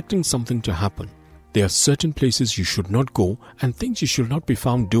expecting something to happen. There are certain places you should not go and things you should not be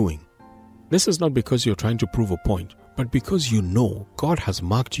found doing. This is not because you're trying to prove a point, but because you know God has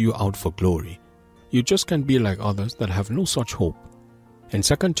marked you out for glory. You just can't be like others that have no such hope. In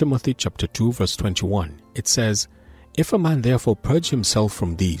 2 Timothy chapter 2 verse 21, it says, If a man therefore purge himself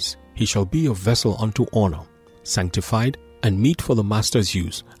from these, he shall be a vessel unto honor, sanctified, and meet for the master's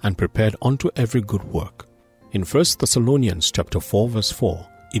use, and prepared unto every good work. In 1 Thessalonians chapter 4 verse 4,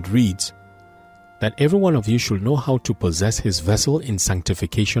 it reads, That every one of you should know how to possess his vessel in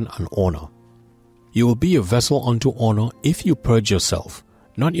sanctification and honor. You will be a vessel unto honor if you purge yourself,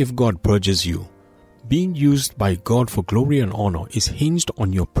 not if God purges you. Being used by God for glory and honor is hinged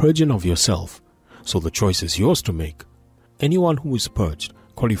on your purging of yourself, so the choice is yours to make. Anyone who is purged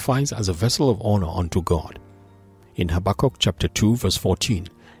qualifies as a vessel of honor unto God. In Habakkuk chapter 2 verse 14,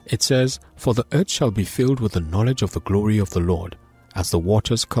 it says, For the earth shall be filled with the knowledge of the glory of the Lord, as the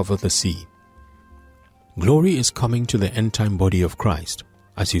waters cover the sea. Glory is coming to the end-time body of Christ.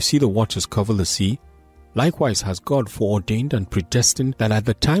 As you see the waters cover the sea, likewise has God foreordained and predestined that at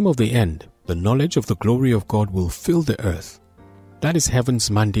the time of the end, the knowledge of the glory of God will fill the earth. That is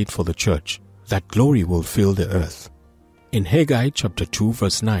heaven's mandate for the church, that glory will fill the earth. In Haggai chapter 2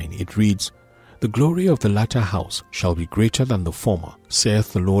 verse 9 it reads, The glory of the latter house shall be greater than the former,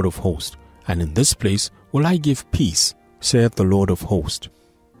 saith the Lord of hosts, and in this place will I give peace, saith the Lord of hosts.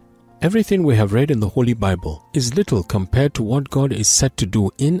 Everything we have read in the Holy Bible is little compared to what God is set to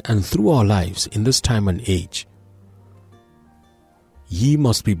do in and through our lives in this time and age. Ye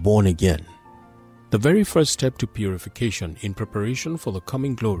must be born again. The very first step to purification in preparation for the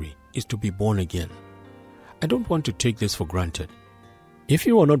coming glory is to be born again. I don't want to take this for granted. If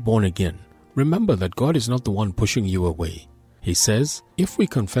you are not born again, remember that God is not the one pushing you away. He says, if we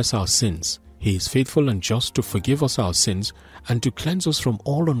confess our sins, He is faithful and just to forgive us our sins and to cleanse us from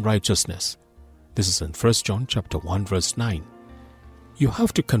all unrighteousness. This is in 1 John chapter 1 verse 9. You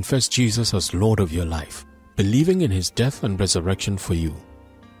have to confess Jesus as Lord of your life, believing in His death and resurrection for you.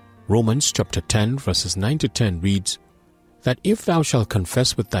 Romans chapter 10 verses 9 to 10 reads, That if thou shalt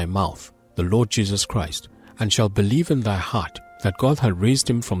confess with thy mouth the Lord Jesus Christ, and shalt believe in thy heart that God hath raised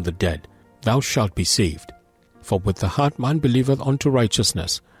Him from the dead, thou shalt be saved. For with the heart man believeth unto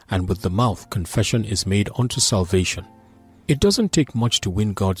righteousness, and with the mouth confession is made unto salvation. It doesn't take much to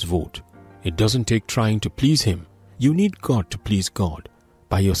win God's vote. It doesn't take trying to please Him. You need God to please God.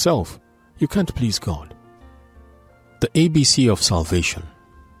 By yourself, you can't please God. The ABC of salvation.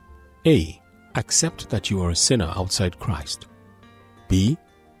 A. Accept that you are a sinner outside Christ. B.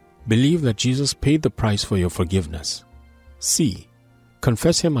 Believe that Jesus paid the price for your forgiveness. C.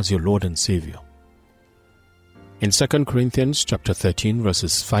 Confess Him as your Lord and Savior. In 2 Corinthians chapter 13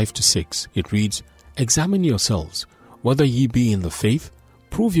 verses 5 to 6, it reads, Examine yourselves, whether ye be in the faith,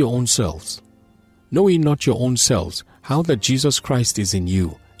 prove your own selves. Know ye not your own selves, how that Jesus Christ is in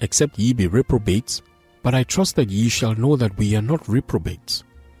you, except ye be reprobates? But I trust that ye shall know that we are not reprobates.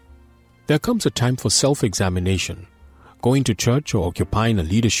 There comes a time for self-examination. Going to church or occupying a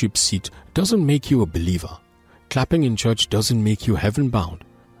leadership seat doesn't make you a believer. Clapping in church doesn't make you heaven-bound.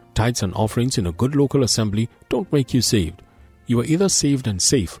 Tithes and offerings in a good local assembly don't make you saved. You are either saved and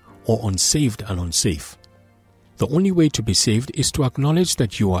safe or unsaved and unsafe. The only way to be saved is to acknowledge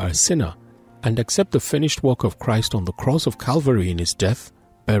that you are a sinner and accept the finished work of Christ on the cross of Calvary in His death,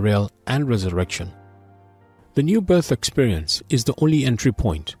 burial, and resurrection. The new birth experience is the only entry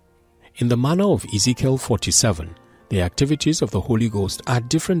point. In the manner of Ezekiel 47, the activities of the Holy Ghost are at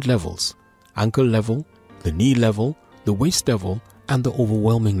different levels: ankle level, the knee level, the waist level, and the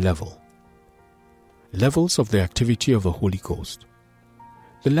overwhelming level. Levels of the activity of the Holy Ghost.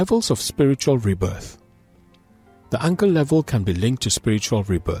 The levels of spiritual rebirth. The ankle level can be linked to spiritual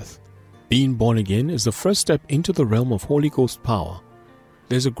rebirth. Being born again is the first step into the realm of Holy Ghost power.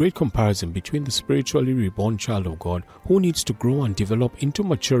 There's a great comparison between the spiritually reborn child of God who needs to grow and develop into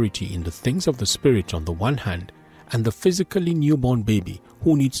maturity in the things of the Spirit on the one hand, and the physically newborn baby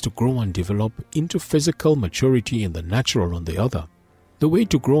who needs to grow and develop into physical maturity in the natural on the other. The way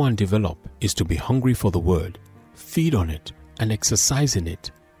to grow and develop is to be hungry for the Word, feed on it, and exercise in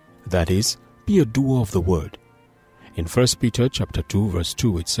it. That is, be a doer of the Word. In 1 Peter chapter 2 verse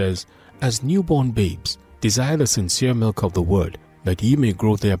 2 it says, As newborn babes, desire the sincere milk of the Word, that ye may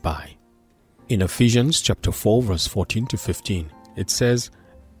grow thereby. In Ephesians chapter 4 verse 14 to 15, it says,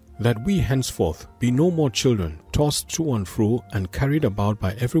 That we henceforth be no more children, tossed to and fro, and carried about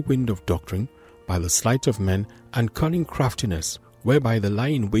by every wind of doctrine, by the sleight of men, and cunning craftiness, whereby they lie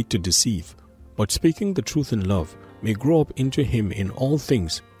in wait to deceive, but speaking the truth in love, may grow up into Him in all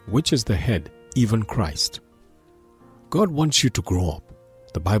things, which is the head, even Christ. God wants you to grow up.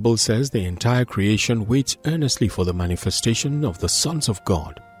 The Bible says the entire creation waits earnestly for the manifestation of the sons of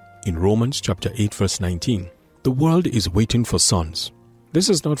God. In Romans chapter 8 verse 19, the world is waiting for sons. This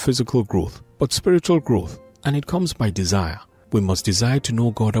is not physical growth, but spiritual growth, and it comes by desire. We must desire to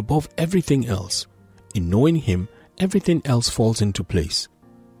know God above everything else. In knowing Him, everything else falls into place.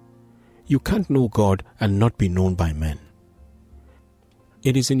 You can't know God and not be known by men.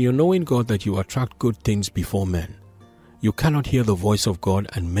 It is in your knowing God that you attract good things before men. You cannot hear the voice of God,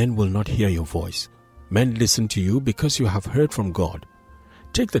 and men will not hear your voice. Men listen to you because you have heard from God.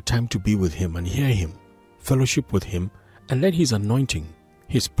 Take the time to be with Him and hear Him, fellowship with Him, and let His anointing,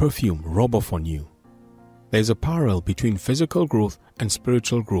 His perfume, rub off on you. There is a parallel between physical growth and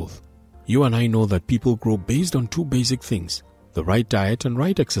spiritual growth. You and I know that people grow based on two basic things: the right diet and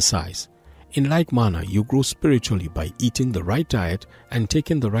right exercise. In like manner, you grow spiritually by eating the right diet and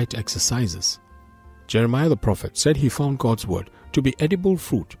taking the right exercises. Jeremiah the prophet said he found God's word to be edible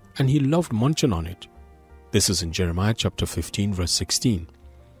fruit, and he loved munching on it. This is in Jeremiah chapter 15 verse 16.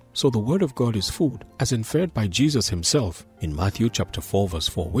 So the word of God is food, as inferred by Jesus Himself in Matthew chapter 4 verse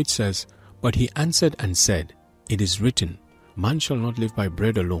 4, which says, But He answered and said, It is written, Man shall not live by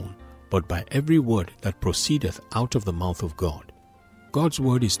bread alone, but by every word that proceedeth out of the mouth of God. God's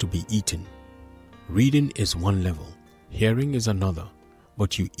word is to be eaten. Reading is one level, hearing is another,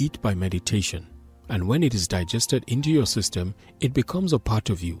 but you eat by meditation. And when it is digested into your system, it becomes a part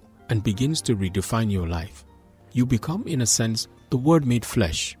of you and begins to redefine your life. You become, in a sense, the Word made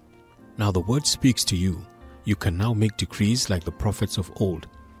flesh. Now the Word speaks to you. You can now make decrees like the prophets of old.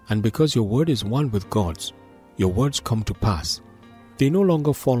 And because your word is one with God's, your words come to pass. They no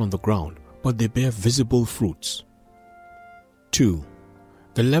longer fall on the ground, but they bear visible fruits. 2.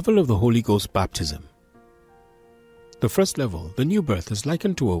 The level of the Holy Ghost baptism. The first level, the new birth, is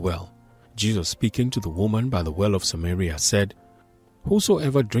likened to a well. Jesus, speaking to the woman by the well of Samaria, said,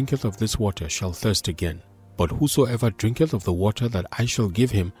 Whosoever drinketh of this water shall thirst again, but whosoever drinketh of the water that I shall give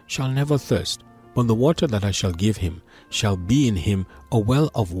him shall never thirst, but the water that I shall give him shall be in him a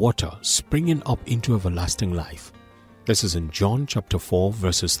well of water springing up into everlasting life. This is in John chapter 4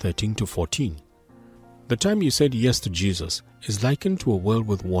 verses 13 to 14. The time you said yes to Jesus is likened to a well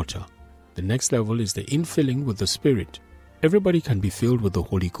with water. The next level is the infilling with the Spirit. Everybody can be filled with the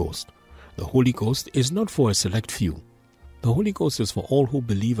Holy Ghost. The Holy Ghost is not for a select few. The Holy Ghost is for all who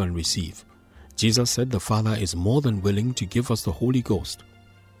believe and receive. Jesus said the Father is more than willing to give us the Holy Ghost.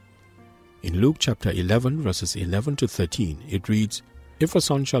 In Luke chapter 11 verses 11 to 13, it reads, If a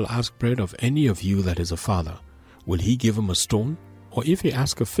son shall ask bread of any of you that is a father, will he give him a stone? Or if he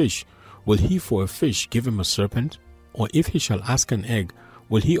ask a fish, will he for a fish give him a serpent? Or if he shall ask an egg,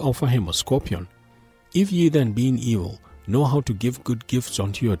 will he offer him a scorpion? If ye then, being evil, know how to give good gifts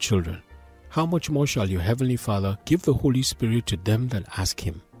unto your children, how much more shall your heavenly Father give the Holy Spirit to them that ask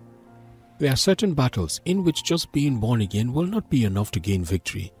him? There are certain battles in which just being born again will not be enough to gain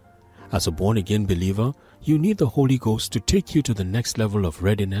victory. As a born-again believer, you need the Holy Ghost to take you to the next level of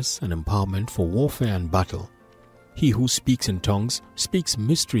readiness and empowerment for warfare and battle. He who speaks in tongues speaks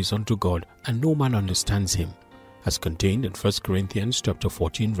mysteries unto God, and no man understands him, as contained in 1 Corinthians chapter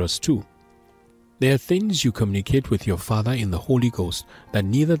 14, verse 2. There are things you communicate with your Father in the Holy Ghost that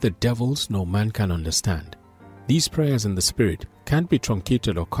neither the devils nor man can understand. These prayers in the Spirit can't be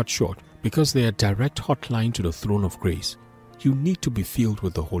truncated or cut short because they are a direct hotline to the throne of grace. You need to be filled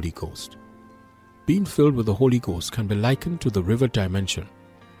with the Holy Ghost. Being filled with the Holy Ghost can be likened to the river dimension.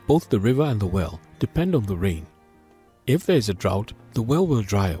 Both the river and the well depend on the rain. If there is a drought, the well will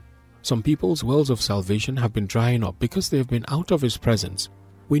dry up. Some people's wells of salvation have been drying up because they have been out of His presence.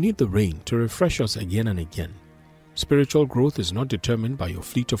 We need the rain to refresh us again and again. Spiritual growth is not determined by your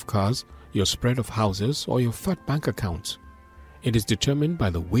fleet of cars, your spread of houses, or your fat bank accounts. It is determined by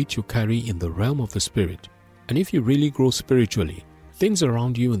the weight you carry in the realm of the Spirit. And if you really grow spiritually, things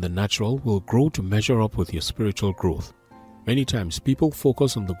around you in the natural will grow to measure up with your spiritual growth. Many times people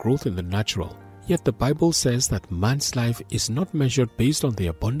focus on the growth in the natural, yet the Bible says that man's life is not measured based on the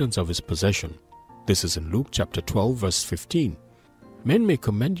abundance of his possession. This is in Luke chapter 12, verse 15. Men may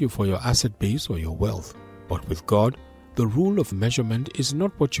commend you for your asset base or your wealth, but with God, the rule of measurement is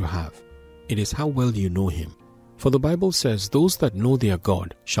not what you have. It is how well you know Him. For the Bible says, those that know their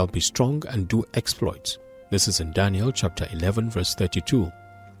God shall be strong and do exploits. This is in Daniel chapter 11, verse 32.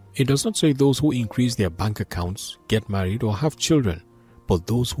 It does not say those who increase their bank accounts, get married, or have children, but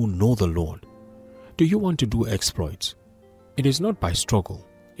those who know the Lord. Do you want to do exploits? It is not by struggle.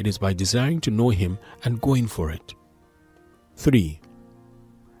 It is by desiring to know Him and going for it. 3.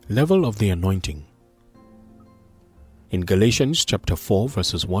 Level of the anointing. In Galatians chapter 4,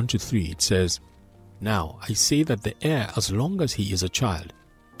 verses 1 to 3, it says, Now I say that the heir, as long as he is a child,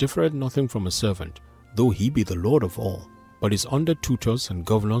 differeth nothing from a servant, though he be the Lord of all, but is under tutors and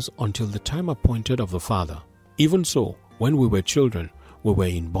governors until the time appointed of the Father. Even so, when we were children, we were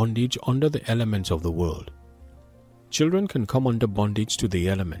in bondage under the elements of the world. Children can come under bondage to the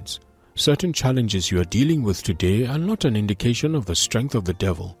elements. Certain challenges you are dealing with today are not an indication of the strength of the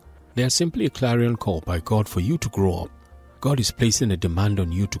devil. They are simply a clarion call by God for you to grow up. God is placing a demand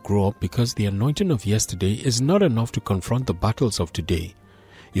on you to grow up because the anointing of yesterday is not enough to confront the battles of today.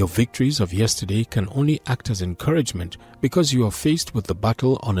 Your victories of yesterday can only act as encouragement because you are faced with the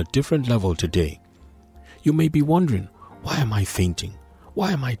battle on a different level today. You may be wondering, why am I fainting?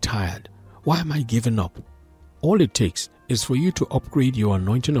 Why am I tired? Why am I giving up? All it takes is for you to upgrade your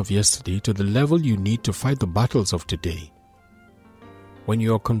anointing of yesterday to the level you need to fight the battles of today. When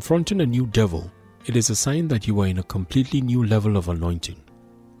you are confronting a new devil, it is a sign that you are in a completely new level of anointing.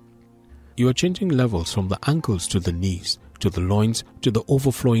 You are changing levels from the ankles to the knees, to the loins, to the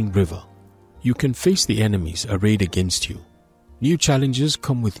overflowing river. You can face the enemies arrayed against you. New challenges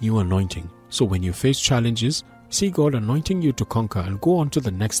come with new anointing, so when you face challenges, see God anointing you to conquer and go on to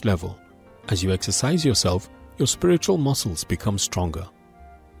the next level. As you exercise yourself, your spiritual muscles become stronger.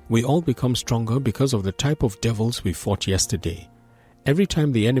 We all become stronger because of the type of devils we fought yesterday. Every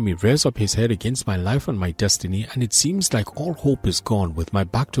time the enemy rears up his head against my life and my destiny, and it seems like all hope is gone with my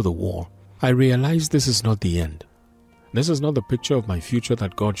back to the wall, I realize this is not the end. This is not the picture of my future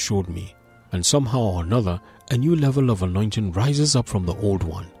that God showed me, and somehow or another, a new level of anointing rises up from the old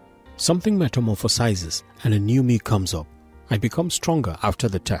one. Something metamorphosizes and a new me comes up. I become stronger after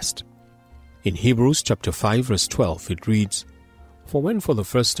the test. In Hebrews chapter 5 verse 12 it reads, For when for the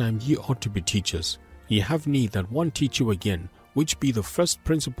first time ye ought to be teachers, ye have need that one teach you again, which be the first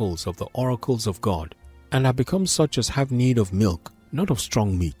principles of the oracles of God, and are become such as have need of milk, not of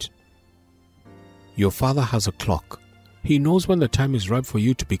strong meat. Your Father has a clock. He knows when the time is ripe for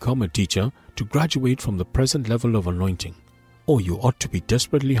you to become a teacher, to graduate from the present level of anointing. Or you ought to be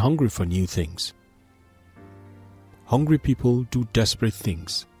desperately hungry for new things. Hungry people do desperate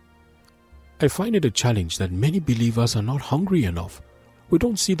things. I find it a challenge that many believers are not hungry enough. We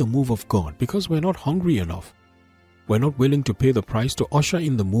don't see the move of God because we're not hungry enough. We're not willing to pay the price to usher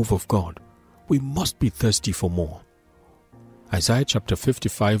in the move of God. We must be thirsty for more. Isaiah chapter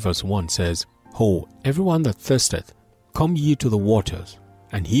 55 verse 1 says, Ho, everyone that thirsteth, come ye to the waters,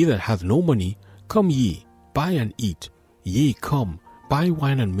 and he that hath no money, come ye, buy and eat. Yea, come, buy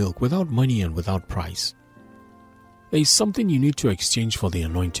wine and milk without money and without price. There is something you need to exchange for the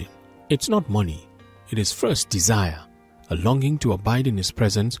anointing. It's not money. It is first desire. a longing to abide in His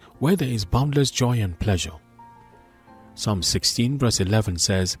presence where there is boundless joy and pleasure. Psalm 16 verse 11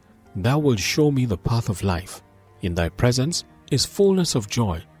 says, "Thou wilt show me the path of life. In Thy presence is fullness of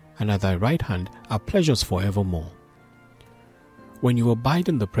joy, and at Thy right hand are pleasures forevermore." When you abide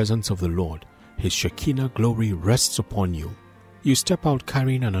in the presence of the Lord, His Shekinah glory rests upon you. You step out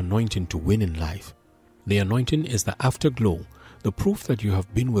carrying an anointing to win in life. The anointing is the afterglow, the proof that you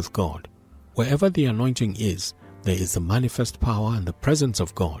have been with God. Wherever the anointing is, there is the manifest power and the presence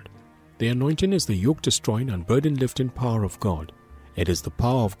of God. The anointing is the yoke-destroying and burden-lifting power of God. It is the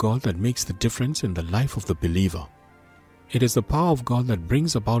power of God that makes the difference in the life of the believer. It is the power of God that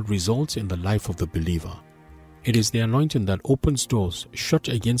brings about results in the life of the believer. It is the anointing that opens doors shut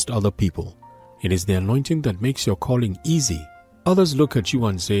against other people. It is the anointing that makes your calling easy. Others look at you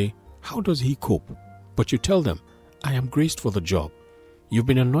and say, "How does he cope?" But you tell them, "I am graced for the job." You've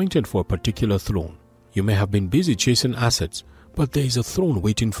been anointed for a particular throne. You may have been busy chasing assets, but there is a throne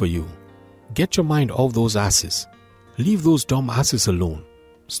waiting for you. Get your mind off those asses. Leave those dumb asses alone.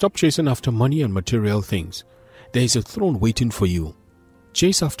 Stop chasing after money and material things. There is a throne waiting for you.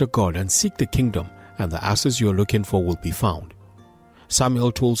 Chase after God and seek the kingdom, and the asses you are looking for will be found.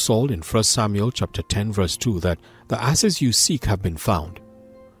 Samuel told Saul in 1 Samuel chapter 10 verse 2 that the asses you seek have been found.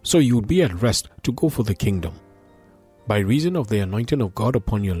 So you would be at rest to go for the kingdom. By reason of the anointing of God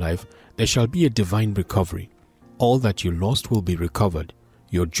upon your life, there shall be a divine recovery. All that you lost will be recovered.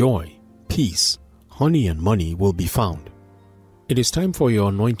 Your joy, peace, honey and money will be found. It is time for your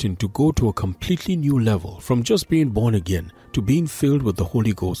anointing to go to a completely new level, from just being born again to being filled with the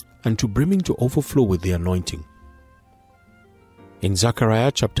Holy Ghost and to brimming to overflow with the anointing. In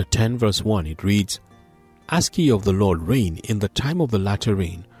Zechariah chapter 10 verse 1 it reads, "Ask ye of the Lord rain in the time of the latter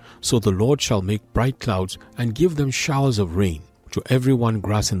rain, so the Lord shall make bright clouds and give them showers of rain, to every one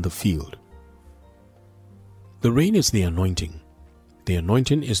grass in the field." The rain is the anointing. The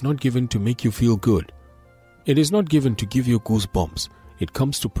anointing is not given to make you feel good. It is not given to give you goosebumps. It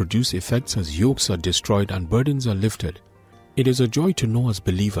comes to produce effects as yokes are destroyed and burdens are lifted. It is a joy to know as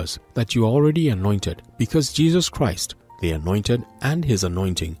believers that you are already anointed because Jesus Christ, the anointed, and His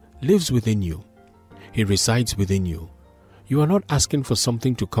anointing lives within you. He resides within you. You are not asking for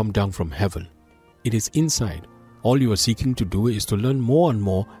something to come down from heaven. It is inside. All you are seeking to do is to learn more and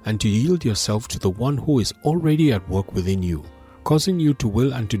more and to yield yourself to the one who is already at work within you, causing you to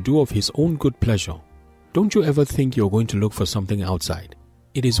will and to do of His own good pleasure. Don't you ever think you're going to look for something outside.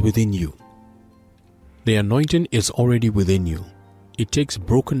 It is within you. The anointing is already within you. It takes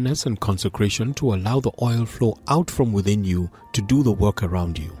brokenness and consecration to allow the oil flow out from within you to do the work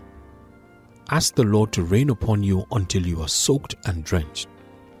around you. Ask the Lord to rain upon you until you are soaked and drenched.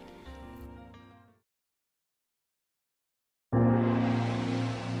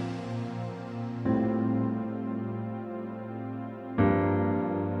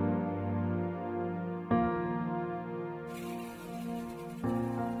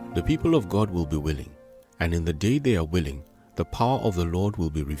 The people of God will be willing, and in the day they are willing, the power of the Lord will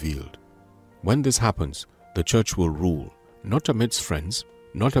be revealed. When this happens, the church will rule, not amidst friends,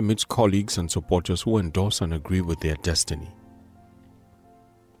 not amidst colleagues and supporters who endorse and agree with their destiny.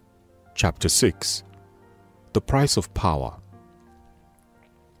 Chapter 6. The Price of Power.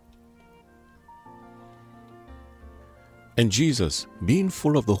 And Jesus, being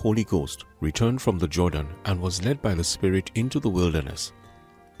full of the Holy Ghost, returned from the Jordan and was led by the Spirit into the wilderness,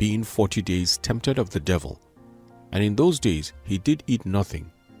 being 40 days tempted of the devil. And in those days he did eat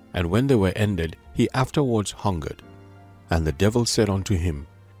nothing, and when they were ended, he afterwards hungered. And the devil said unto him,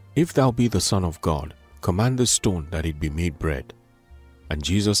 If thou be the Son of God, command this stone that it be made bread. And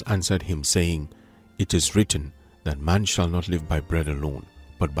Jesus answered him, saying, It is written, that man shall not live by bread alone,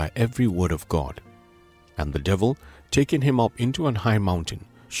 but by every word of God. And the devil, taking him up into an high mountain,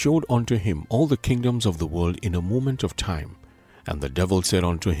 showed unto him all the kingdoms of the world in a moment of time. And the devil said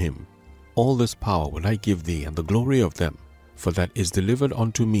unto him, All this power will I give thee, and the glory of them, for that is delivered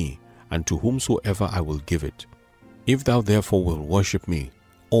unto me, and to whomsoever I will give it. If thou therefore wilt worship me,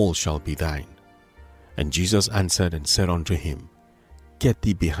 all shall be thine. And Jesus answered and said unto him, Get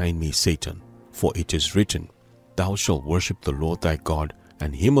thee behind me, Satan, for it is written, Thou shalt worship the Lord thy God,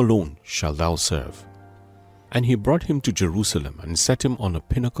 and him alone shalt thou serve. And he brought him to Jerusalem, and set him on a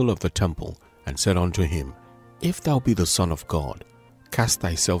pinnacle of the temple, and said unto him, If thou be the Son of God, cast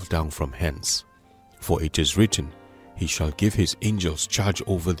thyself down from hence. For it is written, He shall give his angels charge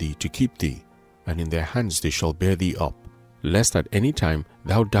over thee to keep thee, and in their hands they shall bear thee up, lest at any time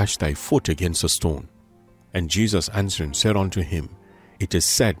thou dash thy foot against a stone. And Jesus answering said unto him, It is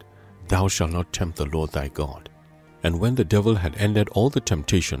said, Thou shalt not tempt the Lord thy God. And when the devil had ended all the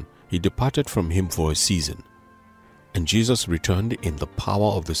temptation, he departed from him for a season. And Jesus returned in the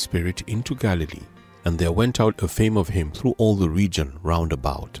power of the Spirit into Galilee, and there went out a fame of him through all the region round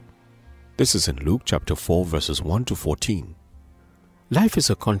about. This is in Luke chapter 4 verses 1 to 14. Life is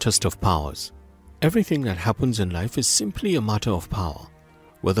a contest of powers. Everything that happens in life is simply a matter of power.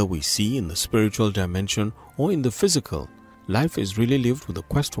 Whether we see in the spiritual dimension or in the physical, life is really lived with a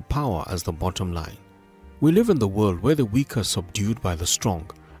quest for power as the bottom line. We live in the world where the weak are subdued by the strong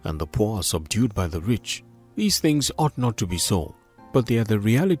and the poor are subdued by the rich. These things ought not to be so, but they are the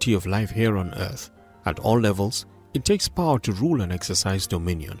reality of life here on earth. At all levels, it takes power to rule and exercise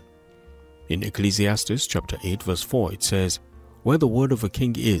dominion. In Ecclesiastes chapter 8 verse 4 it says, "Where the word of a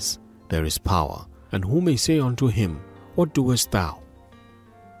king is, there is power, and who may say unto him, What doest thou?"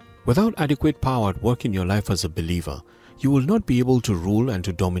 Without adequate power at work in your life as a believer, you will not be able to rule and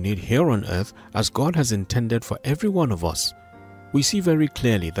to dominate here on earth as God has intended for every one of us. We see very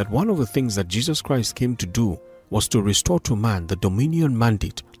clearly that one of the things that Jesus Christ came to do was to restore to man the dominion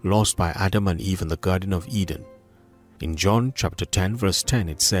mandate lost by Adam and Eve in the Garden of Eden. In John chapter 10 verse 10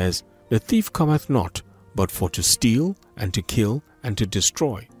 it says, "The thief cometh not, but for to steal and to kill and to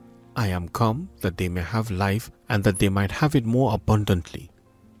destroy. I am come that they may have life and that they might have it more abundantly."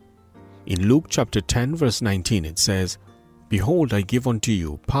 In Luke chapter 10 verse 19 it says, "Behold, I give unto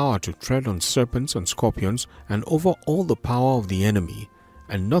you power to tread on serpents and scorpions and over all the power of the enemy,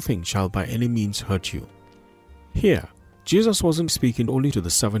 and nothing shall by any means hurt you." Here, Jesus wasn't speaking only to the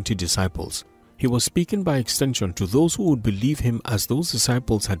 70 disciples. He was speaking by extension to those who would believe him as those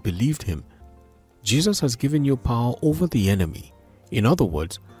disciples had believed him. Jesus has given you power over the enemy. In other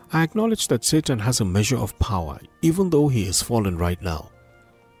words, I acknowledge that Satan has a measure of power, even though he is fallen right now.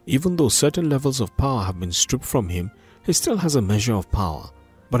 Even though certain levels of power have been stripped from him, he still has a measure of power.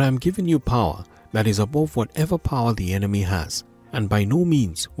 But I am giving you power that is above whatever power the enemy has, and by no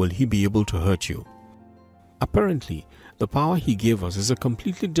means will he be able to hurt you. Apparently, the power he gave us is a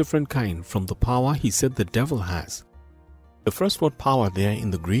completely different kind from the power he said the devil has. The first word power there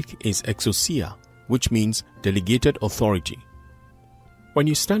in the Greek is exousia, which means delegated authority. When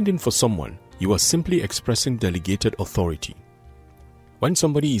you stand in for someone, you are simply expressing delegated authority. When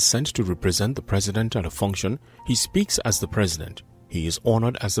somebody is sent to represent the president at a function, he speaks as the president. He is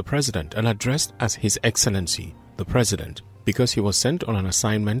honored as the president and addressed as His Excellency, the president, because he was sent on an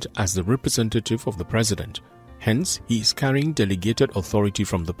assignment as the representative of the president. Hence, he is carrying delegated authority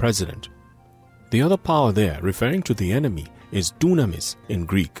from the president. The other power there, referring to the enemy, is dunamis in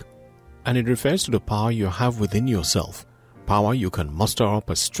Greek, and it refers to the power you have within yourself, power you can muster up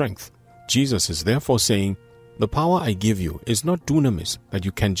as strength. Jesus is therefore saying, "The power I give you is not dunamis that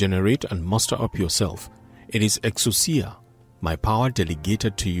you can generate and muster up yourself. It is exousia, my power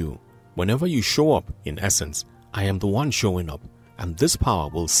delegated to you. Whenever you show up, in essence, I am the one showing up, and this power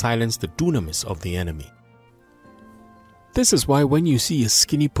will silence the dunamis of the enemy." This is why when you see a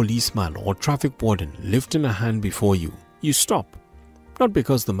skinny policeman or traffic warden lifting a hand before you, you stop. Not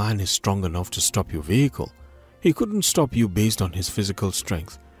because the man is strong enough to stop your vehicle. He couldn't stop you based on his physical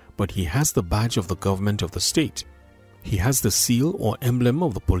strength, but he has the badge of the government of the state. He has the seal or emblem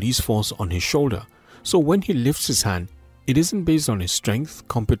of the police force on his shoulder. So when he lifts his hand, it isn't based on his strength,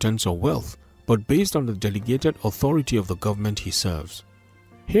 competence, or wealth, but based on the delegated authority of the government he serves.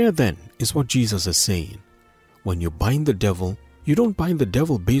 Here then is what Jesus is saying. When you bind the devil, you don't bind the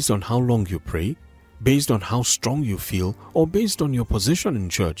devil based on how long you pray, based on how strong you feel, or based on your position in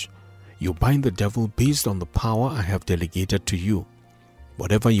church. You bind the devil based on the power I have delegated to you.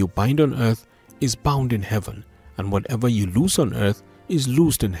 Whatever you bind on earth is bound in heaven, and whatever you loose on earth is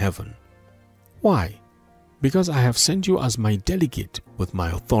loosed in heaven. Why? Because I have sent you as my delegate with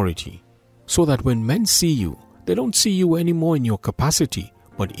my authority, so that when men see you, they don't see you anymore in your capacity,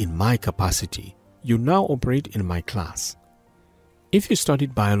 but in my capacity. You now operate in my class. If you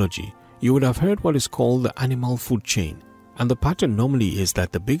studied biology, you would have heard what is called the animal food chain, and the pattern normally is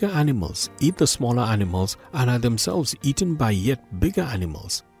that the bigger animals eat the smaller animals and are themselves eaten by yet bigger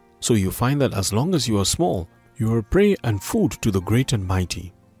animals. So you find that as long as you are small, you are prey and food to the great and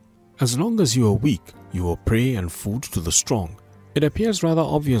mighty. As long as you are weak, you are prey and food to the strong. It appears rather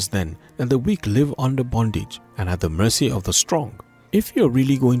obvious then that the weak live under bondage and at the mercy of the strong. If you are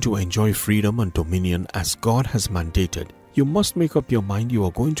really going to enjoy freedom and dominion as God has mandated, you must make up your mind you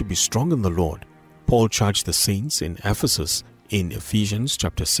are going to be strong in the Lord. Paul charged the saints in Ephesus in Ephesians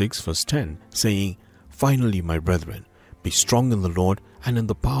chapter 6 verse 10, saying, "Finally, my brethren, be strong in the Lord and in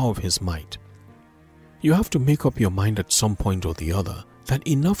the power of His might." You have to make up your mind at some point or the other that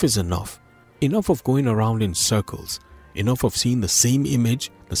enough is enough. Enough of going around in circles. Enough of seeing the same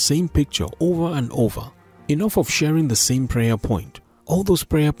image, the same picture over and over. Enough of sharing the same prayer point. All those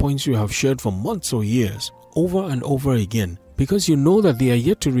prayer points you have shared for months or years, over and over again because you know that they are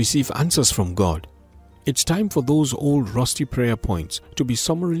yet to receive answers from God. It's time for those old rusty prayer points to be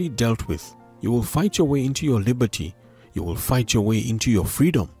summarily dealt with. You will fight your way into your liberty. You will fight your way into your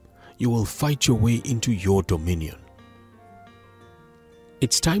freedom. You will fight your way into your dominion.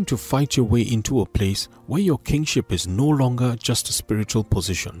 It's time to fight your way into a place where your kingship is no longer just a spiritual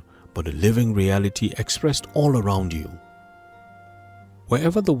position, but a living reality expressed all around you.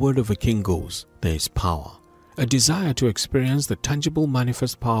 Wherever the word of a king goes, there is power. A desire to experience the tangible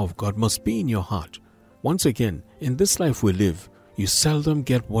manifest power of God must be in your heart. Once again, in this life we live, you seldom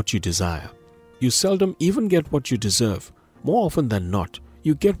get what you desire. You seldom even get what you deserve. More often than not,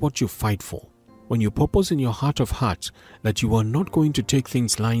 you get what you fight for. When you purpose in your heart of hearts that you are not going to take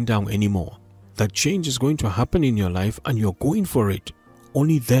things lying down anymore, that change is going to happen in your life and you're going for it,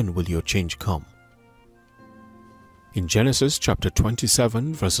 only then will your change come. In Genesis chapter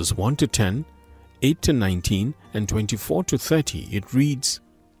 27 verses 1 to 10, 8 to 19 and 24 to 30, it reads,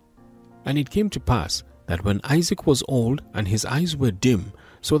 "And it came to pass that when Isaac was old and his eyes were dim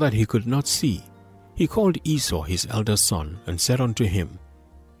so that he could not see, he called Esau his eldest son and said unto him,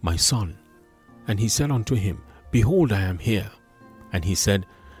 My son. And he said unto him, Behold, I am here. And he said,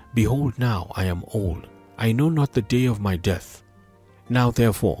 Behold, now I am old, I know not the day of my death. Now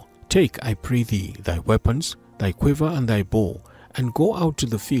therefore, take, I pray thee, thy weapons, thy quiver and thy bow, and go out to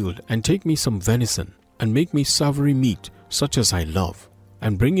the field, and take me some venison, and make me savory meat, such as I love,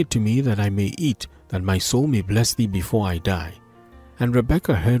 and bring it to me that I may eat, that my soul may bless thee before I die. And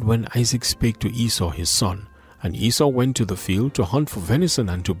Rebekah heard when Isaac spake to Esau his son, and Esau went to the field to hunt for venison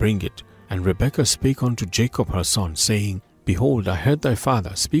and to bring it. And Rebekah spake unto Jacob her son, saying, Behold, I heard thy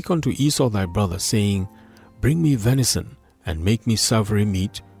father speak unto Esau thy brother, saying, Bring me venison, and make me savory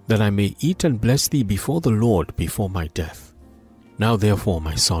meat, that I may eat and bless thee before the Lord before my death. Now therefore,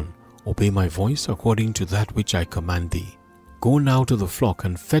 my son, obey my voice according to that which I command thee. Go now to the flock,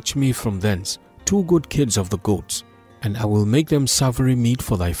 and fetch me from thence 2 good kids of the goats, and I will make them savory meat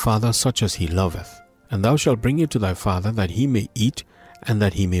for thy father, such as he loveth. And thou shalt bring it to thy father, that he may eat, and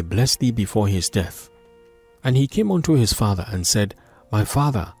that he may bless thee before his death. And he came unto his father, and said, My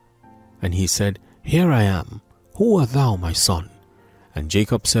father. And he said, Here I am. Who art thou, my son? And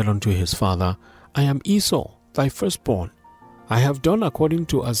Jacob said unto his father, I am Esau, thy firstborn. I have done according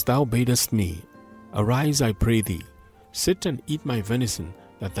to as thou badest me. Arise, I pray thee. Sit and eat my venison,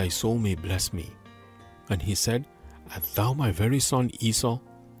 that thy soul may bless me. And he said, Art thou my very son Esau?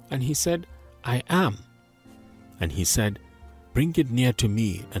 And he said, I am. And he said, Bring it near to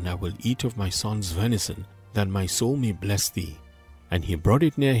me, and I will eat of my son's venison, that my soul may bless thee. And he brought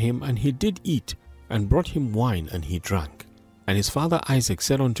it near him, and he did eat, and brought him wine, and he drank. And his father Isaac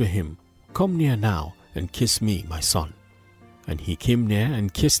said unto him, Come near now, and kiss me, my son. And he came near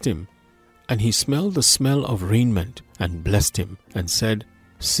and kissed him. And he smelled the smell of raiment, and blessed him, and said,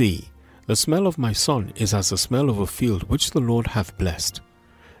 See, the smell of my son is as the smell of a field which the Lord hath blessed.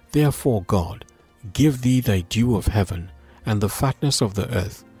 Therefore, God, give thee thy dew of heaven, and the fatness of the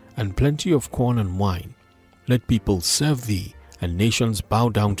earth, and plenty of corn and wine. Let people serve thee, and nations bow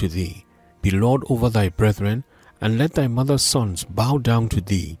down to thee. Be Lord over thy brethren, and let thy mother's sons bow down to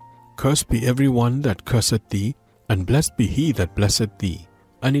thee. Cursed be every one that curseth thee, and blessed be he that blesseth thee.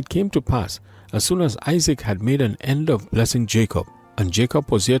 And it came to pass, as soon as Isaac had made an end of blessing Jacob, and Jacob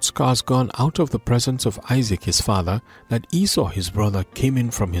was yet scarce gone out of the presence of Isaac his father, that Esau his brother came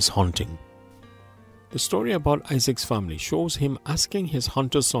in from his hunting. The story about Isaac's family shows him asking his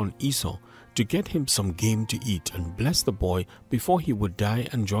hunter son Esau to get him some game to eat and bless the boy before he would die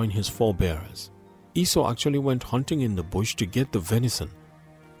and join his forebearers. Esau actually went hunting in the bush to get the venison.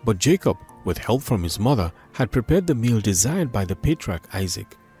 But Jacob, with help from his mother, had prepared the meal desired by the patriarch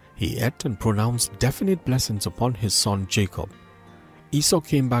Isaac. He ate and pronounced definite blessings upon his son Jacob. Esau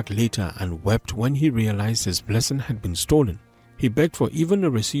came back later and wept when he realized his blessing had been stolen. He begged for even a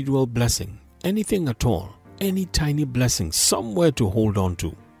residual blessing, anything at all, any tiny blessing somewhere to hold on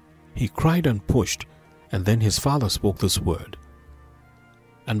to. He cried and pushed, and then his father spoke this word,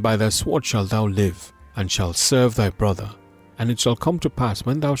 And by thy sword shalt thou live, and shalt serve thy brother. And it shall come to pass,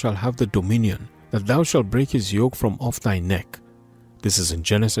 when thou shalt have the dominion, that thou shalt break his yoke from off thy neck. This is in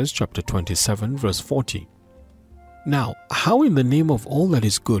Genesis chapter 27 verse 40. Now, how in the name of all that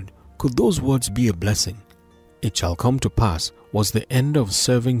is good could those words be a blessing? It shall come to pass was the end of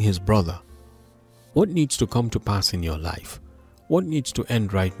serving his brother. What needs to come to pass in your life? What needs to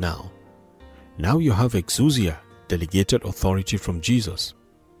end right now? Now you have exousia, delegated authority from Jesus.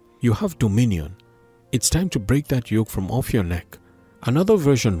 You have dominion. It's time to break that yoke from off your neck. Another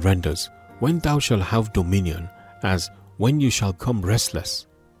version renders, when thou shalt have dominion, as when you shall come restless.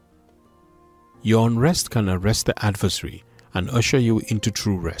 Your unrest can arrest the adversary and usher you into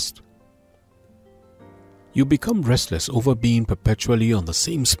true rest. You become restless over being perpetually on the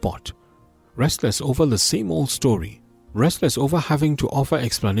same spot, restless over the same old story, restless over having to offer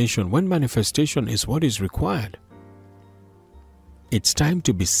explanation when manifestation is what is required. It's time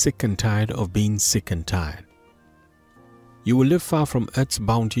to be sick and tired of being sick and tired. You will live far from earth's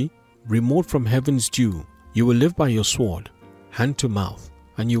bounty, remote from heaven's dew. You will live by your sword, hand to mouth,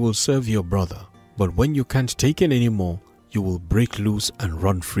 and you will serve your brother. But when you can't take it anymore, you will break loose and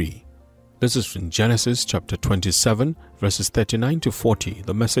run free. This is in Genesis chapter 27, verses 39 to 40,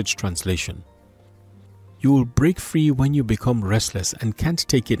 the Message translation. You will break free when you become restless and can't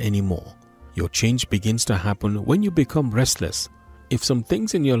take it anymore. Your change begins to happen when you become restless. If some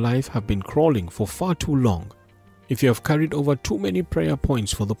things in your life have been crawling for far too long, if you have carried over too many prayer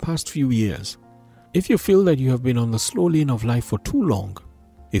points for the past few years, if you feel that you have been on the slow lane of life for too long,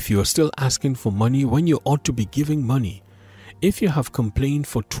 if you are still asking for money when you ought to be giving money, if you have complained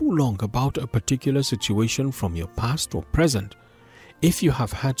for too long about a particular situation from your past or present, if you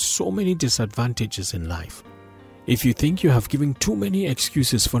have had so many disadvantages in life, if you think you have given too many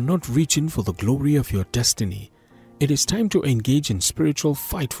excuses for not reaching for the glory of your destiny, it is time to engage in spiritual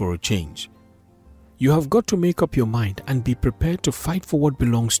fight for a change. You have got to make up your mind and be prepared to fight for what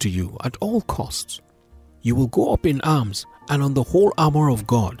belongs to you at all costs. You will go up in arms and on the whole armor of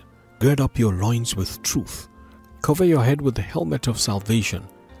God, gird up your loins with truth, cover your head with the helmet of salvation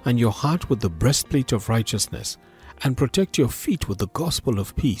and your heart with the breastplate of righteousness, and protect your feet with the gospel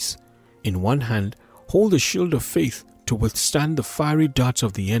of peace. In one hand, hold the shield of faith to withstand the fiery darts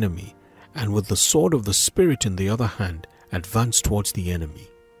of the enemy, and with the sword of the Spirit in the other hand, advance towards the enemy.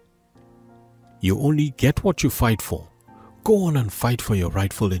 You only get what you fight for. Go on and fight for your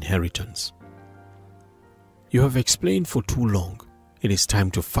rightful inheritance. You have explained for too long. It is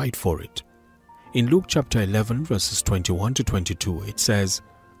time to fight for it. In Luke chapter 11, verses 21 to 22, it says,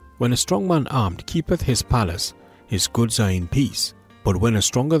 "When a strong man armed keepeth his palace, his goods are in peace. But when a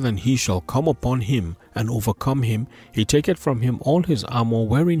stronger than he shall come upon him and overcome him, he taketh from him all his armor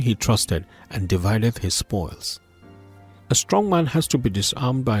wherein he trusted, and divideth his spoils." A strong man has to be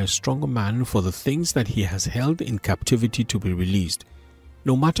disarmed by a stronger man for the things that he has held in captivity to be released.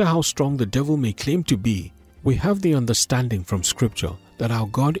 No matter how strong the devil may claim to be, we have the understanding from Scripture that our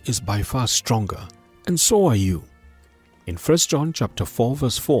God is by far stronger, and so are you. In 1 John chapter 4,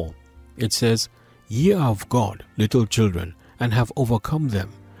 verse 4, it says, "Ye are of God, little children, and have overcome them,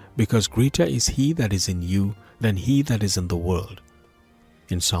 because greater is he that is in you than he that is in the world."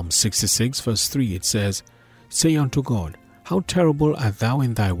 In Psalm 66 verse 3 it says, "Say unto God, how terrible art thou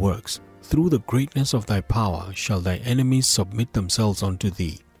in thy works! Through the greatness of thy power shall thy enemies submit themselves unto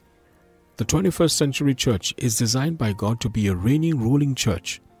thee." The 21st century church is designed by God to be a reigning, ruling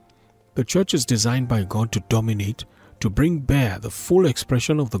church. The church is designed by God to dominate, to bring bare the full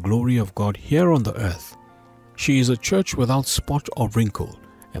expression of the glory of God here on the earth. She is a church without spot or wrinkle,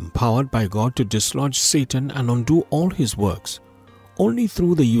 empowered by God to dislodge Satan and undo all his works. Only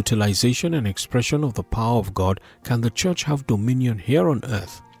through the utilization and expression of the power of God can the church have dominion here on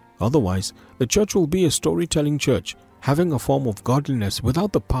earth. Otherwise, the church will be a storytelling church, having a form of godliness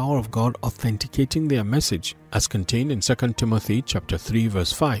without the power of God authenticating their message, as contained in 2 Timothy chapter 3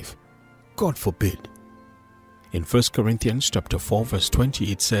 verse 5. God forbid. In 1 Corinthians chapter 4 verse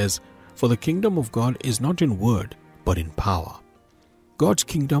 20 it says, "For the kingdom of God is not in word, but in power." God's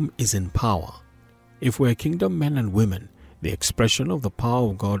kingdom is in power. If we're kingdom men and women, the expression of the power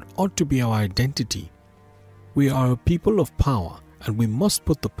of God ought to be our identity. We are a people of power, and we must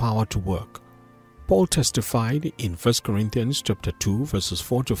put the power to work. Paul testified in 1 Corinthians chapter 2 verses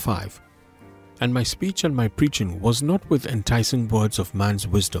 4 to 5, "And my speech and my preaching was not with enticing words of man's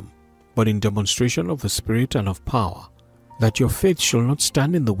wisdom, but in demonstration of the Spirit and of power, that your faith shall not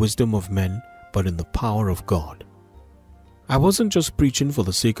stand in the wisdom of men, but in the power of God." I wasn't just preaching for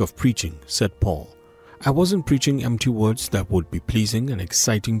the sake of preaching, said Paul. I wasn't preaching empty words that would be pleasing and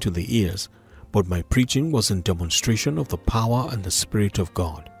exciting to the ears, but my preaching was in demonstration of the power and the Spirit of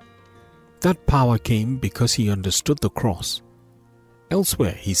God. That power came because he understood the cross.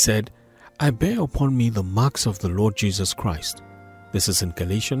 Elsewhere he said, "I bear upon me the marks of the Lord Jesus Christ." This is in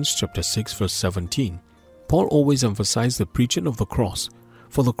Galatians chapter 6 verse 17. Paul always emphasized the preaching of the cross,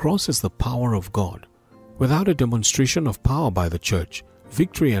 for the cross is the power of God. Without a demonstration of power by the church,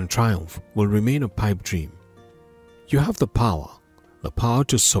 victory and triumph will remain a pipe dream. You have the power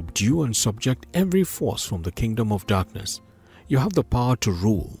to subdue and subject every force from the kingdom of darkness. You have the power to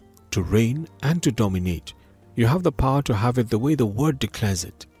rule, to reign, and to dominate. You have the power to have it the way the word declares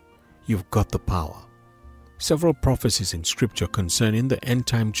it. You've got the power. Several prophecies in Scripture concerning the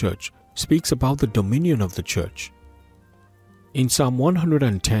end-time church speaks about the dominion of the church. In Psalm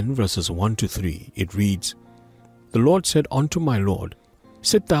 110 verses 1 to 3, it reads, "The Lord said unto my Lord,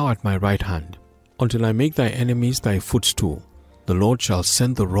 Sit thou at my right hand, until I make thy enemies thy footstool. The Lord shall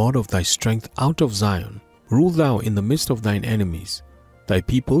send the rod of thy strength out of Zion. Rule thou in the midst of thine enemies. Thy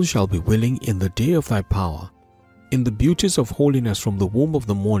people shall be willing in the day of thy power. In the beauties of holiness from the womb of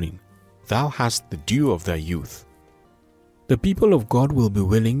the morning, thou hast the dew of thy youth." The people of God will be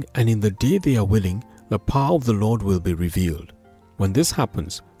willing, and in the day they are willing, the power of the Lord will be revealed. When this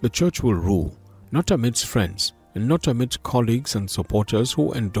happens, the church will rule, not amidst friends, and not amidst colleagues and supporters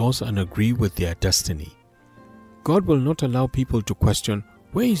who endorse and agree with their destiny. God will not allow people to question,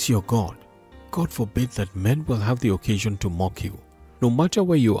 "Where is your God?" God forbid that men will have the occasion to mock you. No matter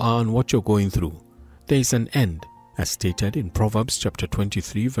where you are and what you're going through, there is an end, as stated in Proverbs chapter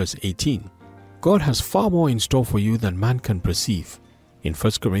 23 verse 18. God has far more in store for you than man can perceive. In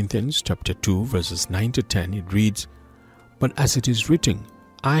 1 Corinthians chapter 2 verses 9 to 10 it reads, "But as it is written,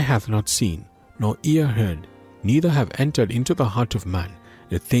 Eye hath not seen, nor ear heard, neither have entered into the heart of man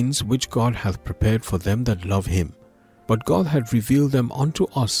the things which God hath prepared for them that love him. But God hath revealed them unto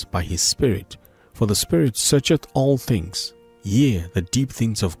us by his Spirit. For the Spirit searcheth all things, yea, the deep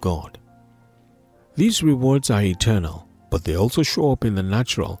things of God." These rewards are eternal, but they also show up in the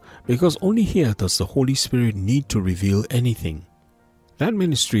natural, because only here does the Holy Spirit need to reveal anything. That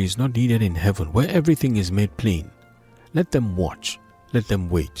ministry is not needed in heaven, where everything is made plain. Let them watch. Let them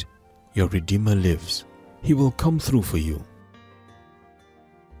wait. Your Redeemer lives. He will come through for you.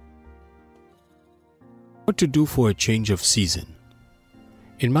 What to do for a change of season?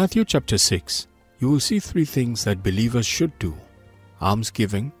 In Matthew chapter 6, you will see three things that believers should do.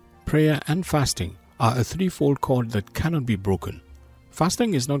 Almsgiving, prayer, and fasting are a threefold cord that cannot be broken.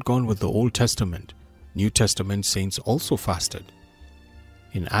 Fasting is not gone with the Old Testament. New Testament saints also fasted.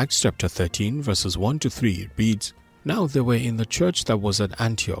 In Acts chapter 13 verses 1 to 3 it reads, "Now there were in the church that was at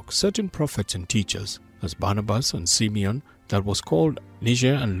Antioch certain prophets and teachers, as Barnabas and Simeon, that was called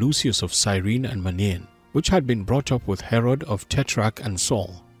Niger, and Lucius of Cyrene and Manaen, which had been brought up with Herod of Tetrach and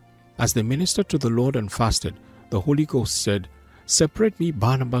Saul. As they ministered to the Lord and fasted, the Holy Ghost said, Separate me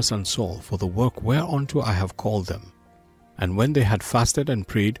Barnabas and Saul for the work whereunto I have called them. And when they had fasted and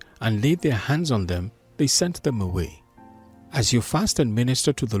prayed and laid their hands on them, they sent them away." As you fast and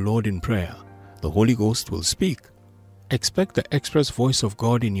minister to the Lord in prayer, the Holy Ghost will speak. Expect the express voice of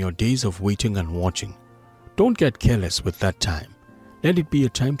God in your days of waiting and watching. Don't get careless with that time. Let it be a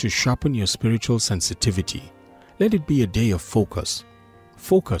time to sharpen your spiritual sensitivity. Let it be a day of focus.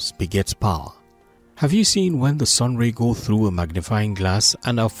 Focus begets power. Have you seen when the sun ray goes through a magnifying glass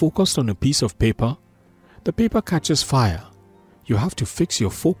and are focused on a piece of paper? The paper catches fire. You have to fix your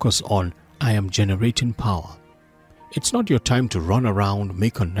focus on, "I am generating power." It's not your time to run around,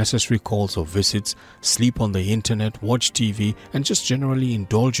 make unnecessary calls or visits, sleep on the internet, watch TV, and just generally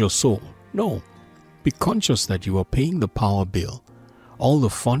indulge your soul. No. Be conscious that you are paying the power bill. All the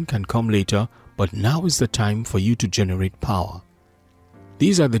fun can come later, but now is the time for you to generate power.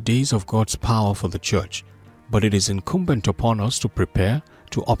 These are the days of God's power for the church, but it is incumbent upon us to prepare,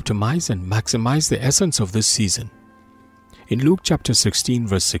 to optimize and maximize the essence of this season. In Luke chapter 16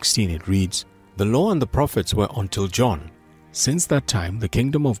 verse 16 it reads, "The law and the prophets were until John. Since that time the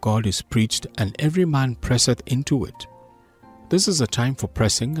kingdom of God is preached, and every man presseth into it." This is a time for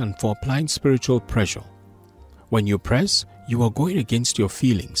pressing and for applying spiritual pressure. When you press, you are going against your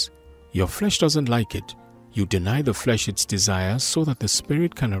feelings. Your flesh doesn't like it. You deny the flesh its desires so that the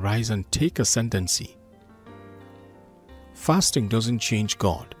Spirit can arise and take ascendancy. Fasting doesn't change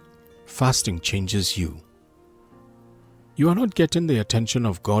God. Fasting changes you. You are not getting the attention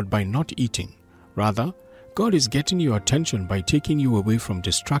of God by not eating. Rather, God is getting your attention by taking you away from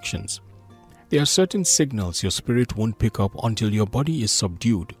distractions. There are certain signals your spirit won't pick up until your body is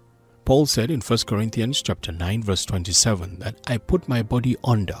subdued. Paul said in 1 Corinthians chapter 9 verse 27 that I put my body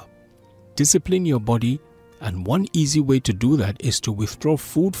under. Discipline your body, and one easy way to do that is to withdraw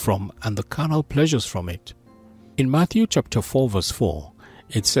food from and the carnal pleasures from it. In Matthew chapter 4 verse 4,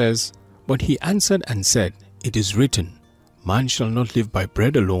 it says, "But he answered and said, It is written, Man shall not live by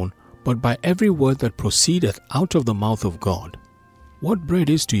bread alone, but by every word that proceedeth out of the mouth of God." What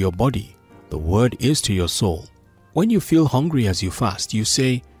bread is to your body, the word is to your soul. When you feel hungry as you fast, you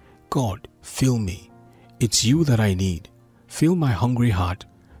say, "God, fill me. It's you that I need. Fill my hungry heart.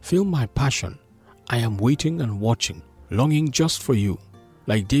 Fill my passion. I am waiting and watching, longing just for you.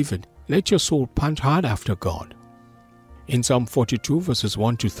 Like David, let your soul pant hard after God. In Psalm 42 verses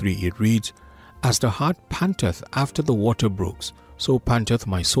 1 to 3 it reads, "As the hart panteth after the water brooks, so panteth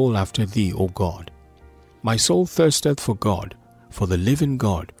my soul after thee, O God. My soul thirsteth for God, for the living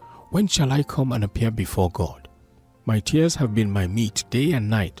God. When shall I come and appear before God? My tears have been my meat day and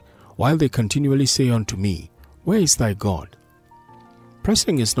night, while they continually say unto me, Where is thy God?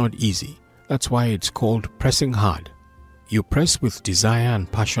 Pressing is not easy. That's why it's called pressing hard. You press with desire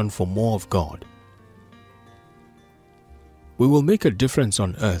and passion for more of God. We will make a difference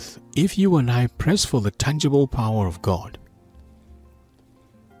on earth if you and I press for the tangible power of God.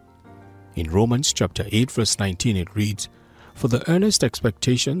 In Romans chapter 8 verse 19 it reads, For the earnest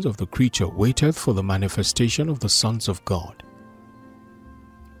expectations of the creature waiteth for the manifestation of the sons of God.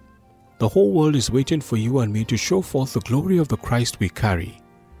 The whole world is waiting for you and me to show forth the glory of the Christ we carry.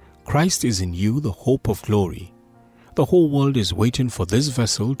 Christ is in you, the hope of glory. The whole world is waiting for this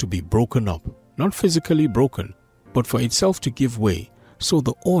vessel to be broken up, not physically broken, but for itself to give way, so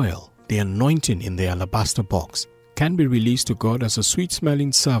the oil, the anointing in the alabaster box, can be released to God as a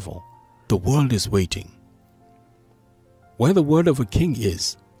sweet-smelling savour. The world is waiting. Where the word of a king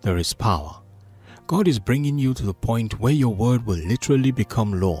is, there is power. God is bringing you to the point where your word will literally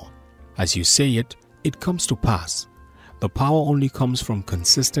become law. As you say it, it comes to pass. The power only comes from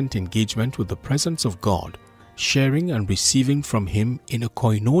consistent engagement with the presence of God, sharing and receiving from Him in a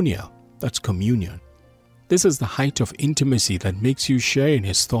koinonia, that's communion. This is the height of intimacy that makes you share in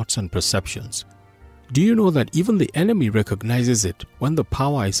His thoughts and perceptions. Do you know that even the enemy recognizes it when the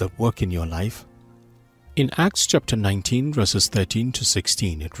power is at work in your life? In Acts chapter 19 verses 13 to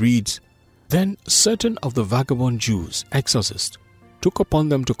 16 it reads, Then certain of the vagabond Jews, exorcists, took upon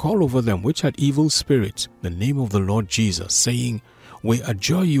them to call over them which had evil spirits the name of the Lord Jesus, saying, We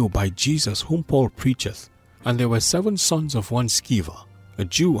adjure you by Jesus whom Paul preacheth. And there were 7 sons of one Sceva, a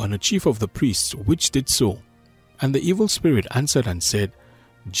Jew and a chief of the priests, which did so. And the evil spirit answered and said,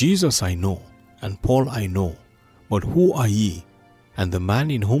 Jesus I know, and Paul I know, but who are ye? And the man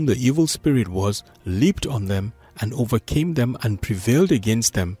in whom the evil spirit was leaped on them and overcame them and prevailed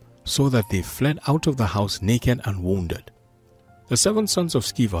against them, so that they fled out of the house naked and wounded. The 7 sons of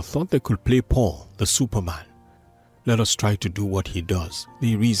Sceva thought they could play Paul, the Superman. Let us try to do what he does,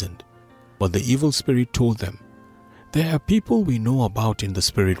 they reasoned. But the evil spirit told them, There are people we know about in the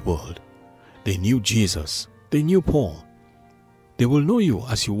spirit world. They knew Jesus. They knew Paul. They will know you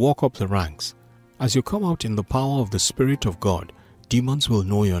as you walk up the ranks. As you come out in the power of the Spirit of God, demons will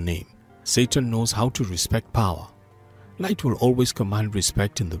know your name. Satan knows how to respect power. Light will always command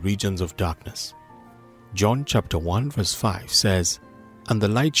respect in the regions of darkness. John chapter 1 verse 5 says, And the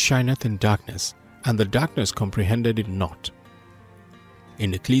light shineth in darkness, and the darkness comprehended it not.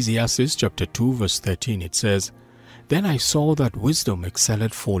 In Ecclesiastes chapter 2 verse 13 it says, Then I saw that wisdom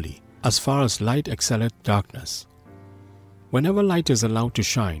excelleth folly, as far as light excelleth darkness. Whenever light is allowed to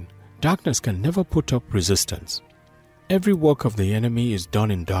shine, darkness can never put up resistance. Every work of the enemy is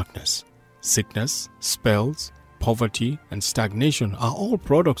done in darkness. Sickness, spells, poverty, and stagnation are all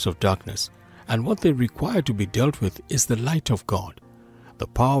products of darkness, and what they require to be dealt with is the light of God. The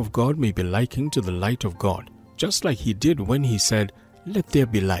power of God may be likened to the light of God, just like He did when He said, Let there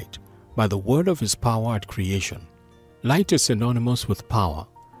be light, by the word of His power at creation. Light is synonymous with power.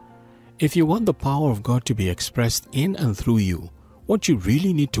 If you want the power of God to be expressed in and through you, what you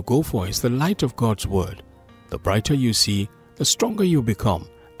really need to go for is the light of God's word. The brighter you see, the stronger you become,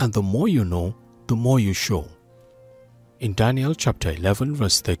 and the more you know, the more you show. In Daniel chapter 11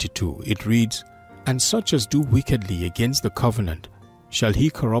 verse 32 it reads, And such as do wickedly against the covenant shall He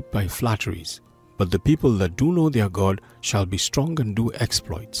corrupt by flatteries, but the people that do know their God shall be strong and do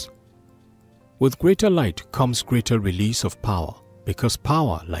exploits. With greater light comes greater release of power, because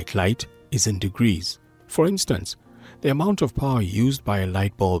power, like light, is in degrees. For instance, the amount of power used by a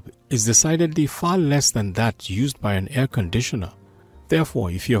light bulb is decidedly far less than that used by an air conditioner.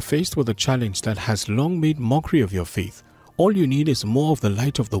 Therefore, if you are faced with a challenge that has long made mockery of your faith, all you need is more of the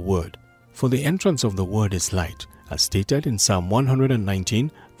light of the Word. For the entrance of the Word is light, as stated in Psalm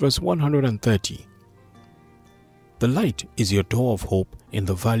 119 verse 130. The light is your door of hope in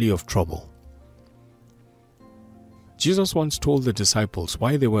the valley of trouble. Jesus once told the disciples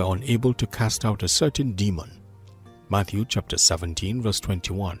why they were unable to cast out a certain demon. Matthew chapter 17 verse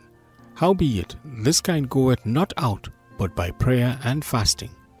 21. Howbeit, this kind goeth not out, but by prayer and fasting.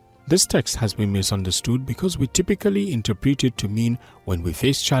 This text has been misunderstood because we typically interpret it to mean when we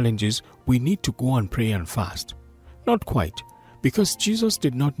face challenges, we need to go and pray and fast. Not quite, because Jesus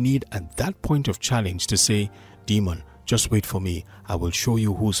did not need at that point of challenge to say, Demon, just wait for me, I will show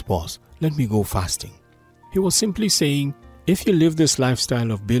you who's boss, let me go fasting. He was simply saying, if you live this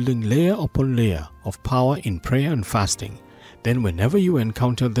lifestyle of building layer upon layer of power in prayer and fasting, then whenever you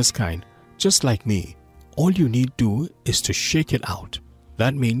encounter this kind, just like me, all you need to do is to shake it out.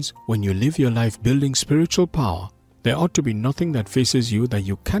 That means when you live your life building spiritual power, There ought to be nothing that faces you that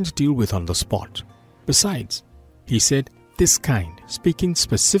you can't deal with on the spot. Besides, he said, this kind, speaking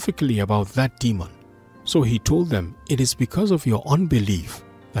specifically about that demon. So he told them, it is because of your unbelief,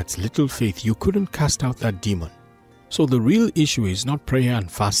 that's little faith, you couldn't cast out that demon. So the real issue is not prayer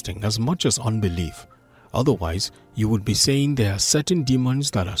and fasting as much as unbelief. Otherwise, you would be saying there are certain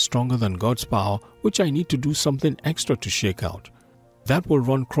demons that are stronger than God's power, which I need to do something extra to shake out. That will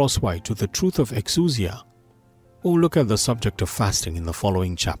run crosswise to the truth of exousia. Oh, look at the subject of fasting in the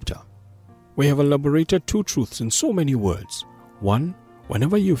following chapter. We have elaborated two truths in so many words. One,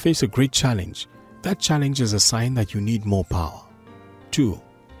 whenever you face a great challenge, that challenge is a sign that you need more power. Two,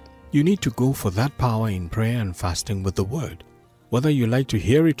 you need to go for that power in prayer and fasting with the word. Whether you like to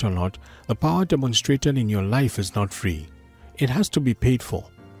hear it or not, the power demonstrated in your life is not free. It has to be paid for.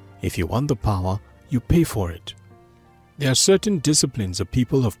 If you want the power, you pay for it. There are certain disciplines a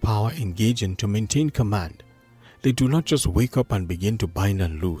people of power engage in to maintain command. They do not just wake up and begin to bind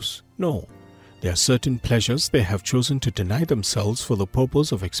and loose. No, there are certain pleasures they have chosen to deny themselves for the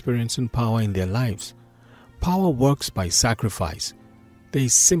purpose of experiencing power in their lives. Power works by sacrifice. There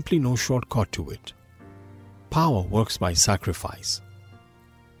is simply no shortcut to it. Power works by sacrifice.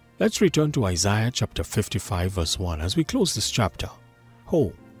 Let's return to Isaiah chapter 55 verse 1 as we close this chapter.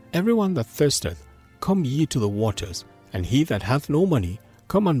 Ho, everyone that thirsteth, come ye to the waters, and he that hath no money,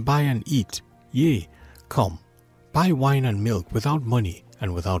 come and buy and eat. Yea, come, buy wine and milk without money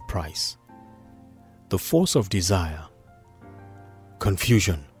and without price. The force of desire.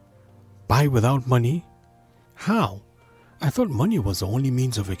 Confusion. Buy without money? How? I thought money was the only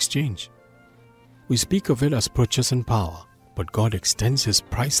means of exchange. We speak of it as purchasing power, but God extends His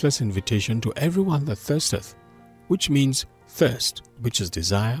priceless invitation to everyone that thirsteth, which means thirst, which is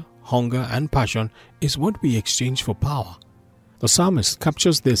desire, hunger, and passion, is what we exchange for power. The psalmist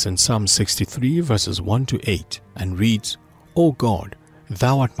captures this in Psalm 63 verses 1 to 8 and reads, O God,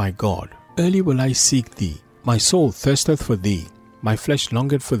 Thou art my God, early will I seek Thee. My soul thirsteth for Thee, my flesh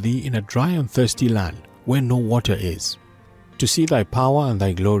longeth for Thee in a dry and thirsty land, where no water is. To see Thy power and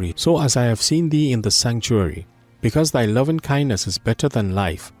Thy glory, so as I have seen Thee in the sanctuary. Because Thy loving kindness is better than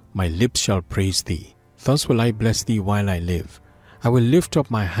life, my lips shall praise Thee. Thus will I bless Thee while I live. I will lift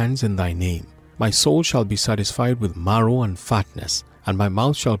up my hands in Thy name. My soul shall be satisfied with marrow and fatness, and my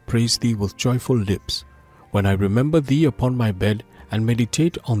mouth shall praise Thee with joyful lips. When I remember Thee upon my bed, and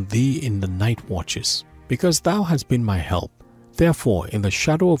meditate on Thee in the night watches. Because Thou hast been my help, therefore in the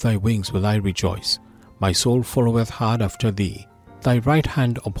shadow of Thy wings will I rejoice. My soul followeth hard after Thee. Thy right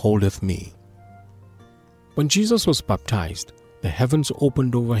hand upholdeth me. When Jesus was baptized, the heavens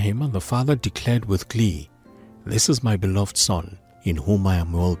opened over Him, and the Father declared with glee, This is my beloved Son, in whom I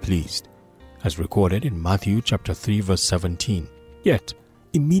am well pleased, as recorded in Matthew chapter 3 verse 17. Yet,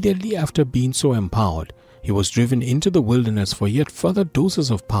 immediately after being so empowered, He was driven into the wilderness for yet further doses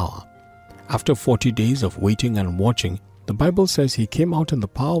of power. After 40 days of waiting and watching, the Bible says He came out in the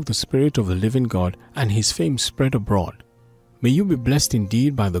power of the Spirit of the living God, and His fame spread abroad. May you be blessed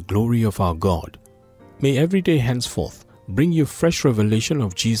indeed by the glory of our God. May every day henceforth bring you fresh revelation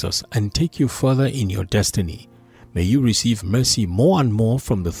of Jesus and take you further in your destiny. May you receive mercy more and more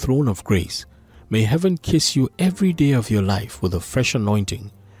from the throne of grace. May heaven kiss you every day of your life with a fresh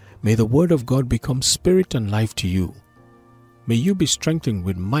anointing. May the Word of God become spirit and life to you. May you be strengthened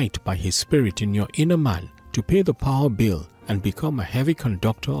with might by His Spirit in your inner man to pay the power bill and become a heavy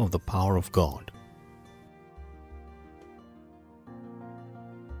conductor of the power of God.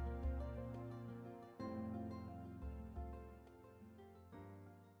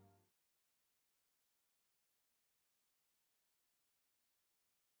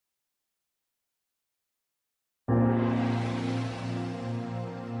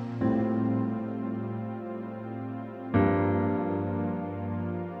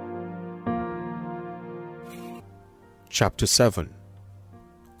 Chapter 7.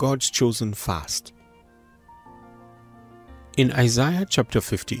 God's Chosen Fast. In Isaiah chapter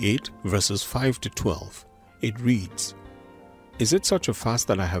 58 verses 5 to 12, it reads, Is it such a fast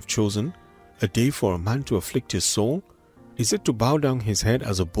that I have chosen, a day for a man to afflict his soul? Is it to bow down his head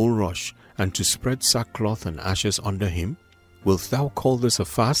as a bulrush, and to spread sackcloth and ashes under him? Wilt thou call this a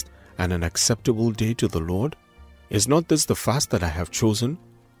fast and an acceptable day to the Lord? Is not this the fast that I have chosen,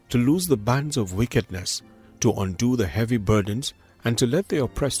 to loose the bands of wickedness, to undo the heavy burdens, and to let the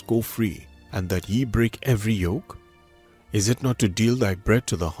oppressed go free, and that ye break every yoke? Is it not to deal thy bread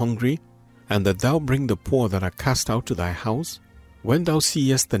to the hungry, and that thou bring the poor that are cast out to thy house? When thou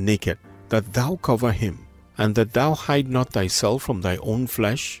seest the naked, that thou cover him, and that thou hide not thyself from thy own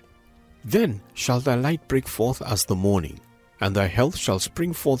flesh? Then shall thy light break forth as the morning, and thy health shall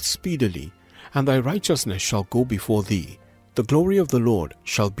spring forth speedily, and thy righteousness shall go before thee. The glory of the Lord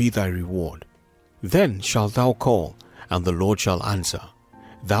shall be thy reward. Then shalt thou call, and the Lord shall answer.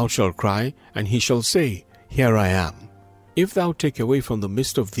 Thou shalt cry, and he shall say, Here I am. If thou take away from the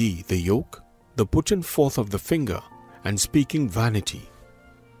midst of thee the yoke, the putting forth of the finger, and speaking vanity,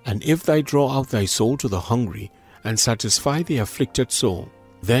 and if thou draw out thy soul to the hungry, and satisfy the afflicted soul,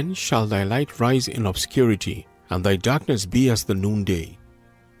 then shall thy light rise in obscurity, and thy darkness be as the noonday.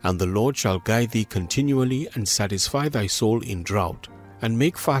 And the Lord shall guide thee continually, and satisfy thy soul in drought, and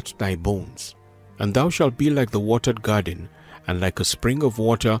make fat thy bones. And thou shalt be like the watered garden, and like a spring of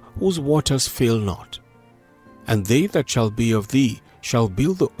water whose waters fail not. And they that shall be of thee shall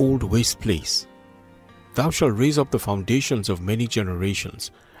build the old waste place. Thou shalt raise up the foundations of many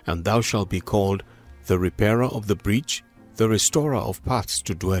generations, and thou shalt be called the repairer of the breach, the restorer of paths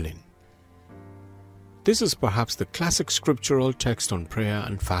to dwell in. This is perhaps the classic scriptural text on prayer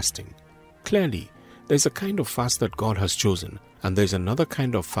and fasting. Clearly, there is a kind of fast that God has chosen, and there is another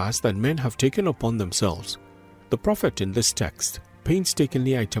kind of fast that men have taken upon themselves. The prophet in this text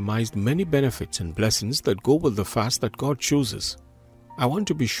painstakingly itemized many benefits and blessings that go with the fast that God chooses. I want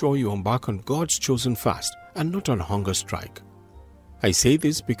to be sure you embark on God's chosen fast and not on hunger strike. I say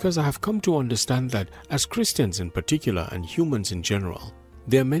this because I have come to understand that as Christians in particular and humans in general,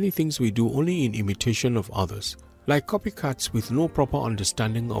 there are many things we do only in imitation of others. Like copycats with no proper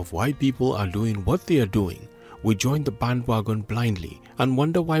understanding of why people are doing what they are doing, we join the bandwagon blindly and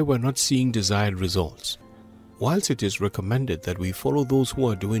wonder why we're not seeing desired results. Whilst it is recommended that we follow those who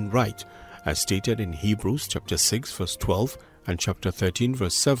are doing right, as stated in Hebrews chapter 6 verse 12 and chapter 13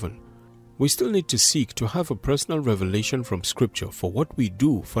 verse 7, we still need to seek to have a personal revelation from Scripture for what we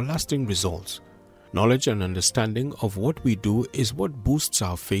do for lasting results. Knowledge and understanding of what we do is what boosts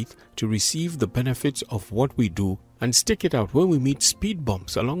our faith to receive the benefits of what we do and stick it out when we meet speed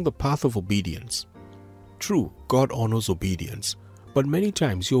bumps along the path of obedience. True, God honors obedience, but many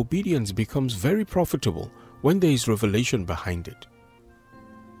times your obedience becomes very profitable when there is revelation behind it.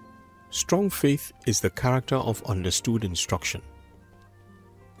 Strong faith is the character of understood instruction.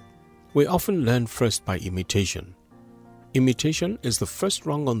 We often learn first by imitation. Imitation is the first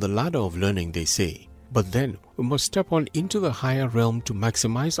rung on the ladder of learning, they say, but then we must step on into the higher realm to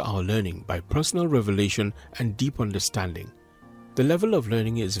maximize our learning by personal revelation and deep understanding. The level of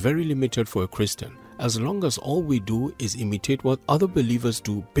learning is very limited for a Christian as long as all we do is imitate what other believers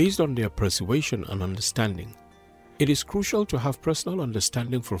do based on their persuasion and understanding. It is crucial to have personal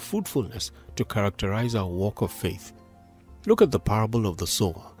understanding for fruitfulness to characterize our walk of faith. Look at the parable of the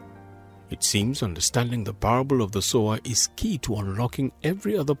sower. It seems understanding the parable of the sower is key to unlocking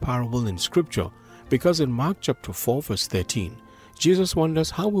every other parable in Scripture, because in Mark chapter 4 verse 13, Jesus wonders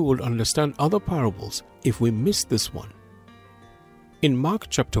how we would understand other parables if we miss this one. In Mark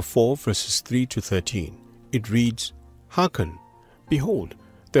chapter 4 verses 3 to 13, it reads, Hearken, behold,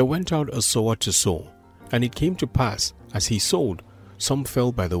 there went out a sower to sow, and it came to pass, as he sowed, some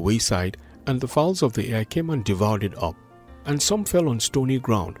fell by the wayside, and the fowls of the air came and devoured it up. And some fell on stony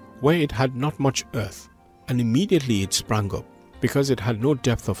ground, where it had not much earth, and immediately it sprang up, because it had no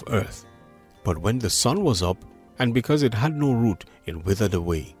depth of earth. But when the sun was up, and because it had no root, it withered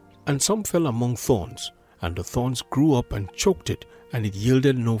away. And some fell among thorns, and the thorns grew up and choked it, and it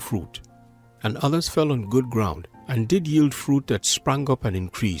yielded no fruit. And others fell on good ground, and did yield fruit that sprang up and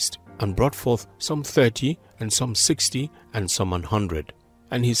increased, and brought forth some 30, and some 60, and some 100.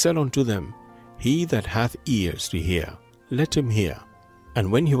 And he said unto them, He that hath ears to hear, let him hear.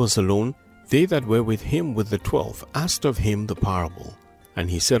 And when he was alone, they that were with him with the 12 asked of him the parable. And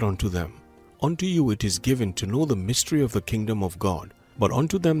he said unto them, Unto you it is given to know the mystery of the kingdom of God, but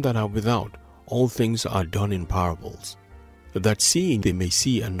unto them that are without, all things are done in parables, that seeing they may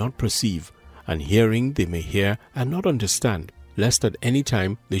see and not perceive, and hearing they may hear and not understand, lest at any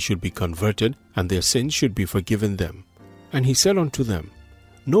time they should be converted, and their sins should be forgiven them. And he said unto them,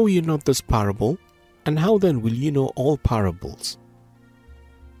 Know ye not this parable? And how then will ye know all parables?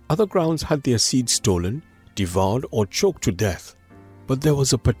 Other grounds had their seed stolen, devoured, or choked to death. But there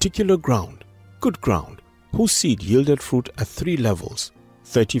was a particular ground, good ground, whose seed yielded fruit at 3 levels,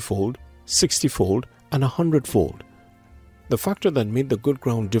 30-fold, 60-fold, and 100-fold. The factor that made the good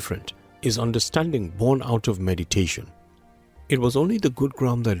ground different is understanding born out of meditation. It was only the good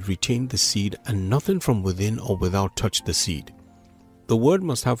ground that retained the seed, and nothing from within or without touched the seed. The word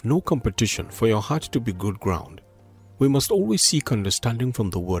must have no competition for your heart to be good ground. We must always seek understanding from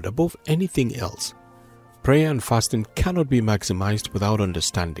the word above anything else. Prayer and fasting cannot be maximized without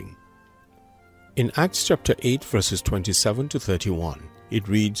understanding. In Acts chapter 8 verses 27 to 31, it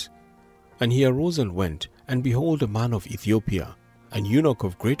reads, And he arose and went, and behold, a man of Ethiopia, an eunuch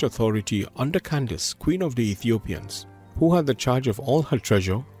of great authority under Candace, queen of the Ethiopians, who had the charge of all her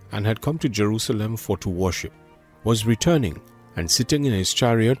treasure and had come to Jerusalem for to worship, was returning, and sitting in his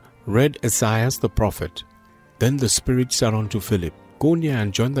chariot read Isaiah the prophet. Then the Spirit said unto Philip, Go near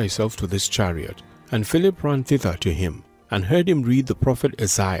and join thyself to this chariot. And Philip ran thither to him, and heard him read the prophet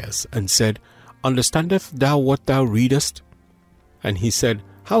Isaiah, and said, Understandest thou what thou readest? And he said,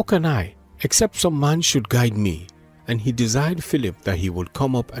 How can I, except some man should guide me? And he desired Philip that he would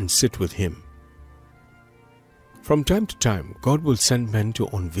come up and sit with him. From time to time, God will send men to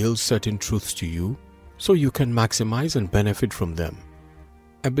unveil certain truths to you, so you can maximize and benefit from them.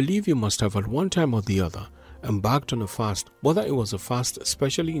 I believe you must have at one time or the other embarked on a fast, whether it was a fast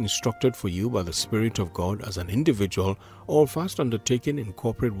specially instructed for you by the Spirit of God as an individual or a fast undertaken in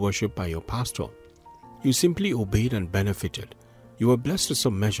corporate worship by your pastor. You simply obeyed and benefited. You were blessed to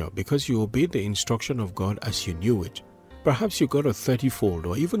some measure because you obeyed the instruction of God as you knew it. Perhaps you got a 30-fold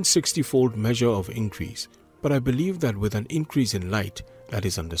or even 60-fold measure of increase, but I believe that with an increase in light, that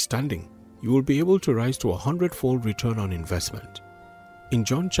is understanding, you will be able to rise to a 100-fold return on investment. In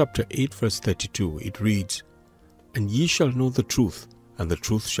John chapter 8 verse 32, it reads, And ye shall know the truth, and the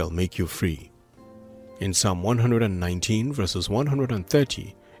truth shall make you free. In Psalm 119 verses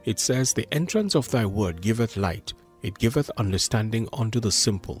 130, it says, The entrance of thy word giveth light, it giveth understanding unto the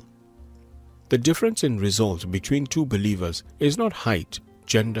simple. The difference in results between two believers is not height,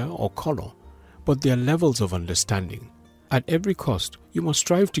 gender, or color, but their levels of understanding. At every cost, you must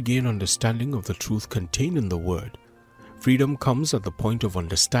strive to gain understanding of the truth contained in the word. Freedom comes at the point of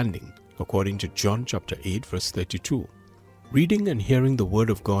understanding, according to John chapter 8 verse 32. Reading and hearing the word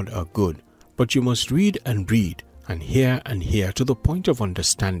of God are good, but you must read and hear to the point of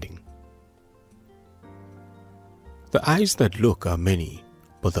understanding. The eyes that look are many,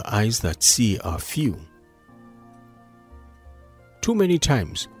 but the eyes that see are few. Too many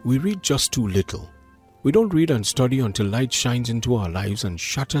times, we read just too little. We don't read and study until light shines into our lives and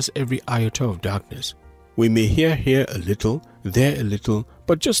shatters every iota of darkness. We may hear here a little, there a little,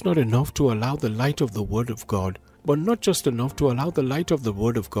 but just not enough to allow the light of the Word of God, but not just enough to allow the light of the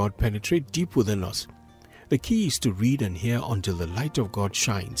Word of God penetrate deep within us. The key is to read and hear until the light of God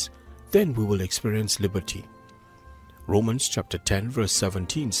shines. Then we will experience liberty. Romans chapter 10 verse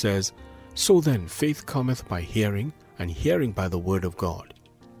 17 says, So then faith cometh by hearing, and hearing by the Word of God.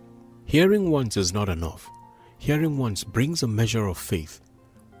 Hearing once is not enough. Hearing once brings a measure of faith.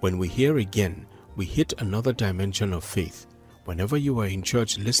 When we hear again, we hit another dimension of faith. Whenever you are in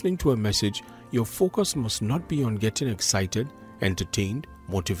church listening to a message, your focus must not be on getting excited, entertained,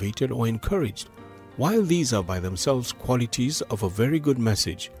 motivated, or encouraged. While these are by themselves qualities of a very good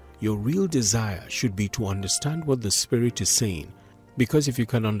message, your real desire should be to understand what the Spirit is saying. Because if you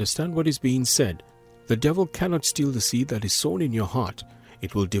can understand what is being said, the devil cannot steal the seed that is sown in your heart.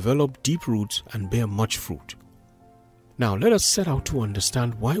 It will develop deep roots and bear much fruit. Now let us set out to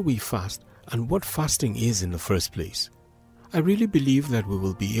understand why we fast and what fasting is in the first place. I really believe that we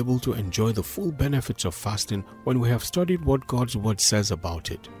will be able to enjoy the full benefits of fasting when we have studied what God's Word says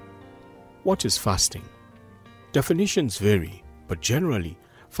about it. What is fasting? Definitions vary, but generally,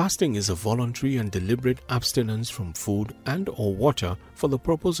 fasting is a voluntary and deliberate abstinence from food and or water for the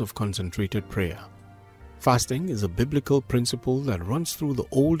purpose of concentrated prayer. Fasting is a biblical principle that runs through the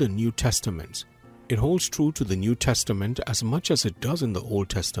Old and New Testaments. It holds true to the New Testament as much as it does in the Old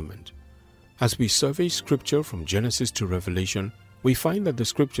Testament. As we survey Scripture from Genesis to Revelation, we find that the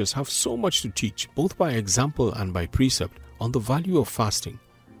Scriptures have so much to teach, both by example and by precept, on the value of fasting.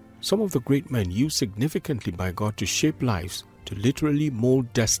 Some of the great men used significantly by God to shape lives, to literally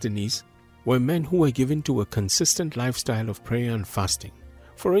mold destinies, were men who were given to a consistent lifestyle of prayer and fasting.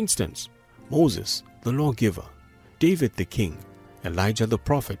 For instance, Moses, the lawgiver, David the king, Elijah the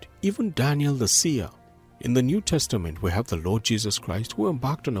prophet, even Daniel the seer. In the New Testament, we have the Lord Jesus Christ who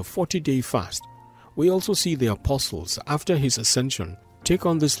embarked on a 40-day fast. We also see the apostles, after his ascension, take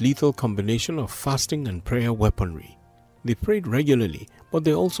on this lethal combination of fasting and prayer weaponry. They prayed regularly, but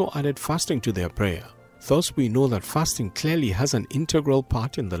they also added fasting to their prayer. Thus, we know that fasting clearly has an integral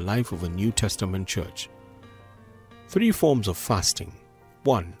part in the life of a New Testament church. 3 forms of fasting.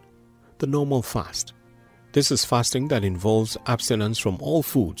 1. The normal fast. This is fasting that involves abstinence from all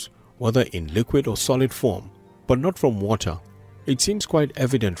foods, whether in liquid or solid form, but not from water. It seems quite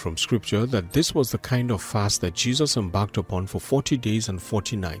evident from Scripture that this was the kind of fast that Jesus embarked upon for 40 days and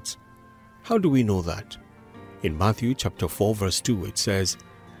 40 nights. How do we know that? In Matthew chapter 4 verse 2 it says,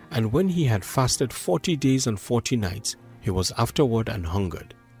 And when he had fasted 40 days and 40 nights, he was afterward and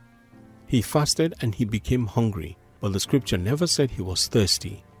hungered. He fasted and he became hungry, but the Scripture never said he was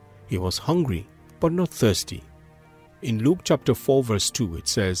thirsty. He was hungry, but not thirsty. In Luke chapter 4 verse 2 it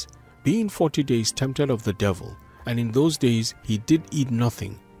says, "Being 40 days tempted of the devil, and in those days he did eat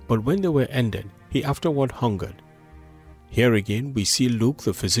nothing, but when they were ended, he afterward hungered." Here again we see Luke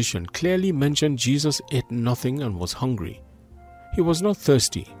the physician clearly mention Jesus ate nothing and was hungry. He was not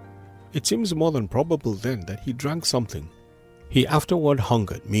thirsty. It seems more than probable then that he drank something. He afterward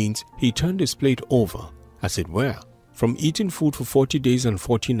hungered means he turned his plate over, as it were, from eating food for 40 days and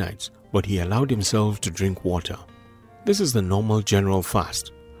 40 nights, but he allowed himself to drink water. This is the normal general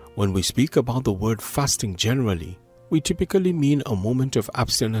fast. When we speak about the word fasting generally, we typically mean a moment of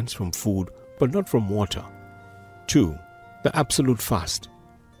abstinence from food, but not from water. 2. The absolute fast.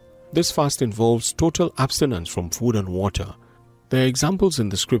 This fast involves total abstinence from food and water. There are examples in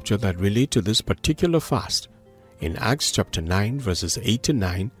the scripture that relate to this particular fast. In Acts chapter 9 verses 8 to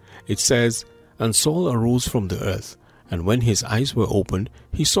 9, it says, "And Saul arose from the earth, and when his eyes were opened,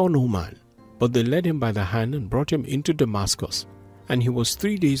 he saw no man. But they led him by the hand and brought him into Damascus. And he was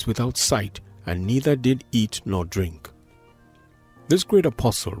 3 days without sight, and neither did eat nor drink." This great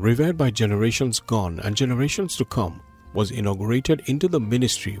apostle, revered by generations gone and generations to come, was inaugurated into the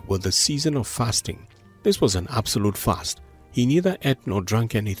ministry with the season of fasting. This was an absolute fast. He neither ate nor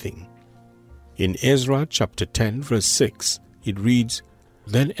drank anything. In Ezra chapter 10 verse 6, it reads,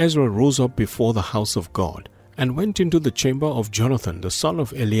 "Then Ezra rose up before the house of God, and went into the chamber of Jonathan the son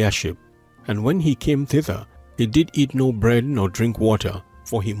of Eliashib. And when he came thither, he did eat no bread nor drink water,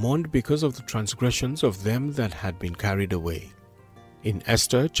 for he mourned because of the transgressions of them that had been carried away." In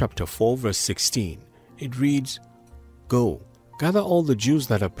Esther chapter 4 verse 16, it reads, "Go, gather all the Jews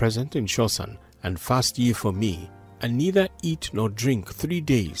that are present in Shushan, and fast ye for me, and neither eat nor drink 3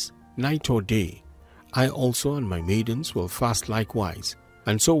 days, night or day. I also and my maidens will fast likewise,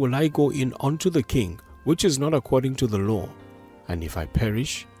 and so will I go in unto the king, which is not according to the law. And if I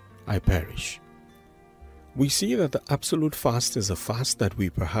perish, I perish." We see that the absolute fast is a fast that we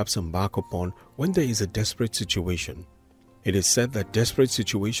perhaps embark upon when there is a desperate situation. It is said that desperate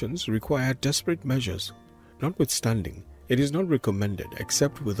situations require desperate measures. Notwithstanding, it is not recommended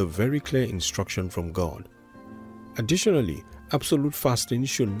except with a very clear instruction from God. Additionally, absolute fasting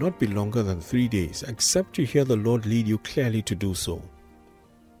should not be longer than 3 days except you hear the Lord lead you clearly to do so.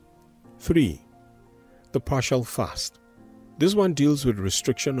 3. The partial fast. This one deals with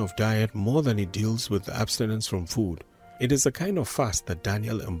restriction of diet more than it deals with abstinence from food. It is the kind of fast that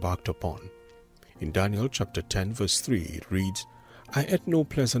Daniel embarked upon. In Daniel chapter 10 verse 3 it reads, "I ate no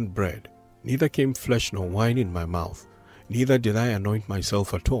pleasant bread, neither came flesh nor wine in my mouth, neither did I anoint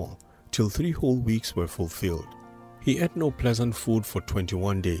myself at all, till 3 whole weeks were fulfilled." He ate no pleasant food for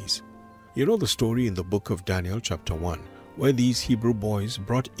 21 days. You know the story in the book of Daniel chapter 1, where these Hebrew boys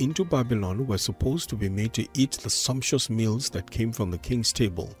brought into Babylon were supposed to be made to eat the sumptuous meals that came from the king's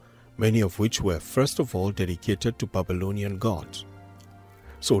table, many of which were first of all dedicated to Babylonian gods.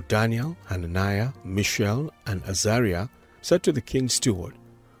 So Daniel, Hananiah, Mishael, and Azariah said to the king's steward,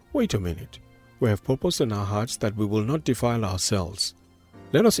 "Wait a minute, we have purpose in our hearts that we will not defile ourselves.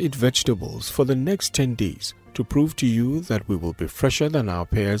 Let us eat vegetables for the next 10 days to prove to you that we will be fresher than our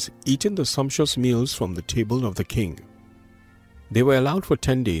peers eating the sumptuous meals from the table of the king." They were allowed for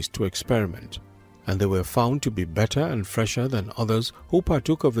 10 days to experiment, and they were found to be better and fresher than others who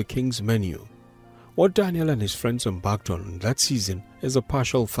partook of the king's menu. What Daniel and his friends embarked on in that season is a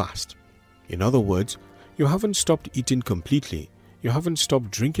partial fast. In other words, you haven't stopped eating completely, you haven't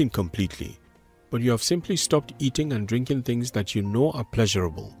stopped drinking completely, but you have simply stopped eating and drinking things that you know are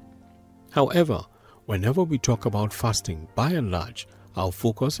pleasurable. However, whenever we talk about fasting, by and large, our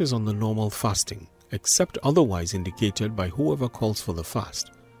focus is on the normal fasting, except otherwise indicated by whoever calls for the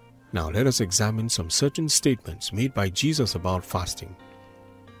fast. Now let us examine some certain statements made by Jesus about fasting.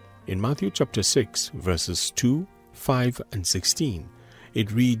 In Matthew chapter 6, verses 2, 5, and 16,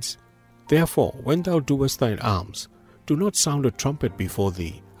 it reads, "Therefore, when thou doest thine alms, do not sound a trumpet before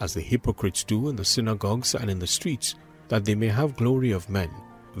thee, as the hypocrites do in the synagogues and in the streets, that they may have glory of men.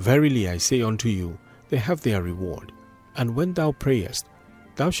 Verily I say unto you, they have their reward. And when thou prayest,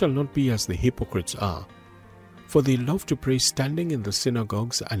 thou shalt not be as the hypocrites are. For they love to pray standing in the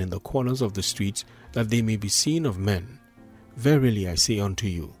synagogues and in the corners of the streets, that they may be seen of men. Verily I say unto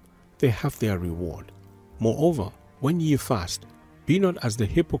you, they have their reward. Moreover, when ye fast, be not as the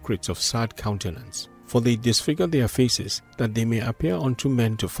hypocrites of sad countenance, for they disfigure their faces, that they may appear unto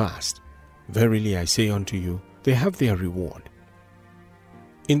men to fast. Verily I say unto you, they have their reward."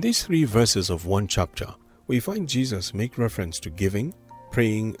 In these 3 verses of one chapter, we find Jesus make reference to giving,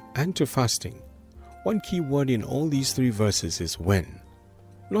 praying, and to fasting. One key word in all these 3 verses is when.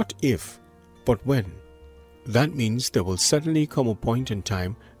 Not if, but when. That means there will certainly come a point in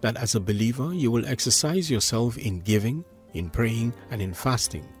time that as a believer you will exercise yourself in giving, in praying, and in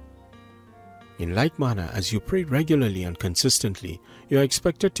fasting. In like manner, as you pray regularly and consistently, you are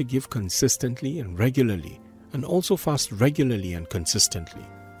expected to give consistently and regularly, and also fast regularly and consistently.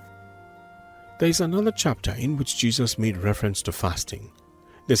 There is another chapter in which Jesus made reference to fasting.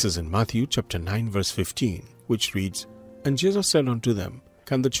 This is in Matthew chapter 9 verse 15, which reads, "And Jesus said unto them,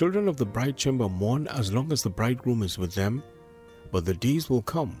 Can the children of the bride chamber mourn as long as the bridegroom is with them? But the days will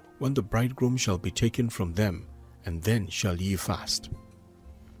come when the bridegroom shall be taken from them, and then shall ye fast."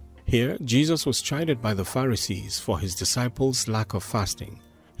 Here, Jesus was chided by the Pharisees for his disciples' lack of fasting.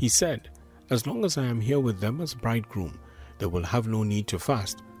 He said, "As long as I am here with them as bridegroom, they will have no need to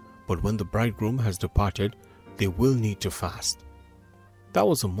fast. But when the bridegroom has departed, they will need to fast." That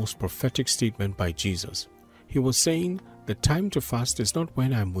was a most prophetic statement by Jesus. He was saying, the time to fast is not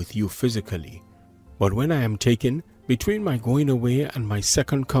when I am with you physically, but when I am taken. Between my going away and my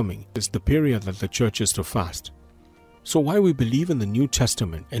second coming is the period that the church is to fast. So while we believe in the New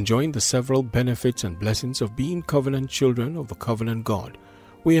Testament, enjoying the several benefits and blessings of being covenant children of the covenant God,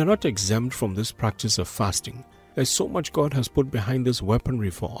 we are not exempt from this practice of fasting. There's so much God has put behind this weaponry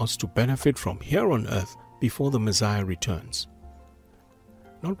for us to benefit from here on earth before the Messiah returns.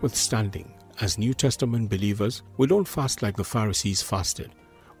 Notwithstanding, as New Testament believers, we don't fast like the Pharisees fasted.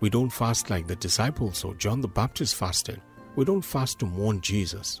 We don't fast like the disciples or John the Baptist fasted. We don't fast to mourn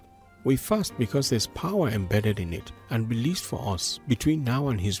Jesus. We fast because there's power embedded in it and released for us between now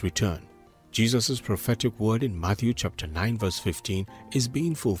and his return. Jesus' prophetic word in Matthew chapter 9 verse 15 is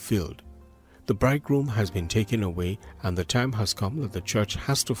being fulfilled. The bridegroom has been taken away and the time has come that the church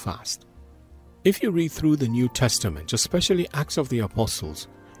has to fast. If you read through the New Testament, especially Acts of the Apostles,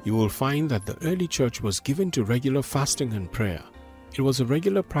 you will find that the early church was given to regular fasting and prayer. It was a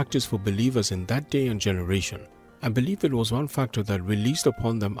regular practice for believers in that day and generation. I believe it was one factor that released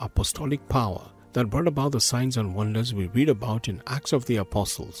upon them apostolic power that brought about the signs and wonders we read about in Acts of the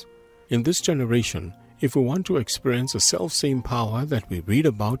Apostles. In this generation, if we want to experience the self-same power that we read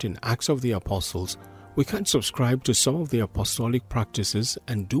about in Acts of the Apostles, we can't subscribe to some of the apostolic practices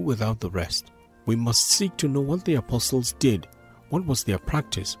and do without the rest. We must seek to know what the apostles did, what was their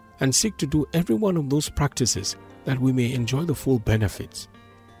practice, and seek to do every one of those practices that we may enjoy the full benefits.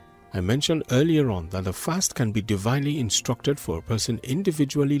 I mentioned earlier on that the fast can be divinely instructed for a person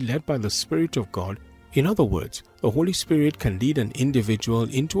individually led by the Spirit of God. In other words, the Holy Spirit can lead an individual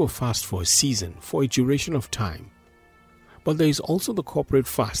into a fast for a season, for a duration of time. But there is also the corporate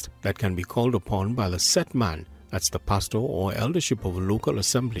fast that can be called upon by the set man, that's the pastor or eldership of a local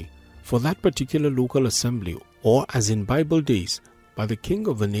assembly, for that particular local assembly, or as in Bible days, by the king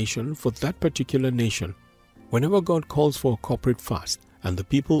of the nation for that particular nation. Whenever God calls for a corporate fast and the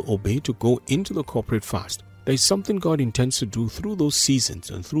people obey to go into the corporate fast, there is something God intends to do through those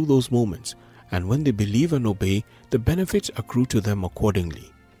seasons and through those moments, and when they believe and obey, the benefits accrue to them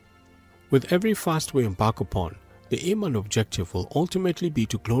accordingly. With every fast we embark upon, the aim and objective will ultimately be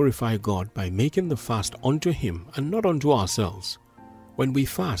to glorify God by making the fast unto Him and not unto ourselves. When we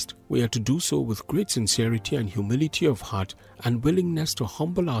fast, we are to do so with great sincerity and humility of heart and willingness to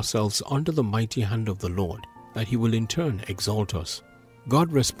humble ourselves under the mighty hand of the Lord, that He will in turn exalt us.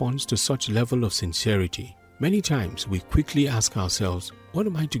 God responds to such level of sincerity. Many times we quickly ask ourselves, what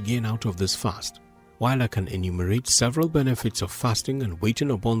am I to gain out of this fast? While I can enumerate several benefits of fasting and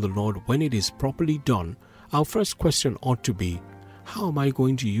waiting upon the Lord when it is properly done, our first question ought to be, how am I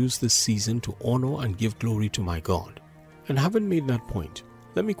going to use this season to honor and give glory to my God? And having made that point,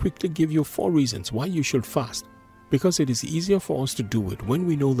 let me quickly give you 4 reasons why you should fast, because it is easier for us to do it when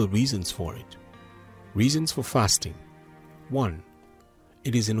we know the reasons for it. Reasons for fasting. 1.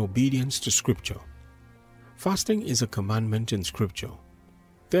 It is in obedience to Scripture. Fasting is a commandment in Scripture.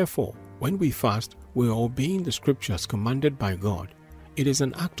 Therefore, when we fast, we are obeying the Scriptures commanded by God. It is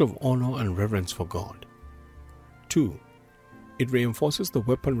an act of honor and reverence for God. 2. It reinforces the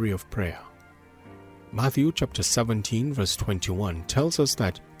weaponry of prayer. Matthew chapter 17 verse 21 tells us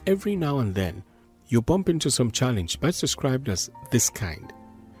that every now and then you bump into some challenge best described as this kind.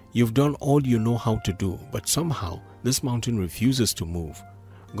 You've done all you know how to do, but somehow this mountain refuses to move.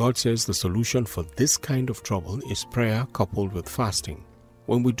 God says the solution for this kind of trouble is prayer coupled with fasting.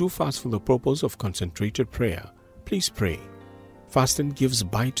 When we do fast for the purpose of concentrated prayer, please pray. Fasting gives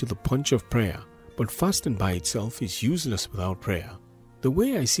bite to the punch of prayer, but fasting by itself is useless without prayer. The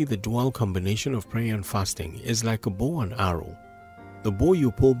way I see the dual combination of prayer and fasting is like a bow and arrow. The bow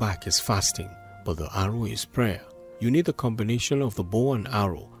you pull back is fasting, but the arrow is prayer. You need the combination of the bow and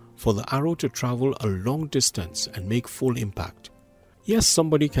arrow for the arrow to travel a long distance and make full impact. Yes,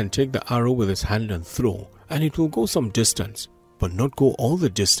 somebody can take the arrow with his hand and throw, and it will go some distance, but not go all the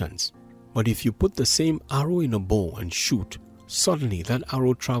distance. But if you put the same arrow in a bow and shoot, suddenly that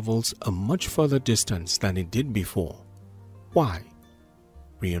arrow travels a much further distance than it did before. Why?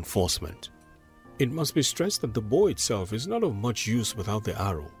 Reinforcement. It must be stressed that the bow itself is not of much use without the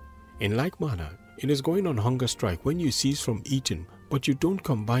arrow. In like manner, it is going on hunger strike when you cease from eating, but you don't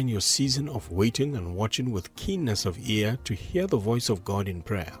combine your season of waiting and watching with keenness of ear to hear the voice of God in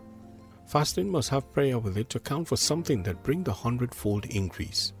prayer. Fasting must have prayer with it to count for something that brings the 100-fold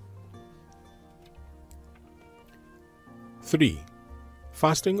increase. 3.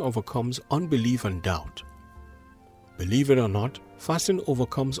 Fasting overcomes unbelief and doubt. Believe it or not, fasting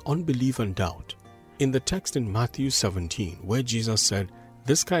overcomes unbelief and doubt. In the text in Matthew 17, where Jesus said,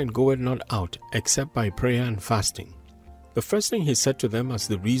 "This kind goeth not out except by prayer and fasting," the first thing he said to them as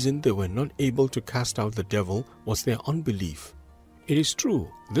the reason they were not able to cast out the devil was their unbelief. It is true,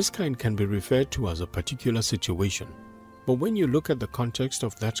 this kind can be referred to as a particular situation. But when you look at the context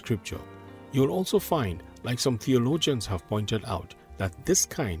of that scripture, you'll also find, like some theologians have pointed out, that this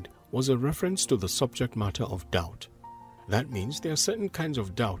kind was a reference to the subject matter of doubt. That means there are certain kinds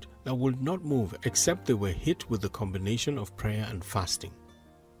of doubt that would not move except they were hit with the combination of prayer and fasting.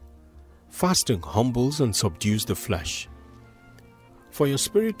 Fasting humbles and subdues the flesh. For your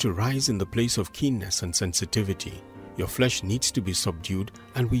spirit to rise in the place of keenness and sensitivity, your flesh needs to be subdued,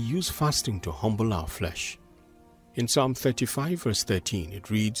 and we use fasting to humble our flesh. In Psalm 35 verse 13 it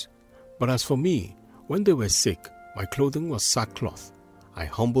reads, "But as for me, when they were sick, my clothing was sackcloth. I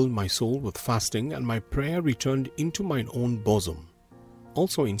humbled my soul with fasting, and my prayer returned into mine own bosom."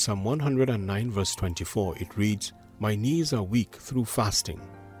 Also in Psalm 109 verse 24 it reads, "My knees are weak through fasting,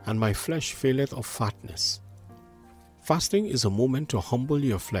 and my flesh faileth of fatness." Fasting is a moment to humble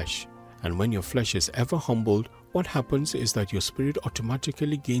your flesh, and when your flesh is ever humbled, what happens is that your spirit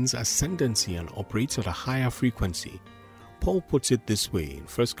automatically gains ascendancy and operates at a higher frequency. Paul puts it this way in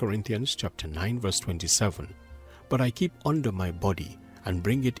 1 Corinthians chapter 9 verse 27, "But I keep under my body and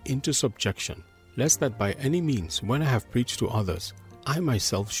bring it into subjection, lest that by any means, when I have preached to others, I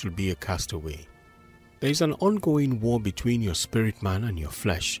myself should be a castaway." There is an ongoing war between your spirit man and your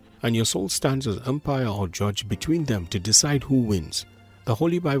flesh, and your soul stands as umpire or judge between them to decide who wins. The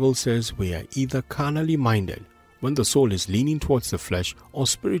Holy Bible says we are either carnally minded, when the soul is leaning towards the flesh, or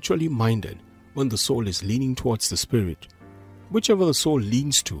spiritually minded, when the soul is leaning towards the spirit. Whichever the soul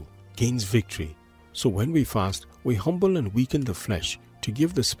leans to gains victory. So when we fast, we humble and weaken the flesh to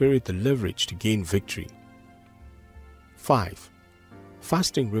give the spirit the leverage to gain victory. 5.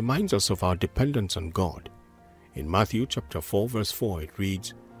 Fasting reminds us of our dependence on God. In Matthew chapter 4 verse 4 it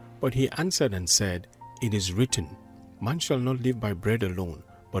reads, "But he answered and said, It is written, Man shall not live by bread alone,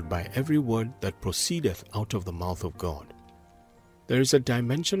 but by every word that proceedeth out of the mouth of God." There is a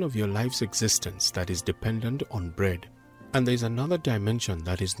dimension of your life's existence that is dependent on bread, and there is another dimension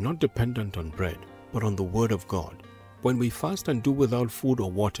that is not dependent on bread, but on the Word of God. When we fast and do without food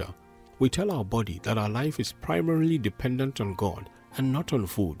or water, we tell our body that our life is primarily dependent on God and not on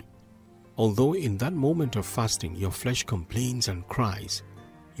food. Although in that moment of fasting your flesh complains and cries,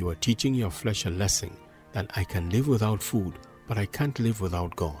 you are teaching your flesh a lesson that I can live without food, but I can't live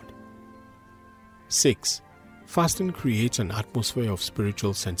without God. 6. Fasting creates an atmosphere of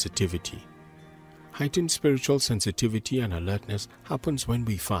spiritual sensitivity. Heightened spiritual sensitivity and alertness happens when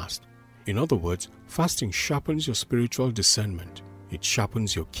we fast. In other words, fasting sharpens your spiritual discernment. It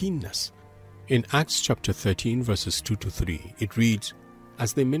sharpens your keenness. In Acts chapter 13 verses 2 to 3, it reads,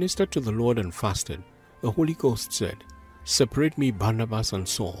 "As they ministered to the Lord and fasted, the Holy Ghost said, Separate me Barnabas and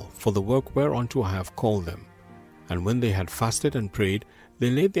Saul for the work whereunto I have called them. And when they had fasted and prayed, they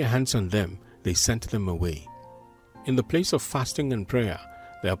laid their hands on them, they sent them away." In the place of fasting and prayer,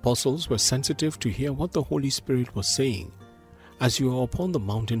 the apostles were sensitive to hear what the Holy Spirit was saying. As you are upon the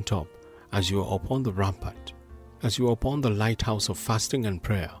mountaintop, as you are upon the rampart, as you are upon the lighthouse of fasting and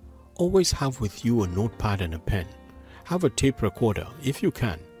prayer, always have with you a notepad and a pen. Have a tape recorder if you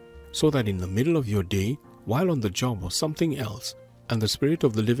can, so that in the middle of your day, while on the job or something else, and the Spirit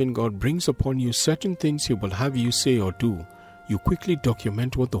of the living God brings upon you certain things He will have you say or do, you quickly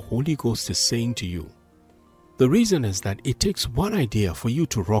document what the Holy Ghost is saying to you. The reason is that it takes one idea for you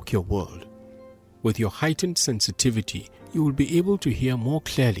to rock your world. With your heightened sensitivity, you will be able to hear more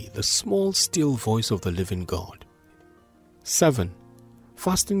clearly the small, still voice of the living God. 7.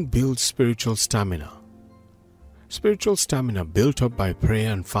 Fasting builds spiritual stamina. Spiritual stamina built up by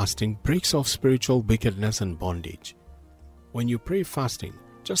prayer and fasting breaks off spiritual wickedness and bondage. When you pray fasting,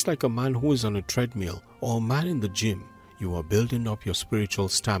 just like a man who is on a treadmill or a man in the gym, you are building up your spiritual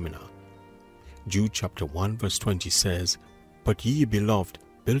stamina. Jude chapter 1 verse 20 says, "But ye, beloved,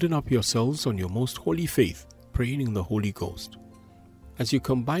 building up yourselves on your most holy faith, praying in the Holy Ghost. As you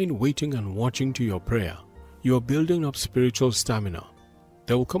combine waiting and watching to your prayer, you are building up spiritual stamina.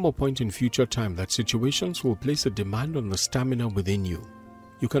 There will come a point in future time that situations will place a demand on the stamina within you.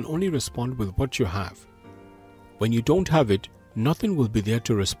 You can only respond with what you have. When you don't have it, nothing will be there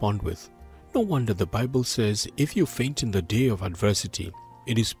to respond with. No wonder the Bible says, if you faint in the day of adversity,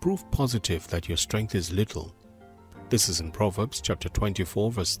 it is proof positive that your strength is little. This is in Proverbs chapter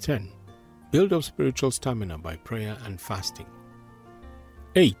 24 verse 10. Build up spiritual stamina by prayer and fasting.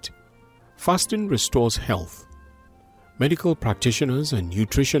 8. Fasting restores health. Medical practitioners and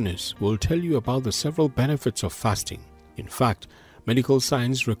nutritionists will tell you about the several benefits of fasting. In fact, medical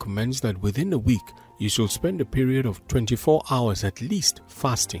science recommends that within a week, you should spend a period of 24 hours at least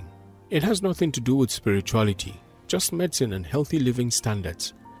fasting. It has nothing to do with spirituality, just medicine and healthy living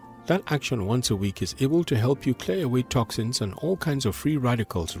standards. That action once a week is able to help you clear away toxins and all kinds of free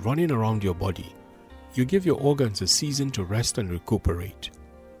radicals running around your body. You give your organs a season to rest and recuperate.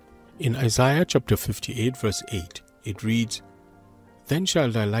 In Isaiah chapter 58 verse 8, it reads, Then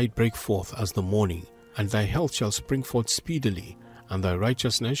shall thy light break forth as the morning, and thy health shall spring forth speedily, and thy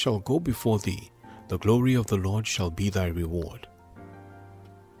righteousness shall go before thee. The glory of the Lord shall be thy reward.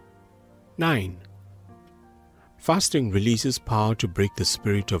 9. Fasting releases power to break the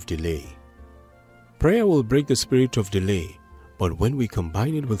spirit of delay. Prayer will break the spirit of delay, but when we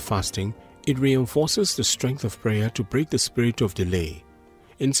combine it with fasting, it reinforces the strength of prayer to break the spirit of delay.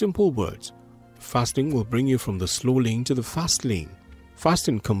 In simple words, fasting will bring you from the slow lane to the fast lane.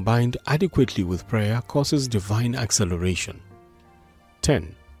 Fasting combined adequately with prayer causes divine acceleration.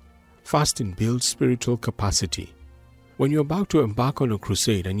 10. Fasting builds spiritual capacity. When you're about to embark on a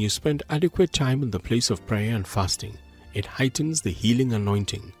crusade and you spend adequate time in the place of prayer and fasting, it heightens the healing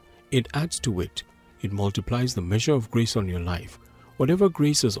anointing. It adds to it. It multiplies the measure of grace on your life. Whatever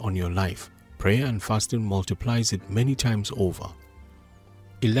grace is on your life, prayer and fasting multiplies it many times over.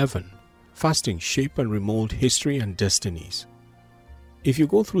 11. Fasting shape and remold history and destinies. If you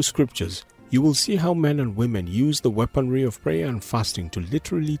go through scriptures, you will see how men and women use the weaponry of prayer and fasting to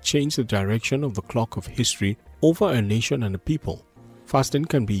literally change the direction of the clock of history over a nation and a people. Fasting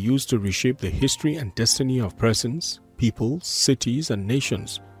can be used to reshape the history and destiny of persons, people, cities, and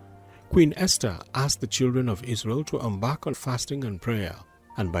nations. Queen Esther asked the children of Israel to embark on fasting and prayer,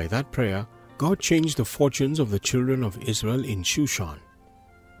 and by that prayer, God changed the fortunes of the children of Israel in Shushan.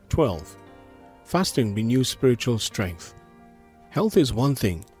 12. Fasting renews spiritual strength. Health is one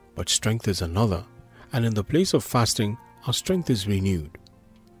thing, but strength is another, and in the place of fasting, our strength is renewed.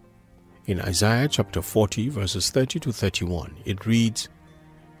 In Isaiah chapter 40 verses 30 to 31, it reads,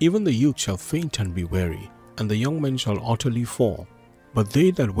 Even the youth shall faint and be weary, and the young men shall utterly fall. But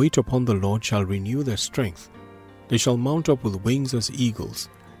they that wait upon the Lord shall renew their strength. They shall mount up with wings as eagles.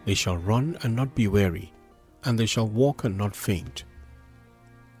 They shall run and not be weary, and they shall walk and not faint.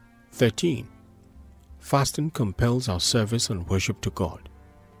 13. Fasting compels our service and worship to God.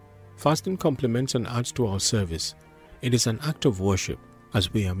 Fasting complements and adds to our service. It is an act of worship,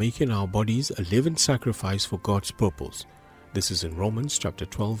 as we are making our bodies a living sacrifice for God's purpose. This is in Romans chapter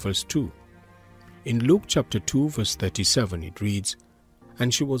 12 verse 2. In Luke chapter 2 verse 37 it reads,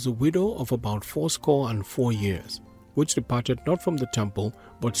 And she was a widow of about 84 years, which departed not from the temple,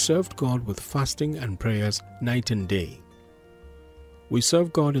 but served God with fasting and prayers night and day. We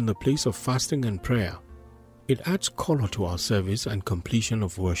serve God in the place of fasting and prayer. It adds color to our service and completion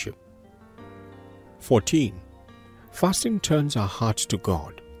of worship. 14. Fasting turns our hearts to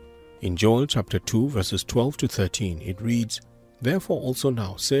God. In Joel chapter 2 verses 12 to 13 it reads, Therefore also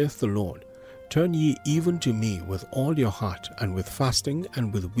now, saith the Lord, turn ye even to me with all your heart, and with fasting,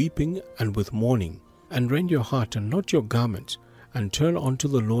 and with weeping, and with mourning, and rend your heart and not your garments, and turn unto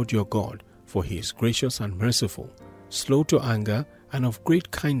the Lord your God, for he is gracious and merciful, slow to anger, and of great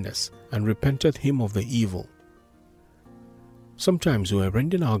kindness, and repenteth him of the evil. Sometimes we are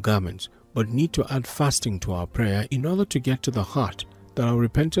rending our garments, but need to add fasting to our prayer in order to get to the heart, that our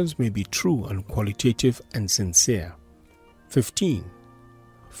repentance may be true and qualitative and sincere. 15.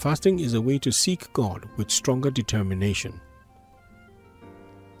 Fasting is a way to seek God with stronger determination.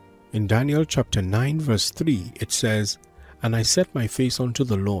 In Daniel chapter 9 verse 3 it says, And I set my face unto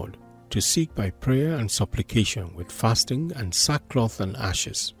the Lord, to seek by prayer and supplication with fasting and sackcloth and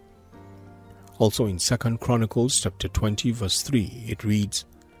ashes. Also in 2 Chronicles chapter 20 verse 3 it reads,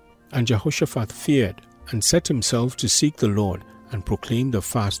 And Jehoshaphat feared and set himself to seek the Lord and proclaimed a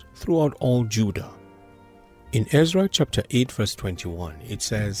fast throughout all Judah. In Ezra chapter 8 verse 21 it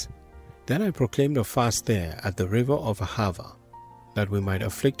says, Then I proclaimed a fast there at the river of Ahava, that we might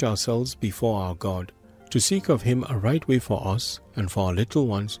afflict ourselves before our God, to seek of Him a right way for us and for our little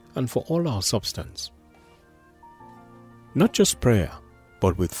ones and for all our substance. Not just prayer,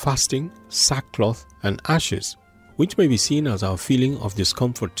 but with fasting, sackcloth, and ashes, which may be seen as our feeling of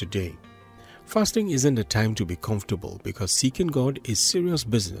discomfort today. Fasting isn't a time to be comfortable because seeking God is serious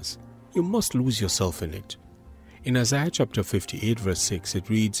business. You must lose yourself in it. In Isaiah chapter 58 verse 6 it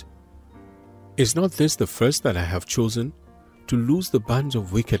reads, "Is not this the first that I have chosen, to loose the bands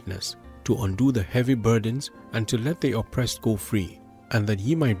of wickedness, to undo the heavy burdens, and to let the oppressed go free, and that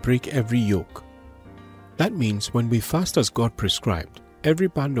ye might break every yoke?" That means when we fast as God prescribed, every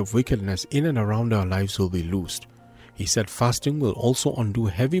band of wickedness in and around our lives will be loosed. He said fasting will also undo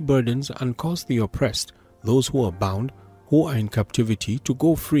heavy burdens and cause the oppressed, those who are bound, who are in captivity, to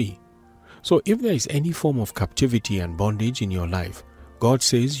go free. So if there is any form of captivity and bondage in your life, God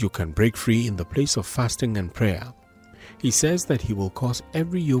says you can break free in the place of fasting and prayer. He says that He will cause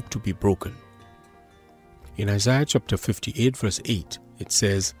every yoke to be broken. In Isaiah chapter 58 verse 8, it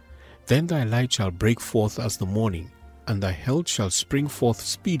says, "Then thy light shall break forth as the morning, and thy health shall spring forth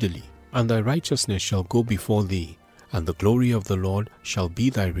speedily, and thy righteousness shall go before thee, and the glory of the Lord shall be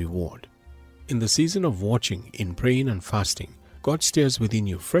thy reward." In the season of watching, in praying and fasting, God stirs within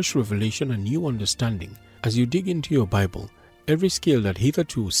you fresh revelation and new understanding. As you dig into your Bible, every scale that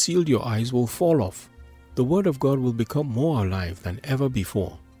hitherto sealed your eyes will fall off. The Word of God will become more alive than ever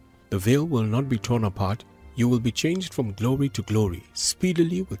before. The veil will not be torn apart. You will be changed from glory to glory,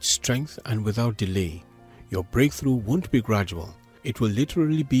 speedily, with strength and without delay. Your breakthrough won't be gradual. It will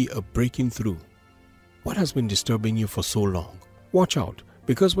literally be a breaking through. What has been disturbing you for so long? Watch out,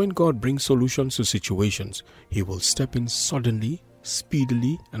 because when God brings solutions to situations, He will step in suddenly,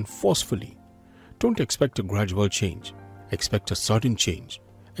 speedily, and forcefully. Don't expect a gradual change. Expect a sudden change.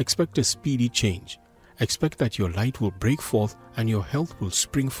 Expect a speedy change. Expect that your light will break forth and your health will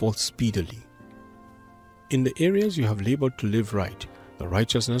spring forth speedily. In the areas you have labored to live right, the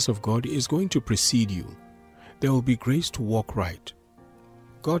righteousness of God is going to precede you. There will be grace to walk right.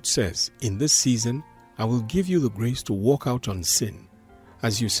 God says, in this season, I will give you the grace to walk out on sin.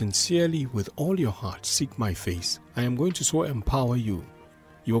 As you sincerely, with all your heart, seek my face, I am going to so empower you.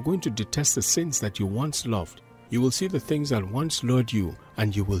 You are going to detest the sins that you once loved. You will see the things that once lured you,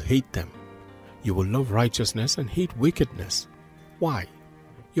 and you will hate them. You will love righteousness and hate wickedness. Why?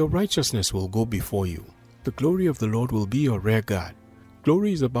 Your righteousness will go before you. The glory of the Lord will be your rear guard.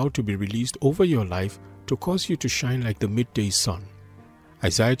 Glory is about to be released over your life to cause you to shine like the midday sun.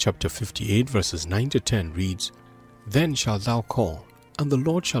 Isaiah chapter 58 verses 9 to 10 reads, "Then shalt thou call, and the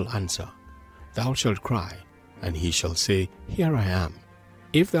Lord shall answer. Thou shalt cry, and He shall say, Here I am.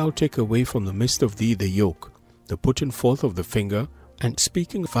 If thou take away from the midst of thee the yoke, the putting forth of the finger, and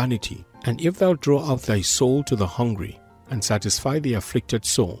speaking vanity, and if thou draw out thy soul to the hungry, and satisfy the afflicted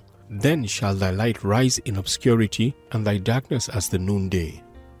soul, then shall thy light rise in obscurity, and thy darkness as the noonday."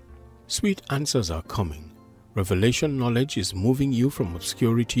 Sweet answers are coming. Revelation knowledge is moving you from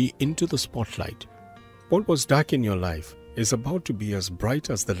obscurity into the spotlight. What was dark in your life is about to be as bright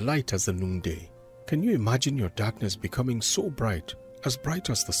as the noonday. Can you imagine your darkness becoming so bright as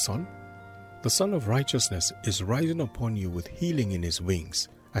the sun? The Son of Righteousness is rising upon you with healing in His wings,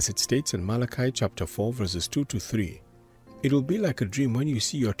 as it states in Malachi chapter 4 verses 2 to 3. It will be like a dream when you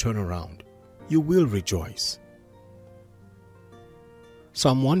see your turnaround. You will rejoice.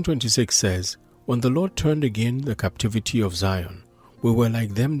 Psalm 126 says, "When the Lord turned again the captivity of Zion, we were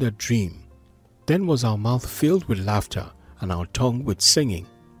like them that dream. Then was our mouth filled with laughter, and our tongue with singing.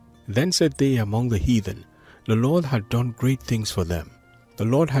 Then said they among the heathen, The Lord had done great things for them. The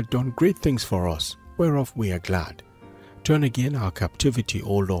Lord had done great things for us, whereof we are glad. Turn again our captivity,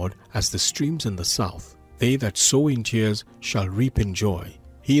 O Lord, as the streams in the south. They that sow in tears shall reap in joy.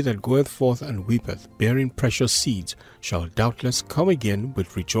 He that goeth forth and weepeth, bearing precious seeds, shall doubtless come again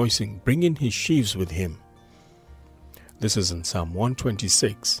with rejoicing, bringing his sheaves with him." This is in Psalm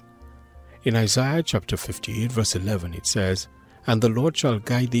 126. In Isaiah chapter 58 verse 11 it says, "And the Lord shall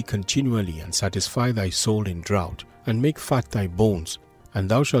guide thee continually, and satisfy thy soul in drought, and make fat thy bones. And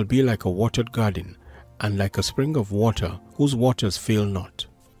thou shalt be like a watered garden, and like a spring of water, whose waters fail not."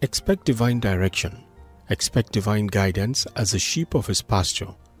 Expect divine direction. Expect divine guidance as a sheep of His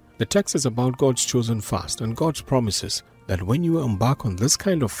pasture. The text is about God's chosen fast and God's promises that when you embark on this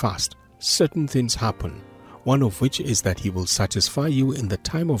kind of fast, certain things happen, one of which is that He will satisfy you in the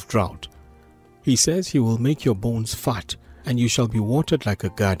time of drought. He says He will make your bones fat, and you shall be watered like a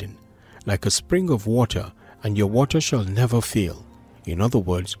garden, like a spring of water, and your water shall never fail. In other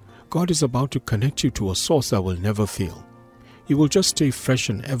words, God is about to connect you to a source that will never fail. You will just stay fresh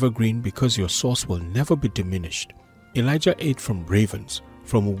and evergreen because your source will never be diminished. Elijah ate from ravens,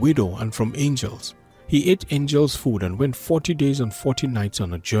 from a widow, and from angels. He ate angels' food and went 40 days and 40 nights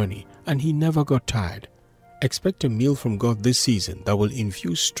on a journey, and he never got tired. Expect a meal from God this season that will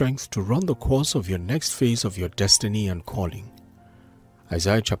infuse strength to run the course of your next phase of your destiny and calling.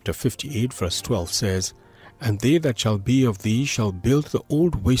 Isaiah chapter 58 verse 12 says, "And they that shall be of thee shall build the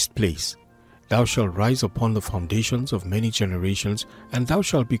old waste place. Thou shalt rise upon the foundations of many generations, and thou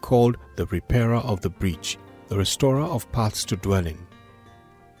shalt be called the repairer of the breach, the restorer of paths to dwell in."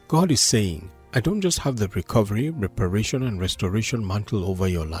 God is saying, I don't just have the recovery, reparation, and restoration mantle over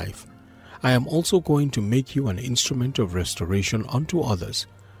your life. I am also going to make you an instrument of restoration unto others.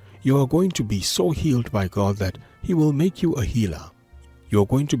 You are going to be so healed by God that He will make you a healer. You are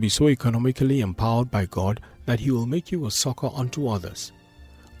going to be so economically empowered by God that He will make you a succor unto others.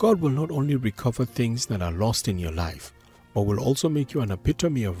 God will not only recover things that are lost in your life, but will also make you an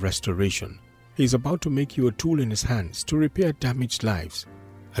epitome of restoration. He is about to make you a tool in His hands to repair damaged lives.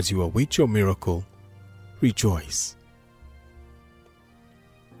 As you await your miracle, rejoice.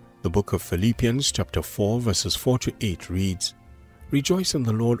 The book of Philippians chapter 4 verses 4 to 8 reads, "Rejoice in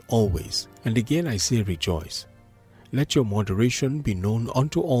the Lord always, and again I say rejoice. Let your moderation be known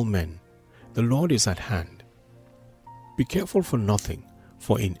unto all men. The Lord is at hand. Be careful for nothing,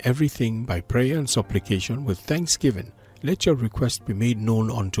 for in everything by prayer and supplication with thanksgiving let your requests be made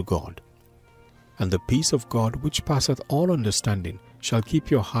known unto God. And the peace of God which passeth all understanding shall keep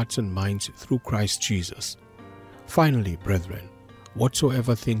your hearts and minds through Christ Jesus. Finally, brethren,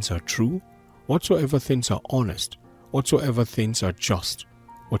 whatsoever things are true, whatsoever things are honest, whatsoever things are just,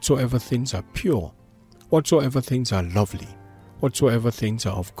 whatsoever things are pure, whatsoever things are lovely, whatsoever things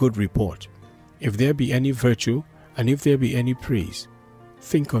are of good report, if there be any virtue, and if there be any praise,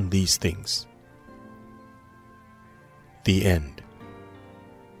 think on these things." The end.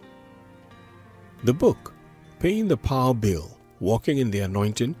 The book, Paying the Power Bill, Walking in the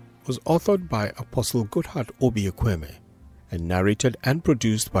Anointing, was authored by Apostle Goodheart Ekwueme and narrated and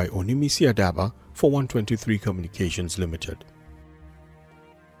produced by Onimisi Adaba for 123 Communications Limited.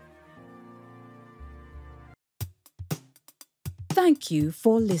 Thank you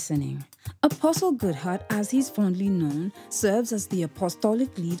for listening. Apostle Goodheart, as he's fondly known, serves as the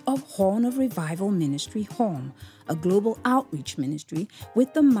apostolic lead of Horn of Revival Ministry, HORM, a global outreach ministry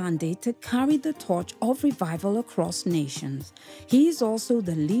with the mandate to carry the torch of revival across nations. He is also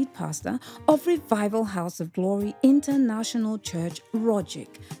the lead pastor of Revival House of Glory International Church,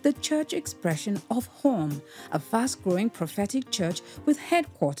 RHOGIC, the church expression of HORM, a fast-growing prophetic church with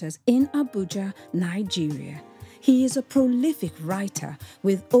headquarters in Abuja, Nigeria. He is a prolific writer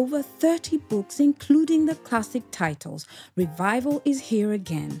with over 30 books, including the classic titles Revival is Here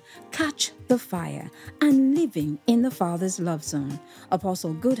Again, Catch the Fire, and Living in the Father's Love Zone.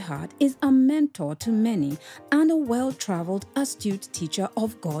 Apostle Goodheart is a mentor to many and a well-traveled, astute teacher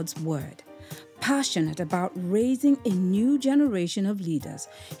of God's Word. Passionate about raising a new generation of leaders,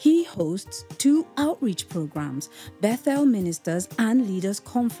 he hosts 2 outreach programs, Bethel Ministers and Leaders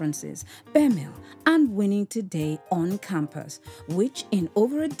Conferences, BEMIL, and Winning Today on campus, which in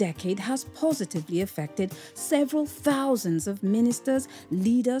over a decade has positively affected several thousands of ministers,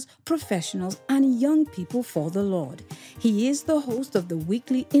 leaders, professionals, and young people for the Lord. He is the host of the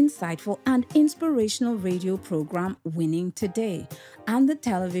weekly insightful and inspirational radio program Winning Today and the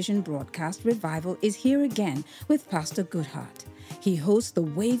television broadcast Revival is Here Again with Pastor Goodheart. He hosts the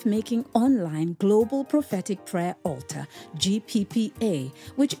wave-making online Global Prophetic Prayer Altar, GPPA,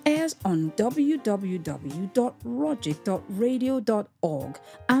 which airs on www.rhogic.radio.org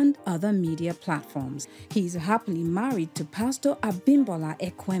and other media platforms. He's happily married to Pastor Abimbola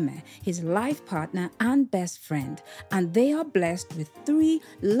Ekwueme, his life partner and best friend, and they are blessed with 3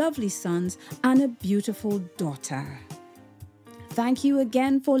 lovely sons and a beautiful daughter. Thank you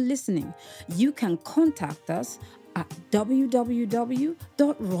again for listening. You can contact us at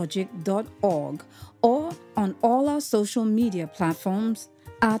www.rhogic.org or on all our social media platforms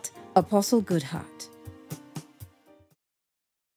at Apostle Goodheart.